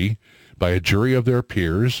guilty by a jury of their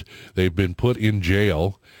peers. They've been put in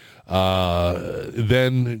jail.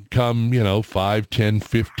 Then come, 5, 10,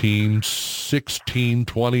 15, 16,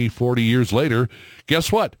 20, 40 years later,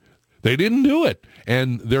 guess what? They didn't do it,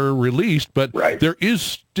 and they're released, but right. There is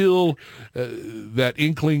still that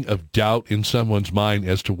inkling of doubt in someone's mind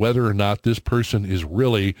as to whether or not this person is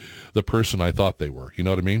really the person I thought they were. You know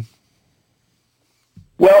what I mean?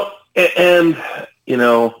 Well, and,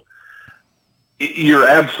 you're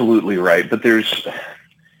absolutely right, but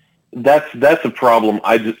that's a problem.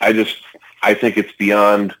 I think it's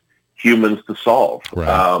beyond humans to solve.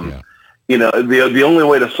 Right. The only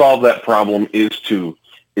way to solve that problem is to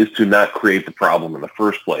not create the problem in the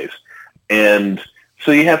first place. And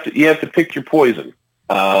so you have to pick your poison.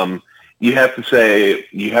 You have to say,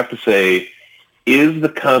 is the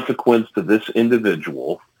consequence to this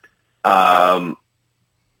individual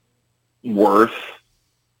worth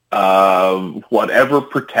whatever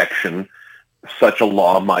protection such a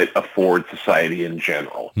law might afford society in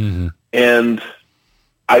general? Mm-hmm. And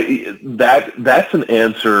that's an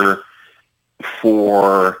answer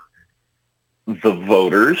for the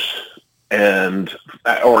voters, it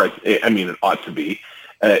ought to be.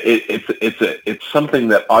 It's something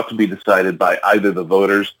that ought to be decided by either the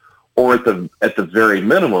voters or at the very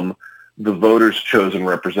minimum, the voters' chosen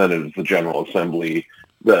representatives, the General Assembly,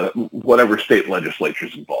 whatever state legislature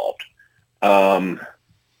is involved.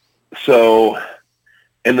 So,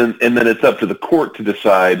 and then it's up to the court to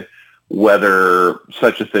decide whether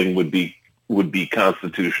such a thing would be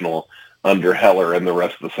constitutional under Heller and the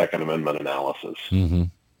rest of the Second Amendment analysis. Mm-hmm.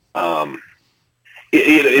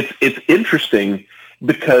 It's interesting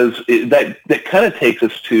because that kind of takes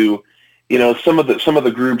us to, some of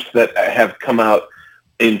the groups that have come out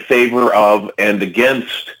in favor of and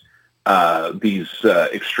against these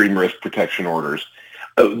extreme risk protection orders.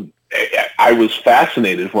 I was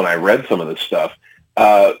fascinated when I read some of this stuff.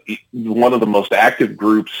 One of the most active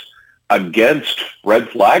groups against red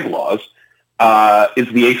flag laws is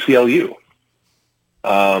the ACLU,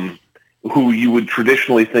 who you would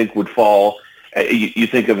traditionally think would fall, you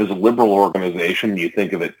think of as a liberal organization, you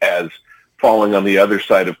think of it as falling on the other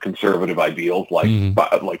side of conservative ideals like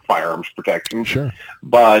firearms protection. Sure.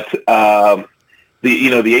 But the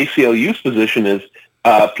ACLU's position is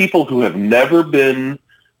people who have never been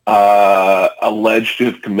alleged to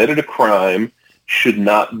have committed a crime should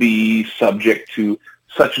not be subject to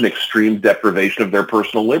such an extreme deprivation of their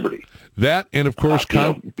personal liberty. That, and of course,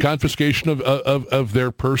 confiscation of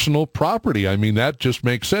their personal property. I mean, that just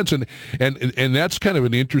makes sense. And that's kind of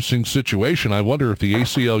an interesting situation. I wonder if the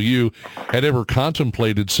ACLU had ever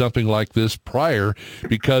contemplated something like this prior,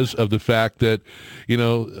 because of the fact that,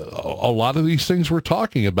 a lot of these things we're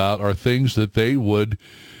talking about are things that they would,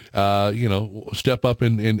 step up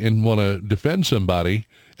and want to defend somebody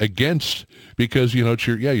against, because, it's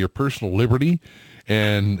your personal liberty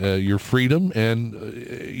and your freedom. And,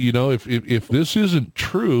 if this isn't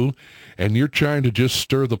true and you're trying to just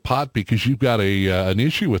stir the pot because you've got an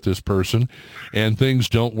issue with this person and things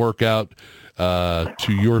don't work out to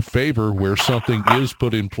your favor, where something is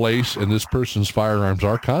put in place and this person's firearms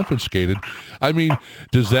are confiscated, I mean,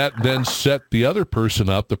 does that then set the other person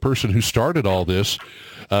up, the person who started all this?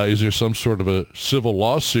 Is there some sort of a civil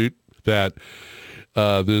lawsuit that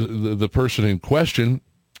the person in question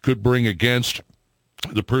could bring against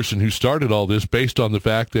the person who started all this, based on the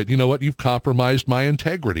fact that, you've compromised my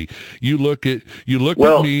integrity. You looked at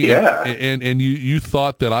me, yeah. and you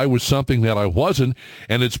thought that I was something that I wasn't,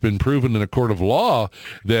 and it's been proven in a court of law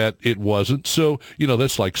that it wasn't. So,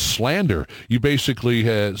 that's like slander. You basically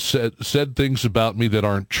said things about me that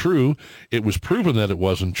aren't true. It was proven that it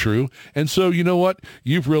wasn't true. And so, you know what?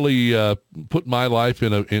 You've really put my life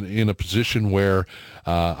in a position where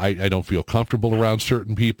I don't feel comfortable around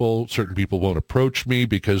certain people. Certain people won't approach me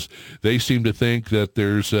because they seem to think that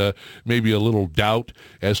there's maybe a little doubt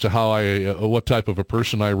as to how what type of a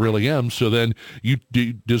person I really am. So then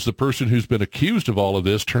does the person who's been accused of all of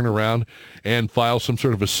this turn around and file some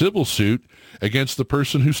sort of a civil suit against the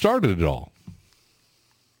person who started it all?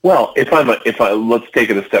 Well, let's take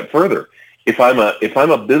it a step further. If I'm a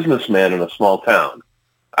businessman in a small town,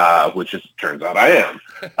 which it turns out I am,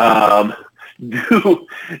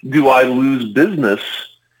 do I lose business?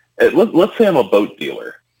 Let's say I'm a boat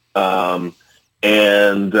dealer, around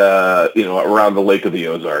the Lake of the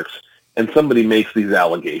Ozarks, and somebody makes these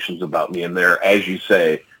allegations about me, and they're, as you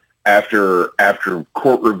say, after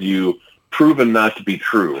court review, proven not to be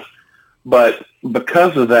true. But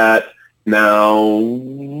because of that, now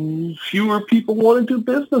fewer people want to do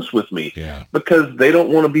business with me, because they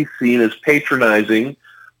don't want to be seen as patronizing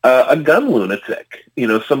a gun lunatic,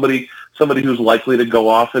 somebody who's likely to go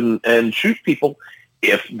off and shoot people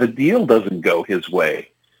if the deal doesn't go his way.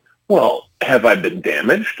 Well, have I been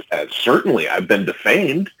damaged? Certainly. I've been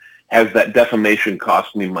defamed. Has that defamation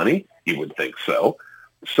cost me money? You would think so.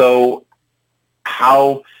 So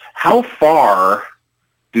how far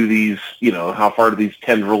do these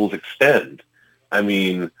tendrils extend? I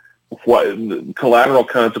mean, what collateral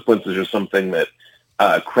consequences are something that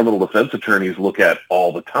criminal defense attorneys look at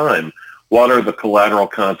all the time. What are the collateral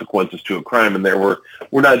consequences to a crime? And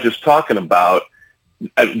we're not just talking about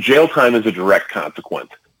jail time is a direct consequence.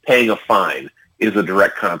 Paying a fine is a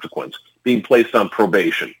direct consequence. Being placed on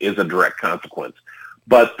probation is a direct consequence.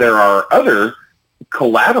 But there are other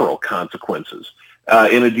collateral consequences.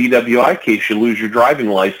 In a DWI case, you lose your driving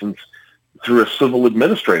license through a civil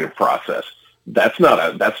administrative process. That's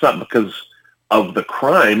not because of the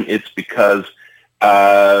crime. It's because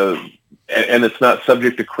and it's not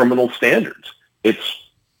subject to criminal standards. It's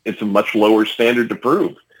a much lower standard to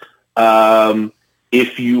prove.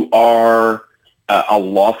 If you are a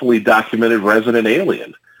lawfully documented resident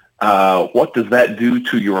alien, what does that do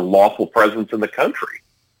to your lawful presence in the country?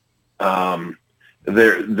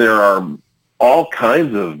 There are all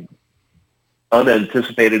kinds of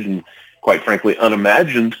unanticipated and, quite frankly,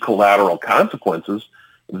 unimagined collateral consequences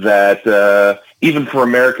that even for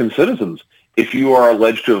American citizens, if you are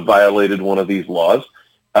alleged to have violated one of these laws,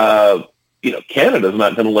 Canada's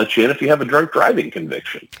not going to let you in if you have a drunk driving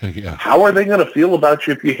conviction. Yeah. How are they going to feel about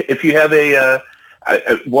you if you have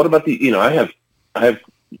what about I have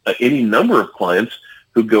any number of clients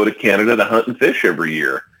who go to Canada to hunt and fish every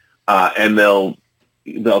year, and they'll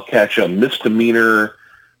catch a misdemeanor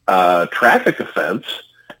traffic offense,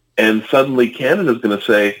 and suddenly Canada's going to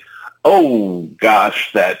say, "Oh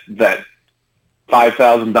gosh, that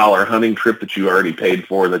 $5,000 hunting trip that you already paid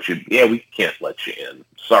for, we can't let you in.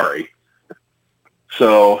 Sorry."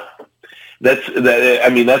 So that's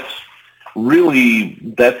really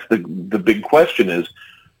the big question is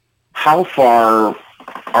how far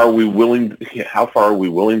are we willing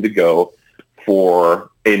to go for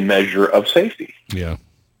a measure of safety? Yeah.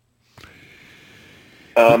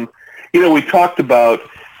 We talked about,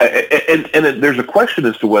 and there's a question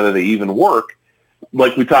as to whether they even work.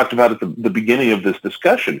 Like we talked about at the beginning of this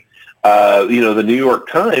discussion, the New York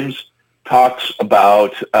Times talks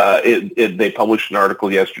about they published an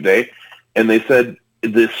article yesterday, and they said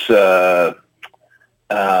this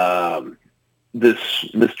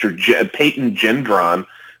Mr. Peyton Gendron,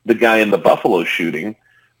 the guy in the Buffalo shooting,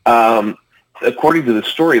 according to the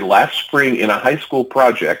story, last spring in a high school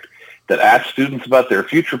project that asked students about their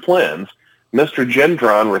future plans, Mr.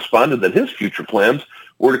 Gendron responded that his future plans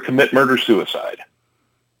were to commit murder-suicide.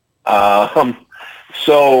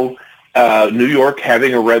 So New York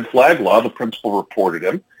having a red flag law, the principal reported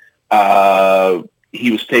him.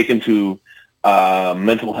 He was taken to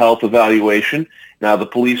mental health evaluation. Now, the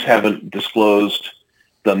police haven't disclosed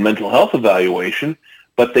the mental health evaluation,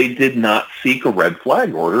 but they did not seek a red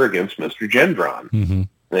flag order against Mr. Gendron. Mm-hmm.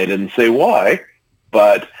 They didn't say why,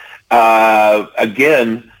 but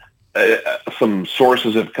again, some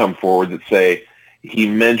sources have come forward that say he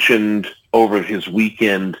mentioned over his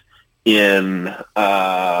weekend in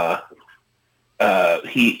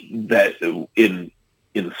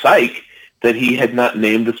psych that he had not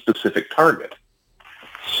named a specific target.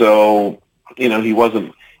 So, he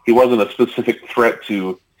wasn't a specific threat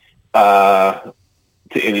to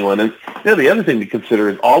anyone. And the other thing to consider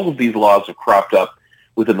is all of these laws have cropped up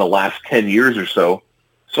within the last 10 years or so.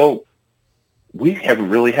 So we haven't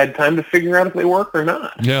really had time to figure out if they work or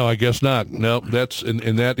not. No, I guess not. No, that's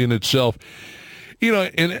and that in itself.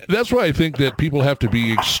 And that's why I think that people have to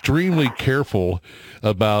be extremely careful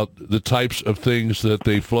about the types of things that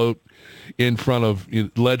they float in front of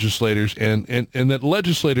legislators, and that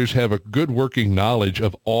legislators have a good working knowledge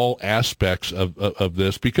of all aspects of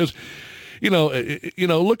this, because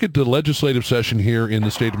look at the legislative session here in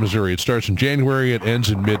the state of Missouri. It starts in January, it ends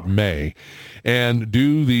in mid-May. And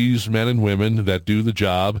do these men and women that do the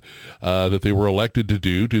job that they were elected to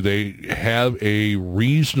do they have a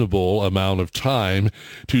reasonable amount of time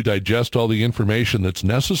to digest all the information that's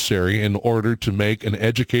necessary in order to make an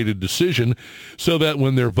educated decision, so that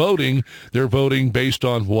when they're voting based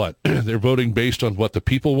on what? They're voting based on what the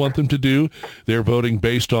people want them to do. They're voting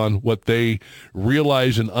based on what they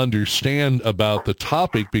realize and understand about the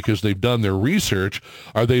topic because they've done their research.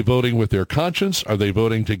 Are they voting with their conscience? Are they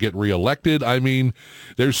voting to get reelected? I mean,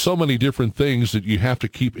 there's so many different things that you have to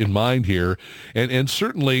keep in mind here. And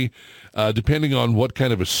certainly, depending on what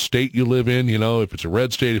kind of a state you live in, if it's a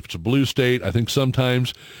red state, if it's a blue state, I think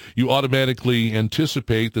sometimes you automatically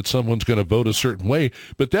anticipate that someone's going to vote a certain way.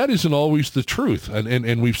 But that isn't always the truth.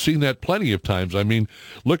 And we've seen that plenty of times. I mean,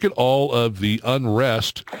 look at all of the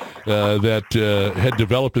unrest that had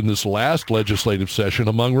developed in this last legislative session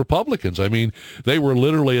among Republicans. I mean, they were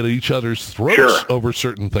literally at each other's throats over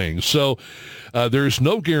certain things. So there's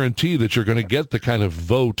no guarantee that you're going to get the kind of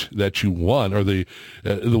vote that you want, or the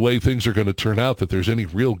way things are going to turn out, that there's any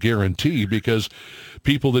real guarantee, because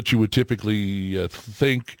people that you would typically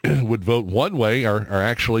think would vote one way are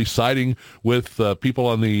actually siding with people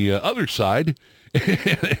on the other side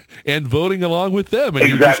and voting along with them.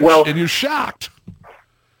 And and you're shocked.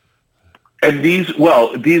 And these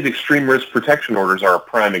extreme risk protection orders are a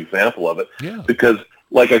prime example of it. Yeah. Because,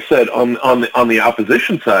 like I said, on the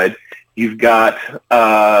opposition side, you've got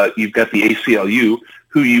the ACLU,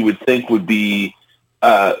 who you would think would be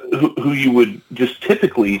who you would just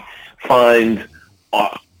typically find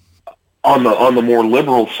on the more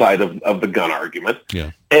liberal side of the gun argument. Yeah.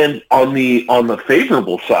 And on the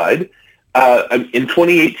favorable side, in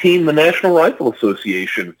 2018, the National Rifle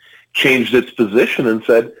Association changed its position and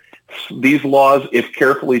said these laws, if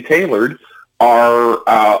carefully tailored, are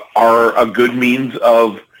a good means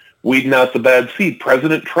of weeding out the bad seed.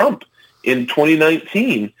 President Trump in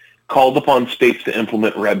 2019 called upon states to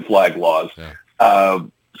implement red flag laws. Yeah.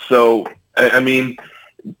 So, I mean,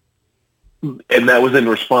 and that was in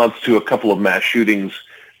response to a couple of mass shootings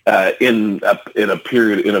in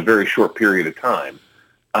a very short period of time.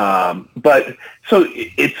 But so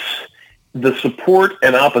it's the support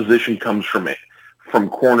and opposition comes from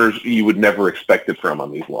corners you would never expect it from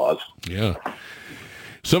on these laws. Yeah.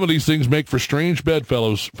 Some of these things make for strange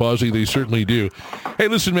bedfellows, Fawzy. They certainly do. Hey,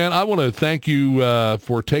 listen, man, I want to thank you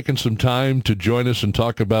for taking some time to join us and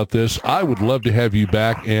talk about this. I would love to have you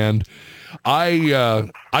back, and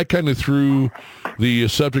I kind of threw the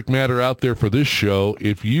subject matter out there for this show.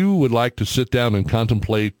 If you would like to sit down and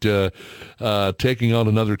contemplate taking on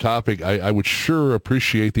another topic, I would sure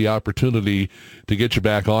appreciate the opportunity to get you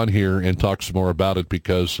back on here and talk some more about it,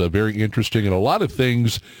 because very interesting, and a lot of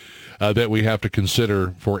things that we have to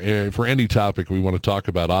consider for any topic we want to talk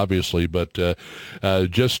about, obviously. But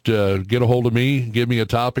just get a hold of me, give me a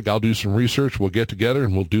topic, I'll do some research, we'll get together,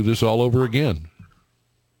 and we'll do this all over again.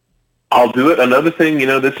 I'll do it. Another thing,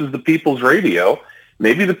 this is the People's Radio.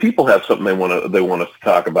 Maybe the people have something they want us to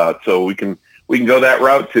talk about, so we can go that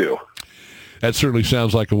route too. That certainly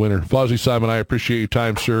sounds like a winner. Fawzy Simon, I appreciate your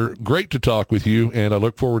time, sir. Great to talk with you, and I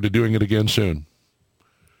look forward to doing it again soon.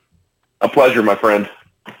 A pleasure, my friend.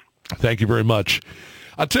 Thank you very much.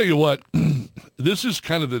 I'll tell you what, this is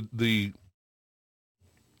kind of the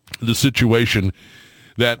situation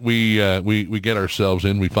that we get ourselves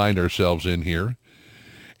in, we find ourselves in here.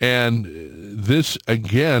 And this,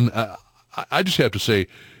 again, I just have to say,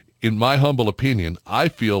 in my humble opinion, I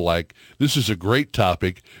feel like this is a great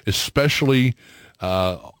topic, especially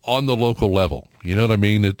on the local level. You know what I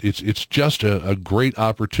mean? It's just a great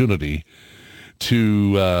opportunity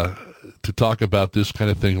to talk about this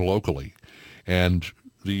kind of thing locally. And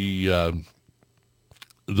the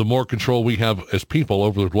more control we have as people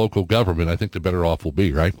over the local government, I think the better off we'll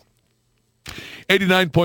be, right? 89.